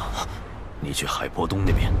我来吧，你去海波东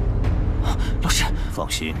那边。老师，放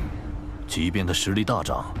心，即便他实力大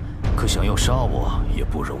涨，可想要杀我也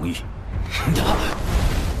不容易。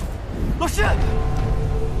老师，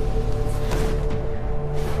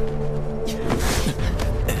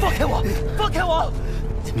放开我！放开我！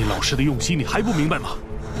你老师的用心你还不明白吗？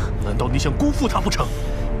难道你想辜负他不成？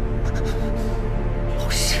老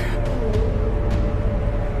师，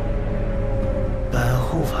本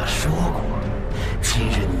护法说过，今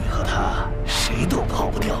日你和他谁都跑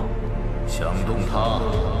不掉。想动他，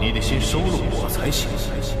你得先收了我才行。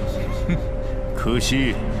哼，可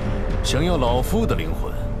惜，想要老夫的灵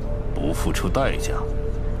魂，不付出代价，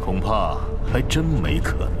恐怕还真没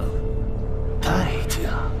可能。代价，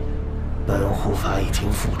本护法已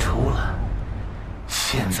经付出了，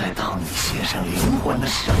现在到你献上灵魂的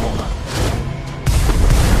时候了。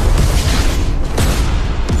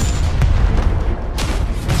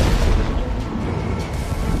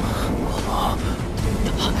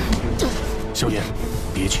萧炎，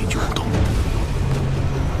别轻举妄动。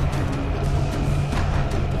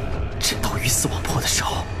真到鱼死网破的时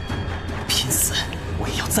候，拼死我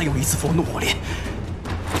也要再用一次佛怒火炼，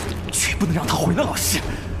绝不能让他毁了老师。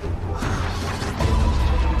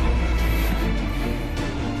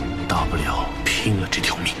大不了拼了这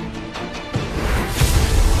条命。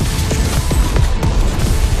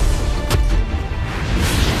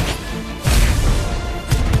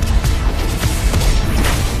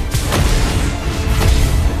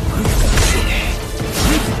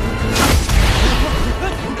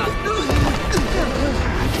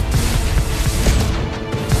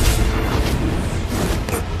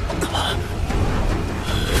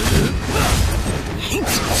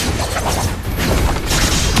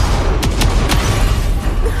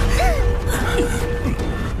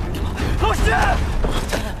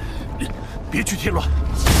别去添乱！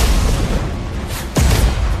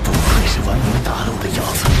不愧是闻名大陆的药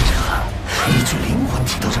尊者，一具灵魂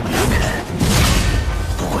体都这么难啃。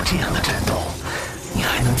不过这样的战斗，你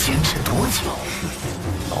还能坚持多久？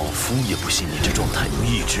老夫也不信你这状态能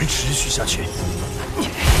一直持续下去。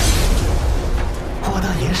我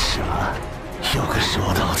倒也傻，有个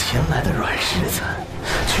手到擒来的软柿子，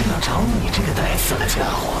却要找你这个带刺的家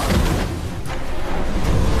伙。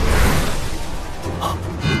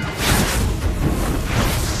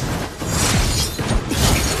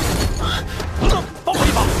帮我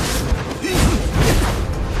一把！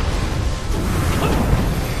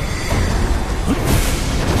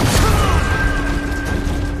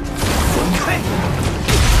滚开！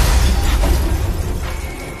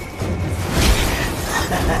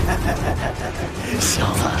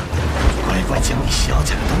小子，乖乖将你萧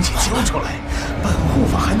家的东西交出来，本护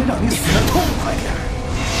法还能让你死得痛快点儿。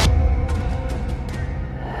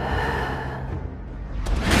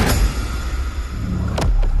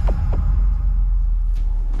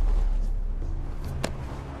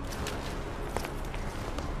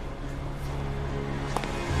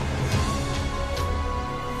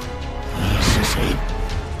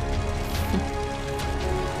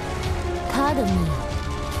他的命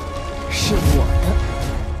是我的。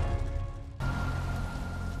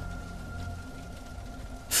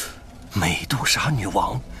美杜莎女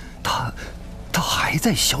王，她还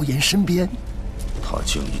在萧炎身边。他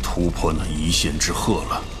竟已突破那一线之鹤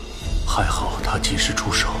了，还好他及时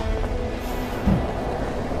出手。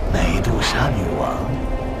美杜莎女王，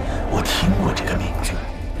我听过这个名字，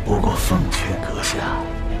不过奉劝阁下，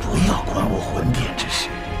不要管我魂殿之事，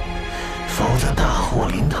否则大祸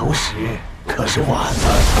临头时可是晚了。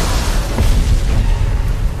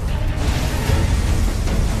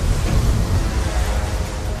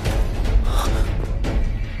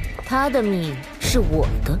他的命是我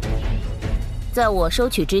的，在我收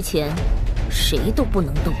取之前，谁都不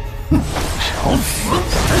能动。找死！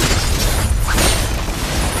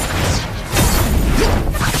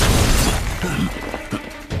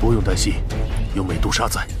不用担心，有美杜莎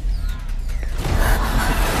在。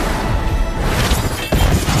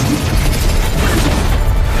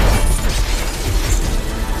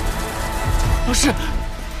老师，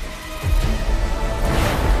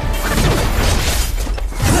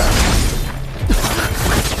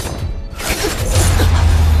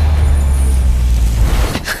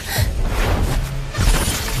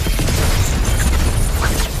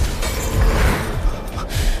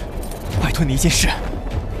拜托你一件事。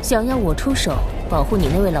想要我出手保护你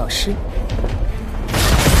那位老师？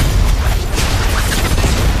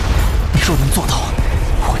你若能做到，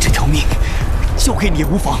我这条命交给你也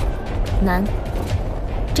无妨。难，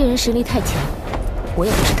这人实力太强，我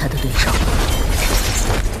也不是他的对手。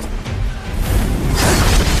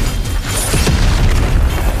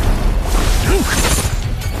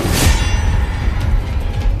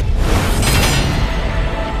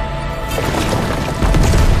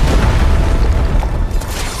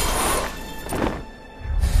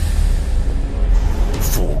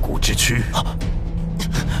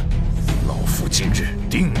老夫今日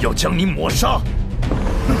定要将你抹杀！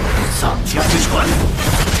丧家之犬！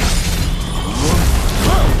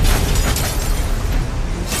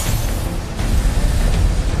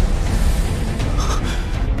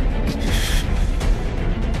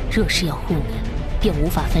若是要护你，便无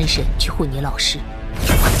法分神去护你老师。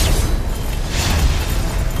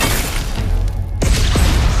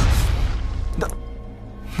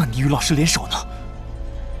那你与老师联手呢？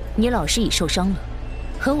你老师已受伤了，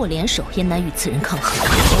和我联手也难与此人抗衡。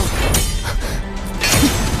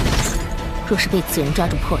若是被此人抓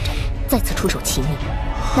住破绽，再次出手齐灭，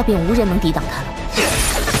那便无人能抵挡他了。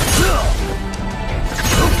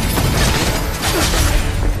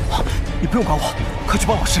你不用管我，快去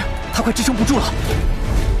帮老师，他快支撑不住了。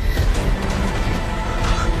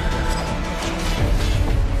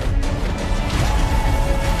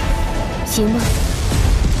行吧，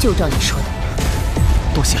就照你说的。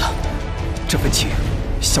多谢了，这份情，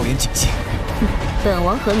萧炎谨记。本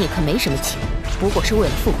王和你可没什么情，不过是为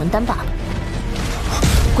了复魂丹罢了。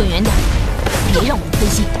滚远点，别让我们分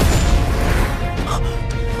心。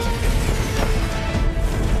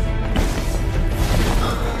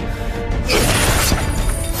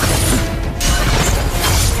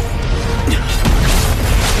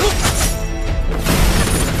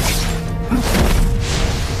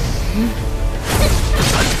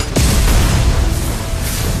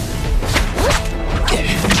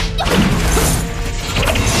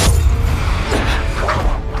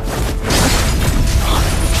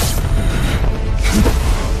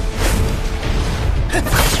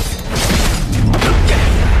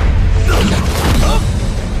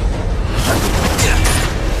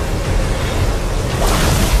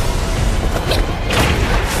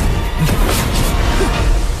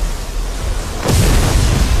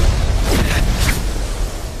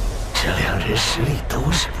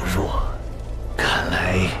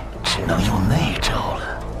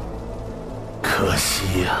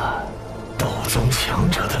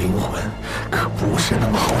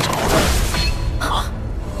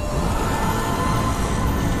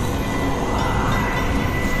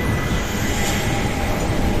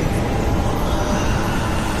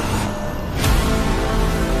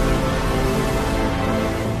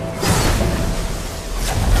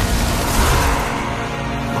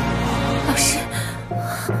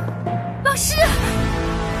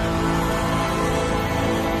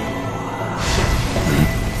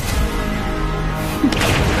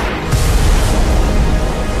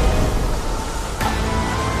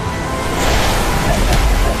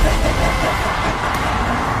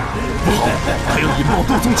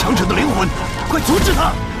强者的灵魂，快阻止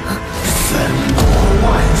他！森罗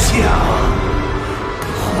万象，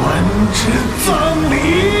魂之葬礼。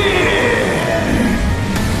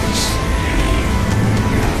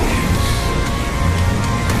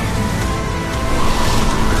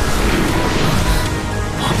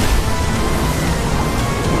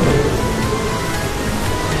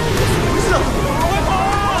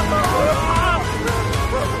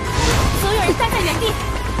所有人待在原地，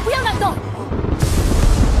不要乱动。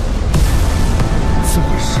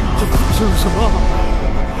这是什么？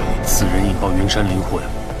此人引爆云山灵魂，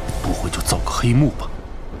不会就造个黑幕吧？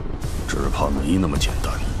只怕没那么简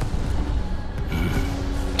单。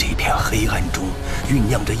这片黑暗中酝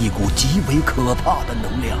酿着一股极为可怕的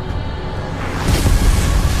能量。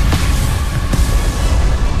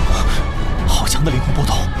好强的灵魂波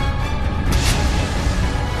动！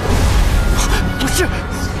不是，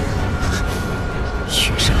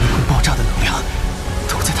云山灵魂爆炸的能量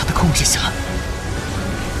都在他的控制下。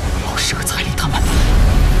老师和彩丽他们，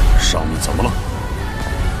上面怎么了？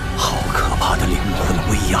好可怕的灵魂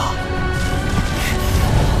威压！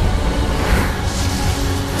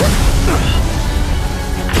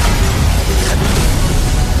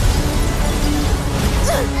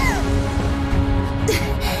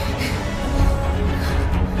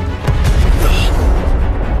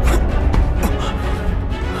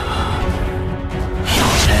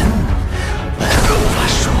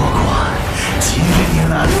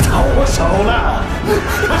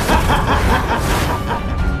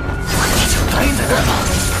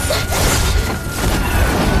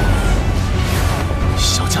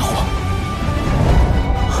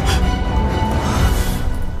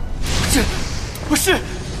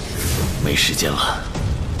没时间了，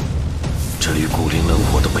这缕古灵冷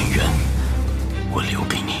火的本源，我留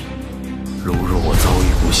给你。如若我遭遇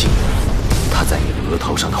不幸，它在你额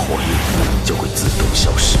头上的火焰就会自动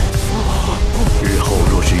消失。日后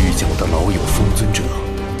若是遇见我的老友风尊者，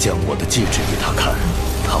将我的戒指给他看，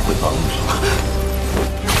他会帮你。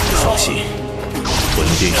放心，魂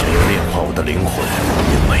殿想要炼化我的灵魂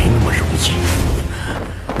也没那么容易。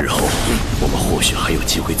日后我们或许还有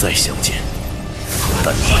机会再相见，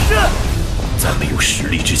但你在没有实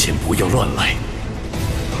力之前不要乱来。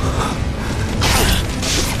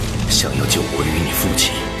想要救我与你父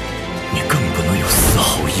亲，你更不能有丝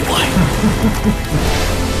毫意外。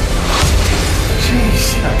这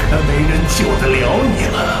下可没人救得了你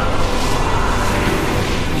了。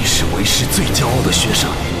你是为师最骄傲的学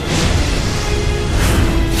生。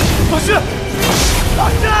老师，老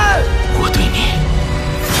师，我对你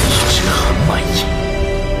一直很满意。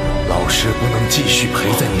老师不能继续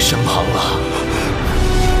陪在你身旁了，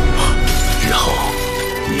日后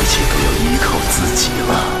一切都要依靠自己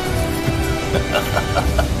了。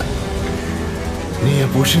你也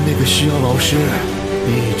不是那个需要老师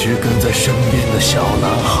一直跟在身边的小男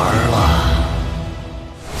孩了。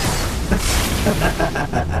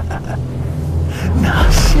拿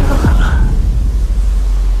下了。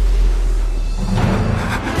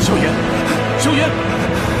萧炎，萧炎，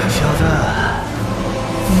小子，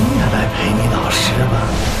你也来陪你老师吧。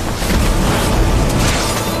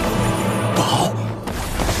不好，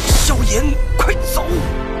萧炎，快走！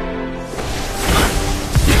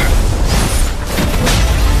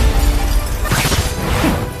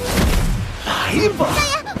来吧！萧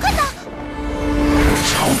炎，快走！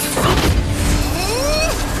找死！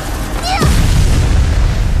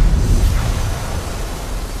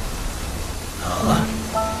啊！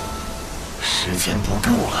时间不够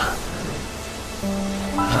了。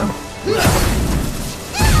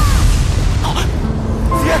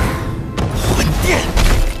魂殿，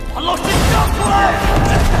把老师抓出来！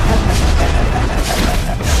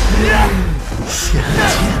想见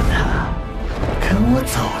他，跟我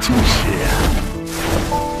走就是啊！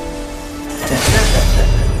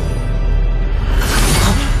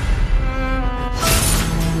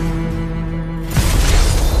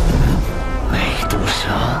没堵上，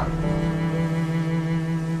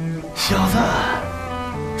小子，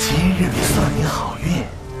今日里算你好运。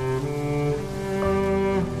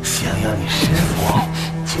想要你师傅，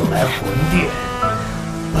就来魂殿，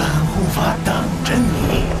本护法等着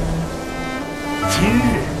你。今日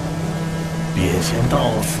便先到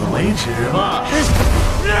此为止吧。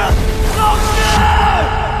老师！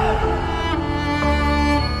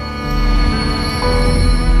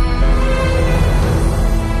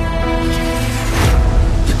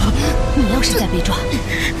你要是再被抓，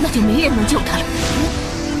那就没人能救他了。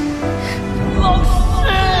老师！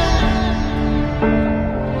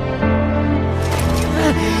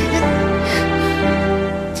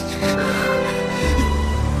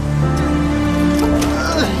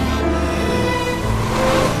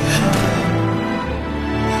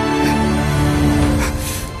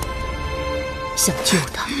想救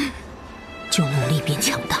他，就努力变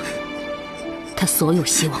强大。他所有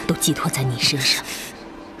希望都寄托在你身上，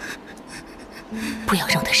不要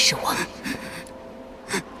让他失望。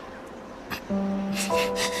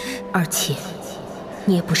而且，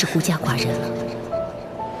你也不是孤家寡人了。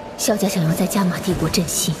萧家想要在加玛帝国振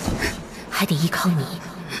兴，还得依靠你。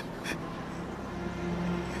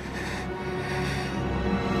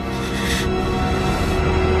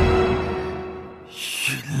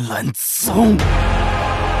云岚宗，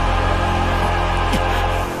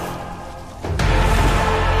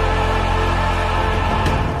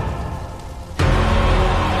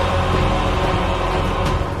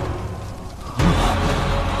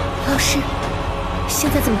现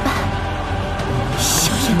在怎么办？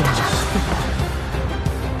萧炎他，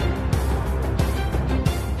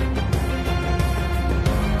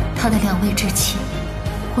他的2位至亲，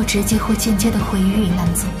或直接或间接的毁于云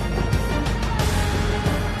岚宗，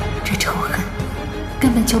这仇恨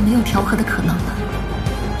根本就没有调和的可能了。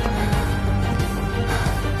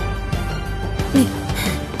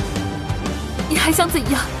你还想怎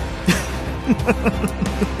样？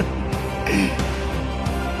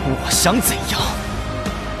我想怎样？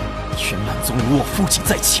云岚宗有我父亲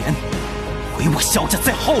在前，毁我萧家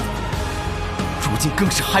在后，如今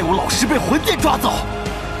更是害我老师被魂殿抓走，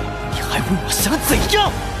你还问我想怎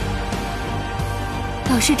样？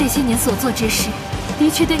老师这些年所做之事，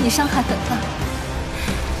的确对你伤害很大。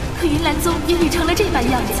可云岚宗也已成了这般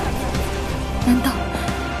样子，难道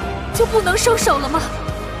就不能收手了吗？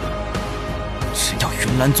只要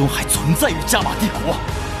云岚宗还存在于加玛帝国，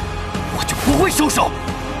我就不会收手。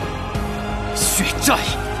血债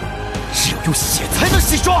只有用血才能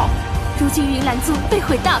洗刷。如今云岚宗被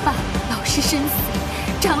毁大半，老师身死，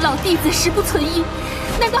长老弟子十不存一，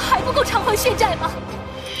难道还不够偿还血债吗？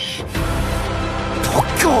不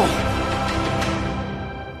够。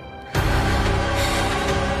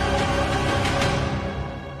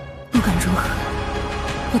不管如何，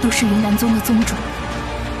我都是云岚宗的宗主。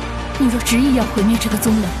你若执意要毁灭这个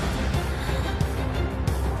宗门，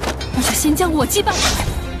那就先将我击败。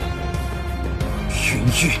云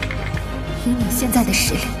玉，以你现在的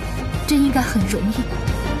实力，真应该很容易。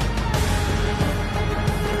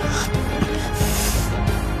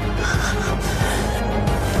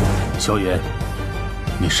萧炎，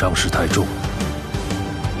你伤势太重，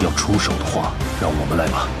要出手的话，让我们来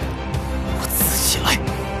吧。我自己来。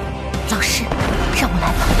老师，让我来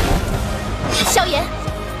吧。萧炎，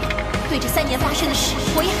对这3年发生的事，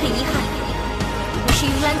我也很遗憾。我是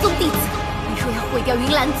云岚宗弟子，你若要毁掉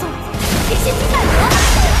云岚宗，别嫌弃太多。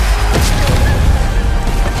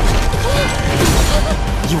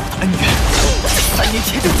你我的恩怨，3年前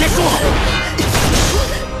就结束了。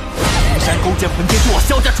云山勾结魂殿对我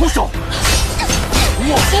萧家出手，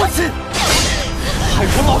我父亲害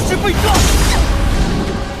我老师被抓，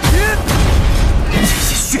这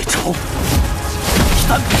些血仇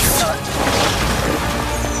，3辈子。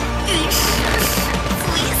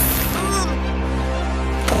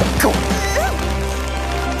不够。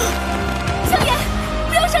萧炎，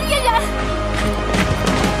不要伤嫣然。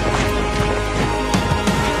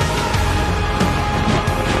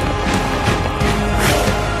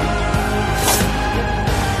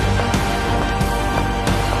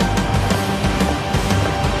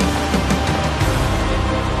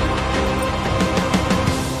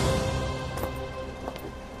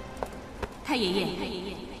太爷爷，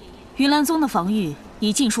云岚宗的防御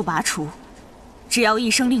已尽数拔除，只要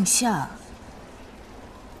一声令下。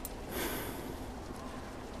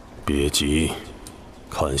别急，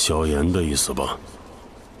看萧炎的意思吧。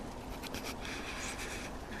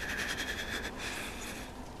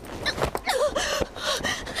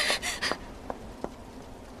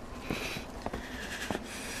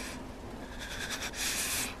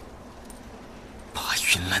把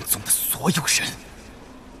云岚宗的所有人。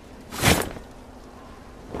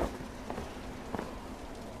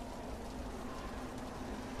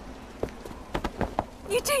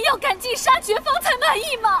你真要赶尽杀绝方才满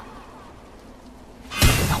意吗？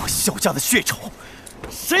那我萧家的血仇，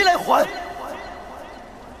谁来还？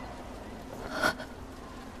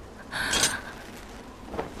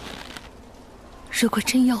如果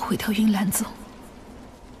真要毁掉云岚宗，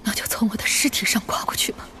那就从我的尸体上跨过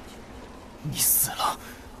去吧。你死了，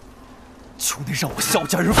就能让我萧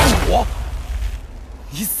家人复活；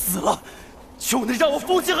你死了，就能让我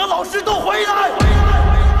父亲和老师都回来。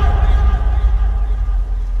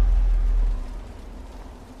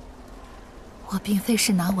我并非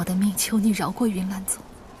是拿我的命求你饶过云岚宗，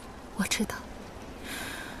我知道，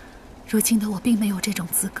如今的我并没有这种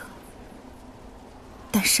资格。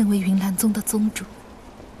但身为云岚宗的宗主，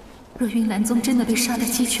若云岚宗真的被杀得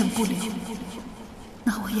鸡犬不留，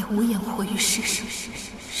那我也无颜活于世上，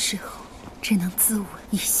事后只能自刎，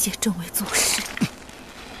以谢众位祖师。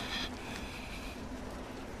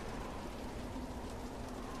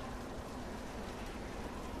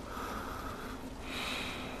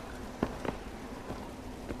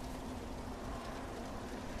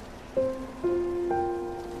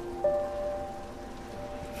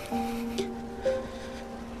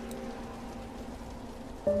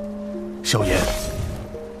萧炎，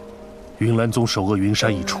云岚宗首恶云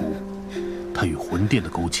山一除，他与魂殿的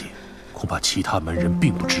勾结，恐怕其他门人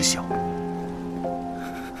并不知晓。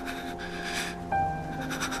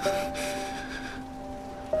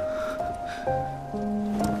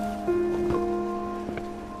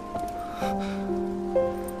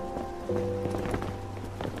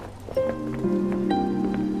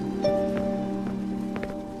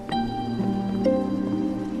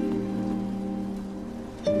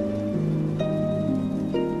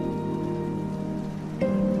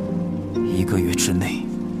个月之内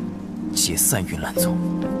解散云岚宗，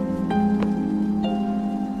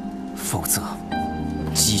否则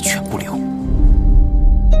鸡犬不留。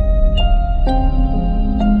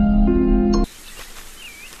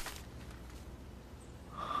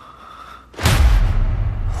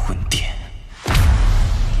魂殿，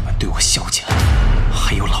你们对我萧家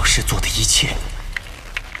还有老师做的一切，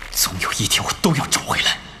总有一天我都要找回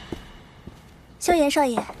来。萧炎少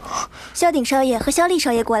爷、萧鼎少爷和萧厉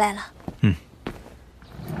少爷过来了。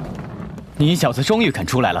你小子终于肯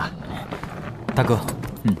出来了。大哥，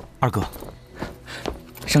二哥，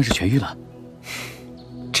伤势痊愈了。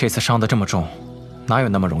这次伤得这么重，哪有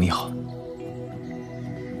那么容易好？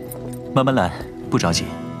慢慢来，不着急，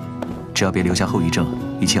只要别留下后遗症，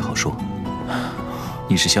一切好说。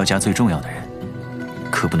你是萧家最重要的人，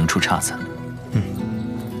可不能出岔子。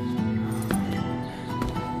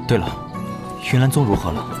对了，云岚宗如何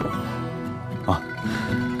了？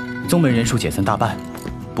宗门人数减散大半，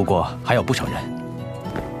不过还有不少人，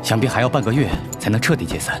想必还要半个月才能彻底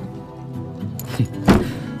解散。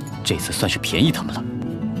这次算是便宜他们了。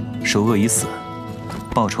首恶已死，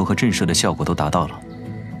报仇和震慑的效果都达到了，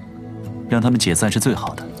让他们解散是最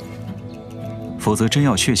好的。否则真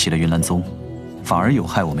要血洗了云岚宗，反而有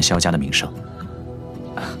害我们萧家的名声。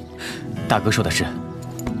大哥说的是，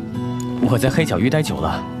我在黑角域待久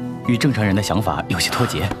了，与正常人的想法有些脱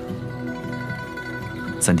节。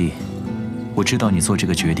三弟，我知道你做这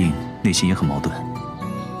个决定内心也很矛盾，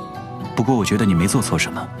不过我觉得你没做错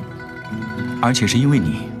什么，而且是因为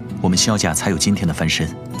你，我们萧家才有今天的翻身。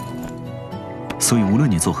所以无论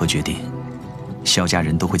你做何决定，萧家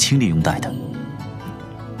人都会倾力拥戴的。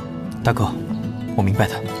大哥，我明白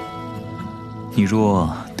的。你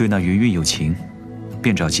若对那云云有情，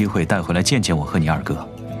便找机会带回来见见我和你二哥。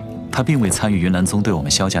他并未参与云岚宗对我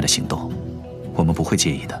们萧家的行动，我们不会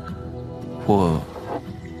介意的。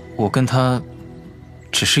我跟他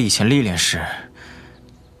只是以前历练时，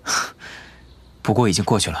不过已经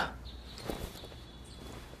过去了。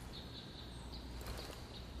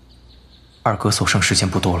二哥所剩时间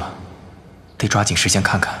不多了，得抓紧时间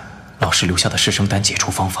看看老师留下的师生丹解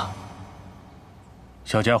除方法。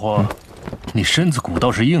小家伙，你身子骨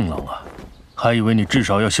倒是硬朗啊，还以为你至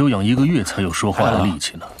少要休养1个月才有说话的力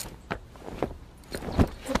气呢。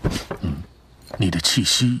你的气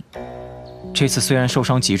息。这次虽然受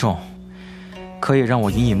伤极重，可也让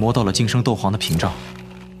我隐隐摸到了晋升斗皇的屏障。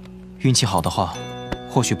运气好的话，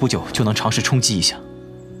或许不久就能尝试冲击一下。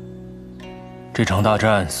这场大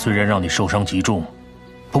战虽然让你受伤极重，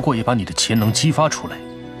不过也把你的潜能激发出来，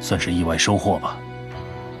算是意外收获吧。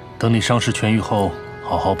等你伤势痊愈后，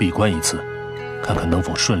好好闭关一次，看看能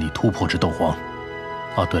否顺利突破至斗皇。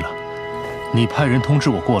啊，对了，你派人通知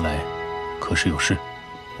我过来，可是有事？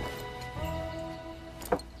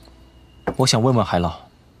我想问问海老，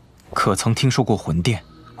可曾听说过魂殿？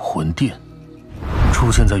魂殿，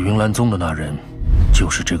出现在云岚宗的那人，就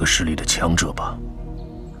是这个势力的强者吧？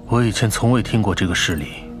我以前从未听过这个势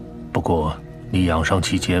力，不过你养伤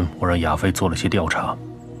期间，我让亚飞做了些调查，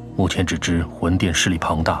目前只知魂殿势力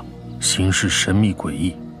庞大，行事神秘诡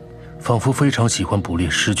异，仿佛非常喜欢捕猎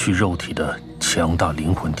失去肉体的强大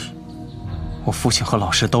灵魂体。我父亲和老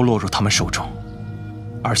师都落入他们手中，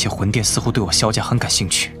而且魂殿似乎对我萧家很感兴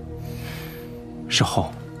趣。日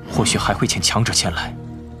后或许还会遣强者前来。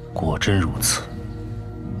果真如此，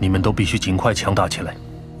你们都必须尽快强大起来，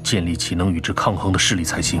建立起能与之抗衡的势力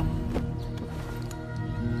才行。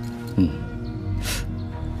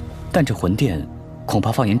但这魂殿恐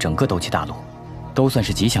怕放眼整个斗气大陆，都算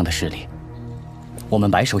是极强的势力。我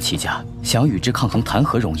们白手起家，想要与之抗衡，谈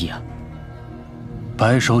何容易啊！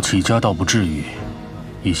白手起家倒不至于，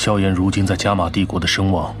以萧炎如今在加玛帝国的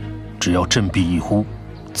声望，只要振臂一呼，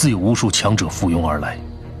自有无数强者蜂拥而来。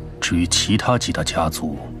至于其他几大家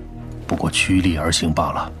族，不过趋利而行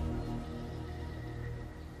罢了。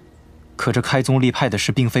可这开宗立派的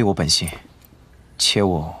事并非我本心，且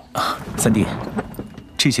我……三弟，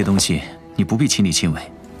这些东西你不必亲力亲为，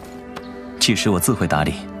届时我自会打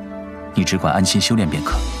理，你只管安心修炼便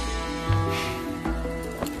可。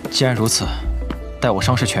既然如此，待我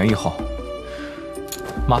伤势痊愈后，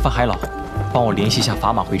麻烦海老帮我联系一下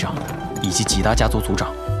法马会长以及几大家族族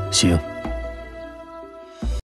长。行。